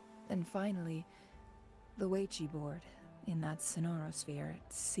 And finally, the Weiqi board in that Sonorosphere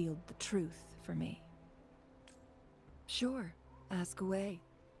sealed the truth for me. Sure, ask away.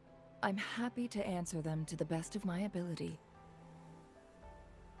 I'm happy to answer them to the best of my ability.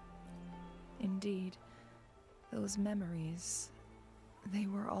 Indeed, those memories, they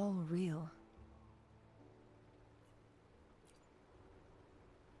were all real.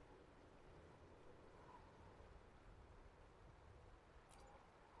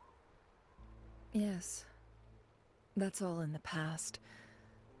 Yes. That's all in the past.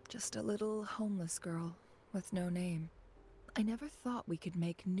 Just a little homeless girl with no name. I never thought we could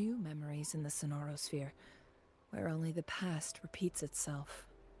make new memories in the Sonorosphere, where only the past repeats itself.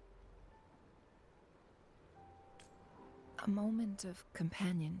 A moment of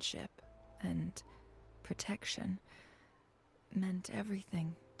companionship and protection meant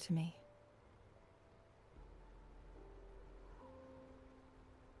everything to me.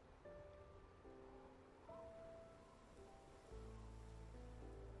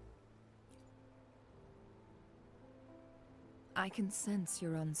 I can sense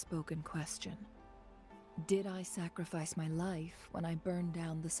your unspoken question. Did I sacrifice my life when I burned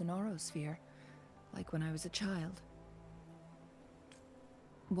down the Sonorosphere, like when I was a child?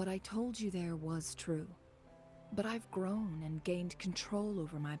 What I told you there was true, but I've grown and gained control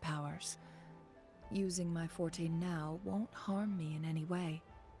over my powers. Using my forte now won't harm me in any way.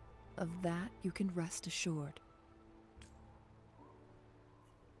 Of that you can rest assured.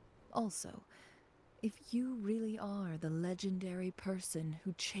 Also, if you really are the legendary person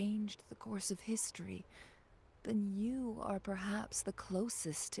who changed the course of history, then you are perhaps the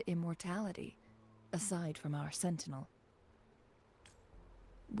closest to immortality, aside from our sentinel.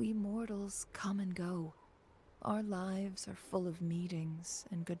 We mortals come and go. Our lives are full of meetings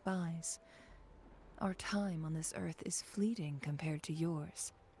and goodbyes. Our time on this earth is fleeting compared to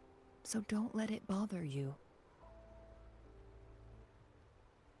yours, so don't let it bother you.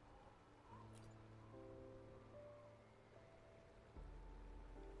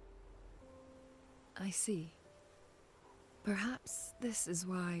 I see. Perhaps this is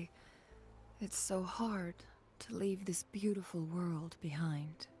why it's so hard to leave this beautiful world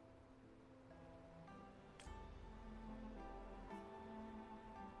behind.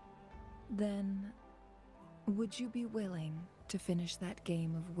 Then, would you be willing to finish that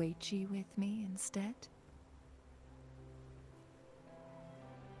game of Weichi with me instead?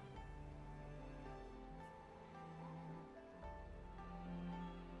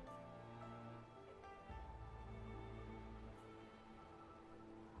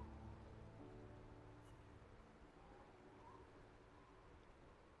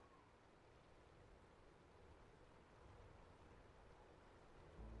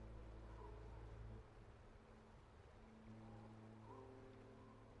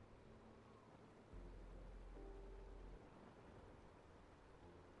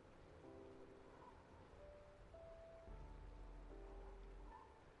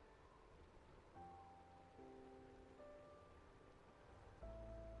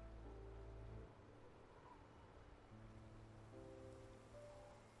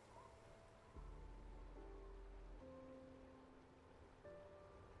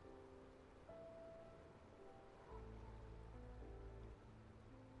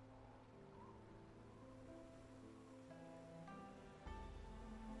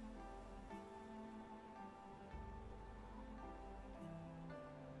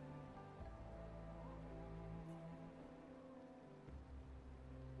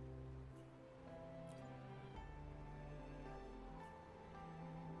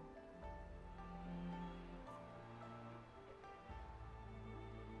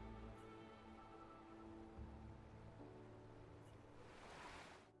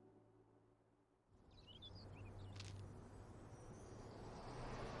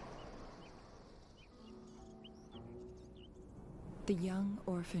 The young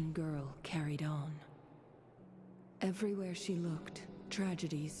orphan girl carried on. Everywhere she looked,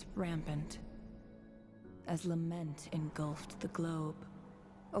 tragedies rampant. As lament engulfed the globe,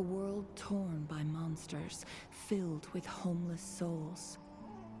 a world torn by monsters, filled with homeless souls.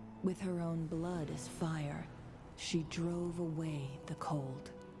 With her own blood as fire, she drove away the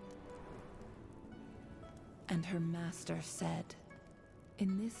cold. And her master said,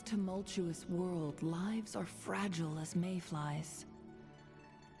 "In this tumultuous world, lives are fragile as mayflies."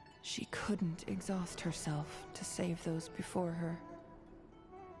 She couldn't exhaust herself to save those before her.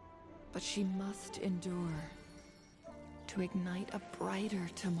 But she must endure to ignite a brighter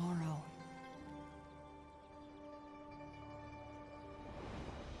tomorrow.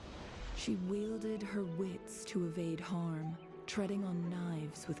 She wielded her wits to evade harm, treading on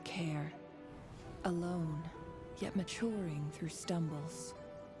knives with care. Alone, yet maturing through stumbles.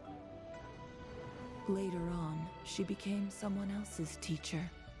 Later on, she became someone else's teacher.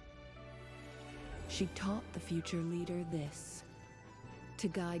 She taught the future leader this: to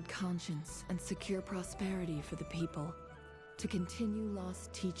guide conscience and secure prosperity for the people, to continue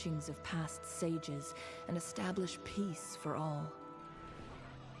lost teachings of past sages and establish peace for all.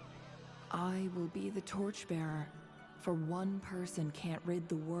 I will be the torchbearer, For one person can't rid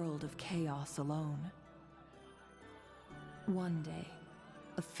the world of chaos alone. One day,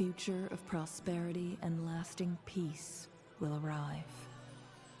 a future of prosperity and lasting peace will arrive.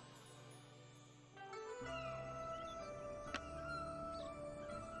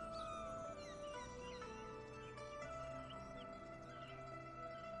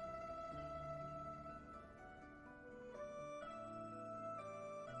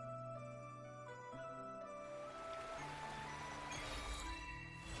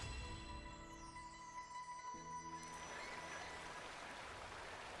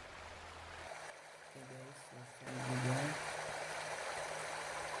 Oke guys, selesai juga.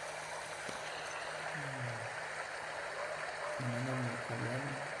 Gimana menurut kalian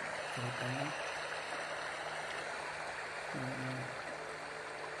ceritanya?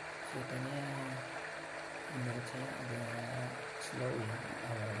 Ceritanya menurut saya agak slow ya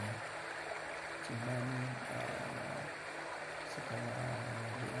awalnya. Cuman setelah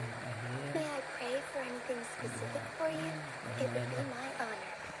di akhir. May I pray for anything specific for you? It would be my honor.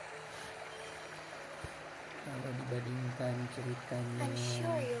 Kalau dibandingkan ceritanya, I'm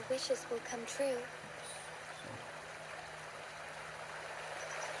sure your wishes will come true.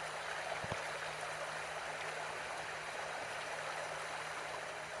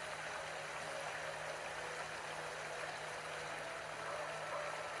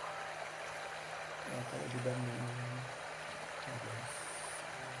 ya kalau dibanding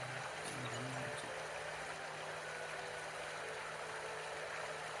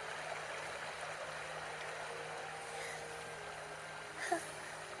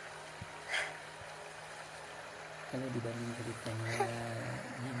kalau dibanding ceritanya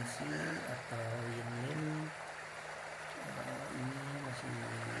Yinsi atau Yinlin, ini masih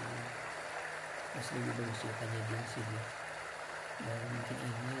lebih bagus ceritanya Yinsi ya. Dan mungkin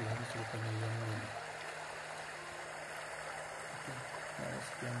ini lebih ceritanya Yinlin. Oke,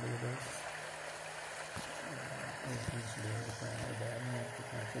 sekian dulu guys. Ini sudah kita udahannya,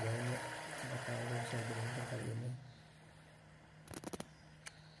 kita sudahin ya. Kita tahu saya beruntung kali ini.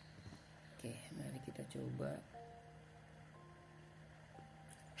 Oke, mari kita coba.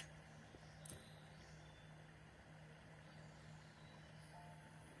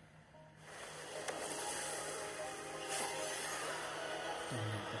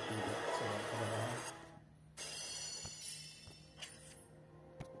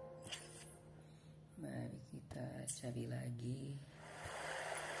 Mari kita cari lagi.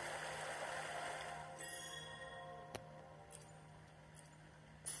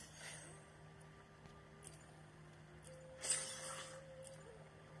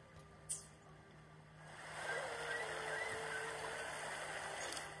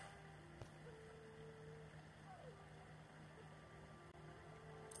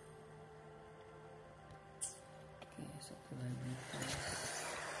 Oke, satu lagi guys.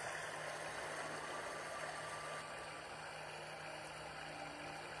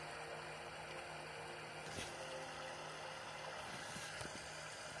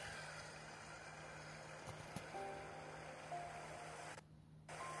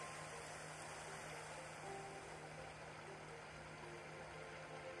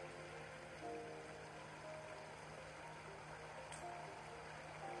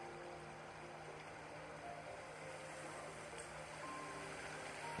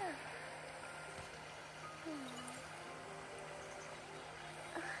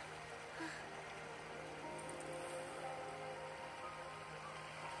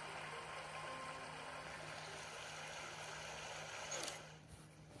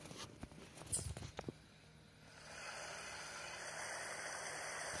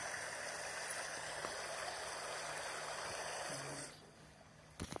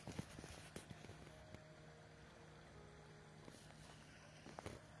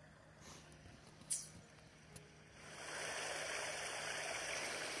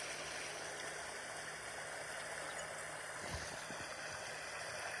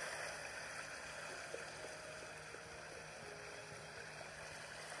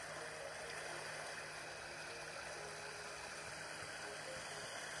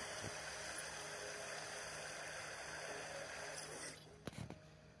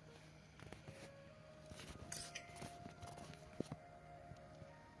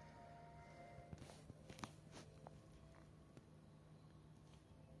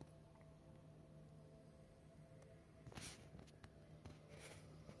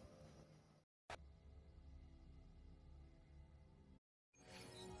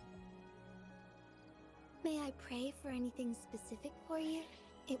 May I pray for anything specific for you?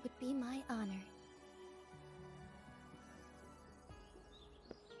 It would be my honor.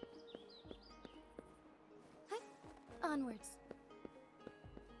 Onwards.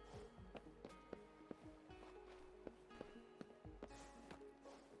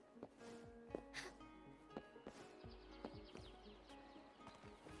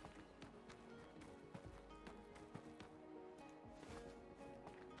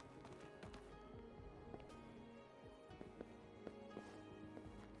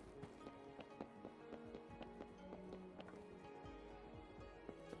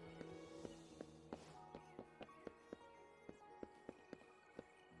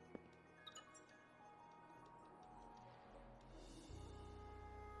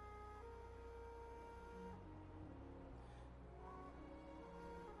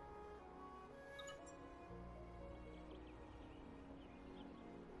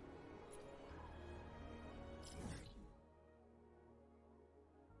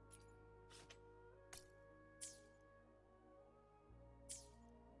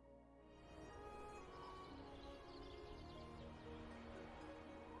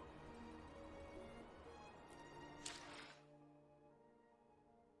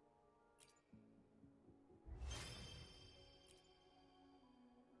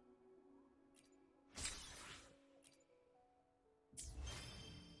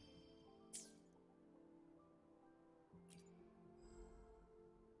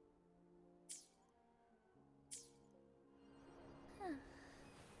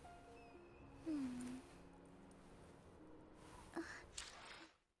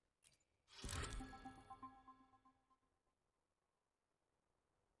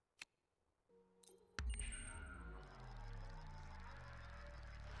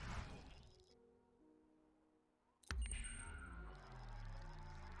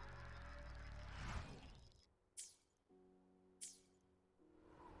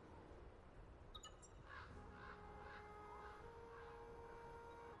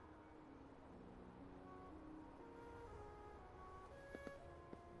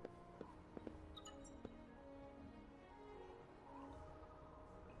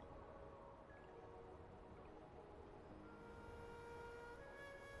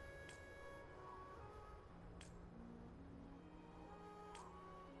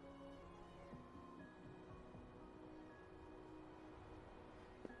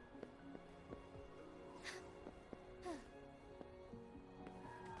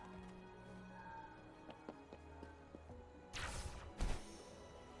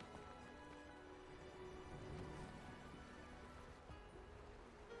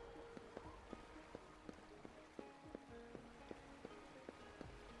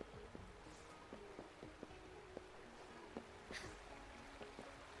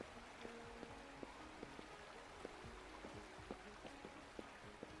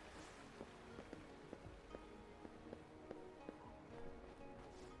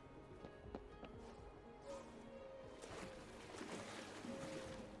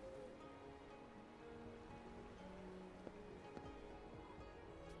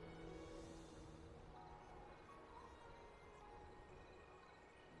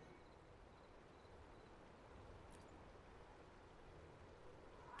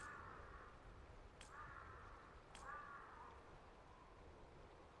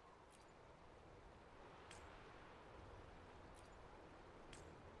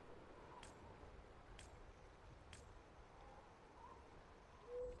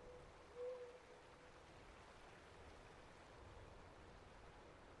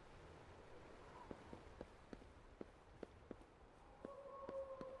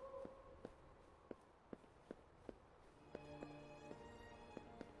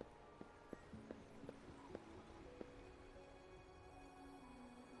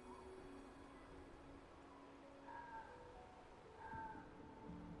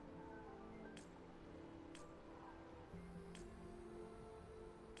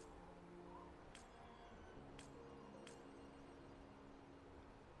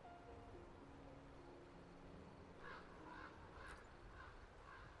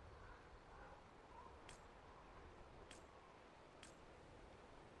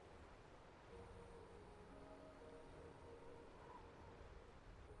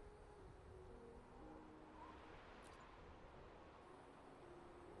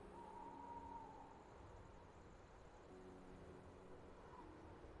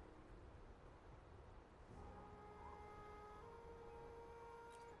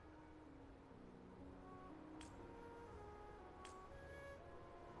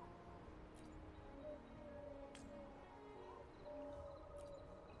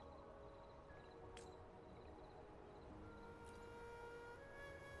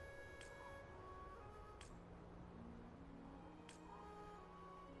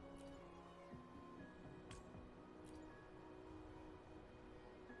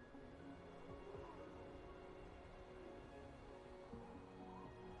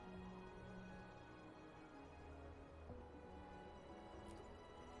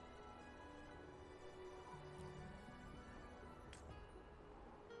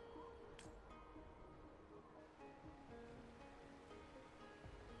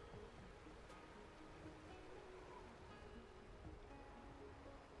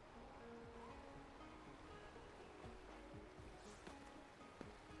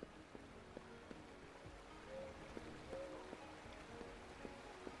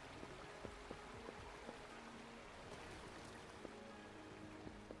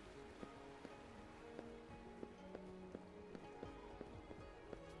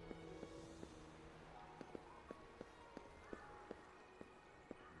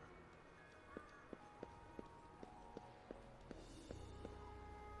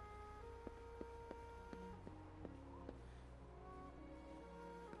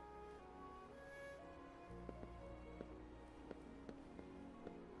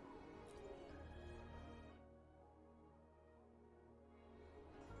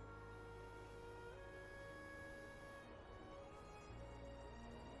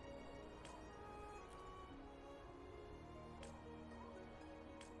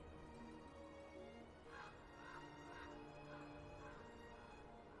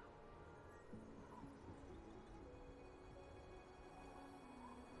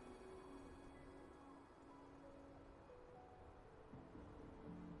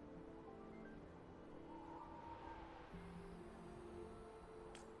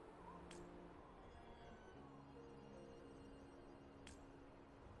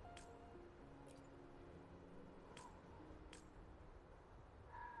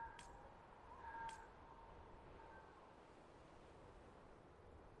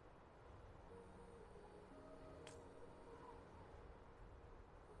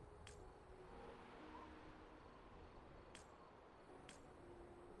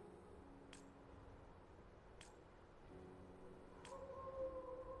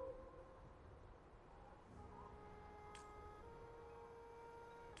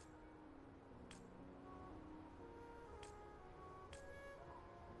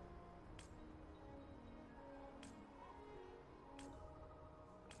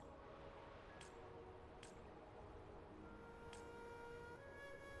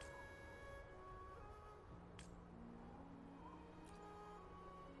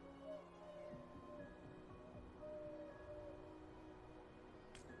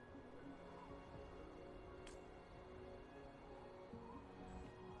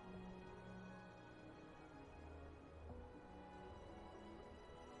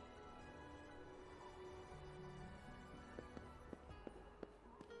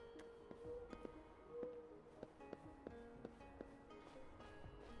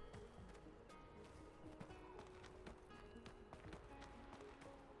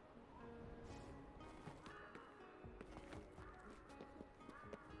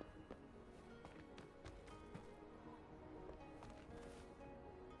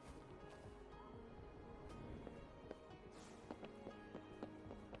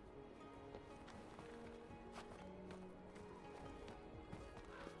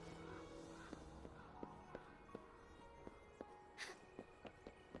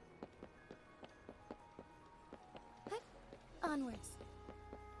 Onwards.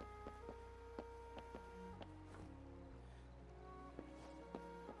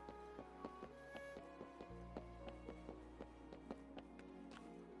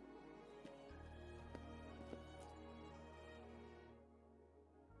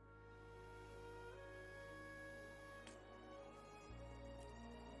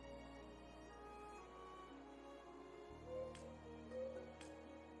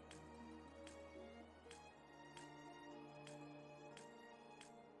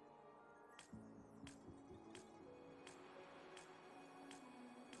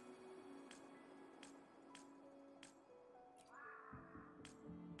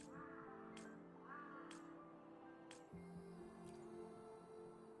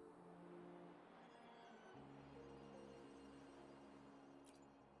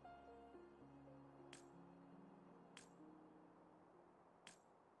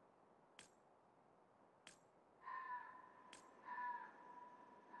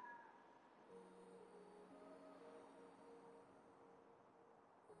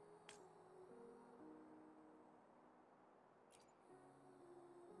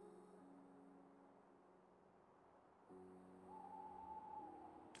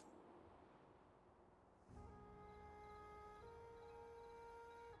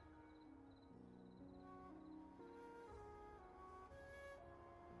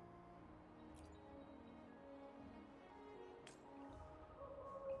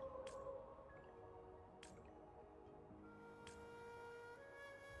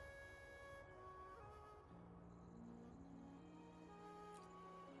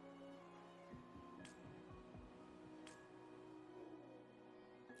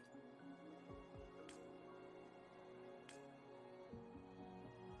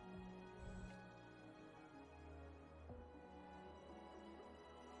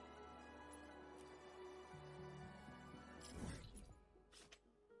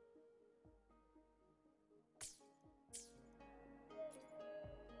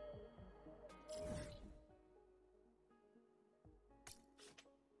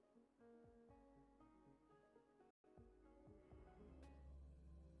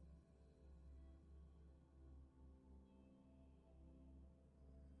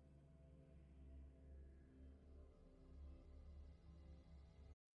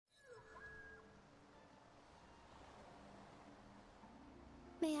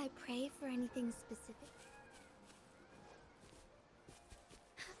 May I pray for anything specific?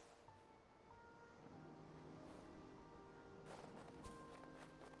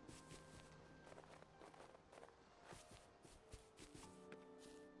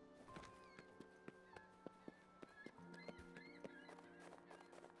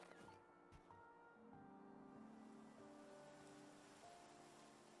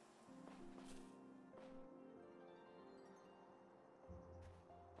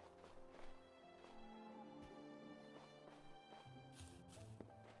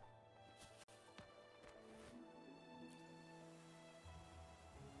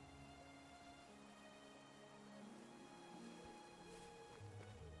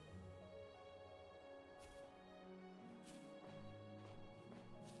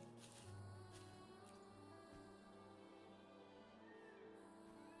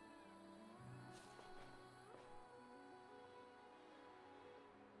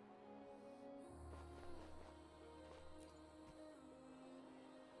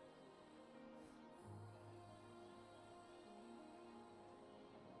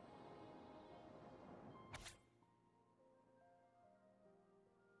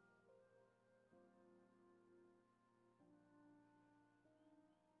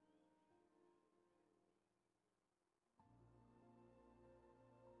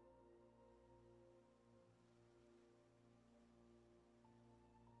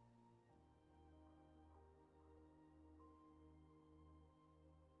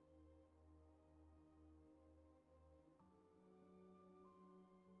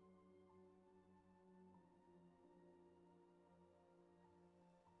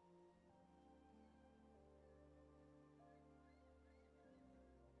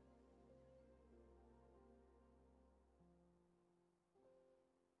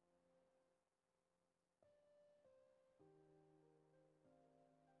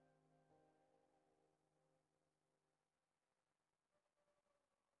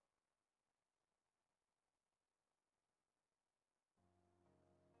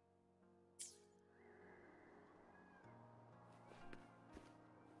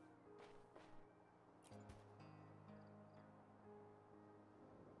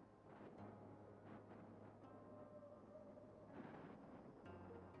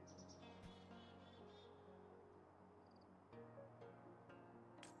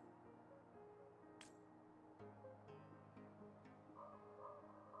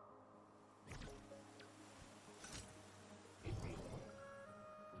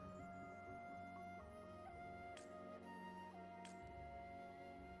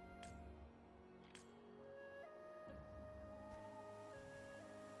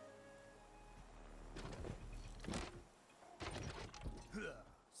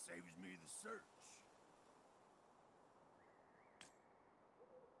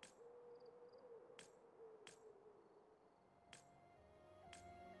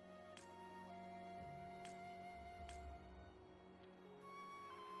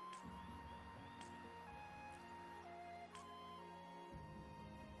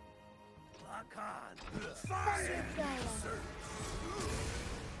 Archon! Fast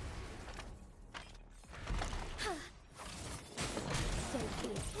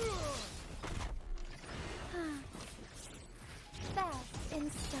in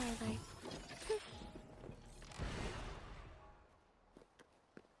starlight.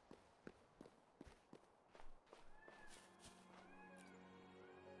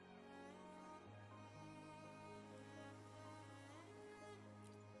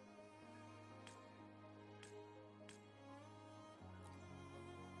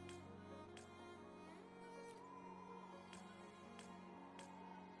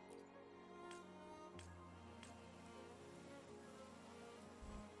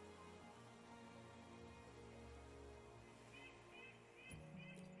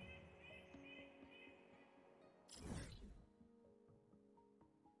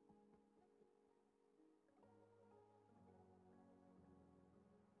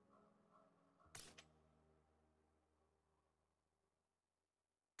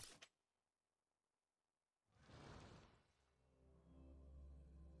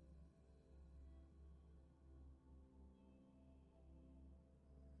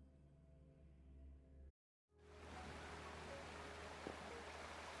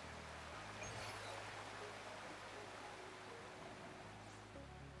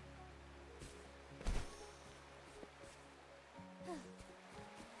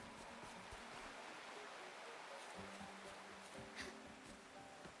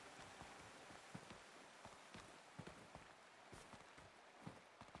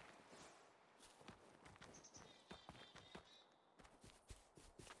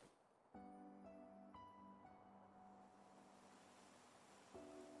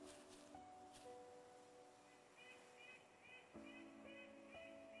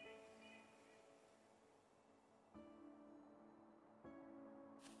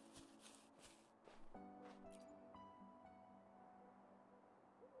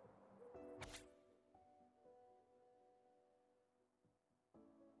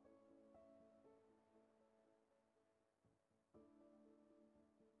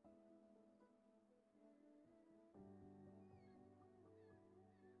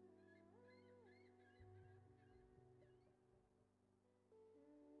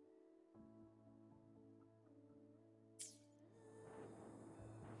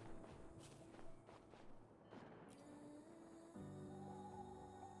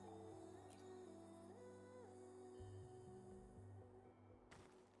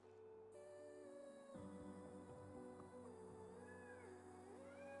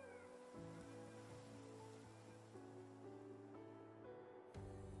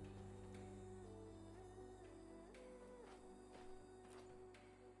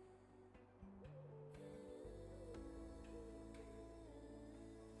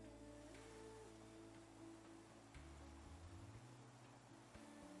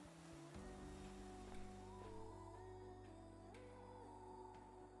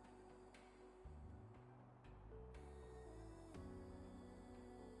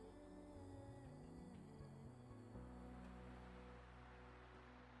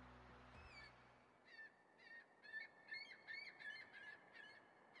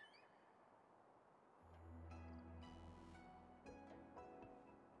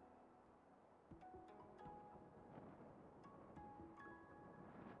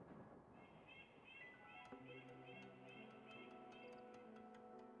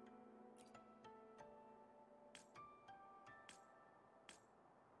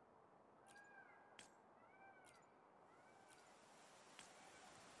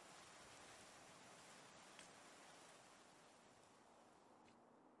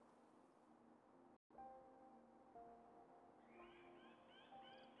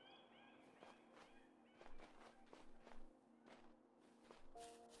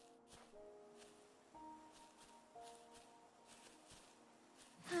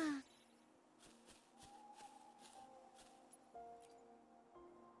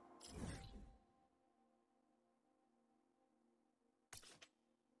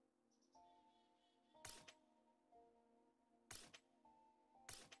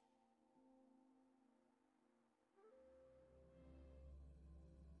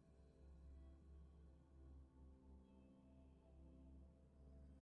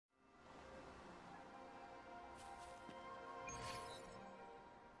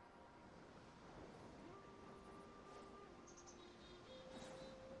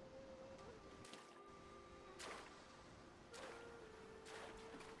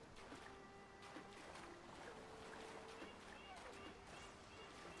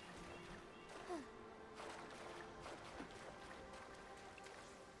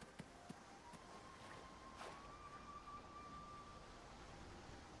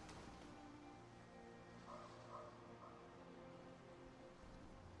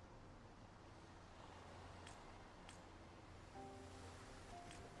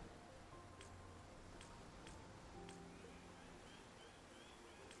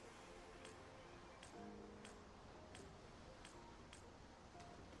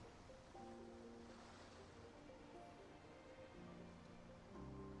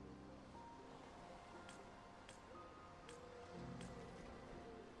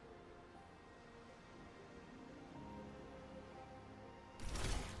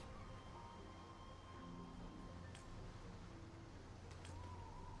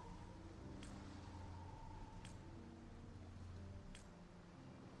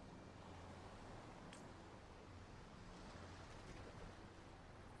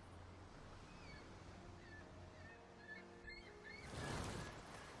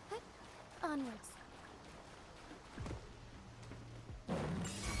 Onwards.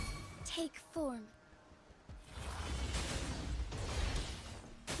 Take form.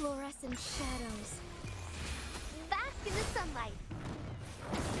 Fluorescent shadows. Bask in the sunlight.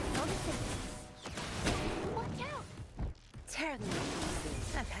 Watch out! Tear them to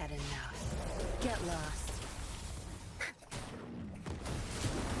pieces. I've had enough. Get lost.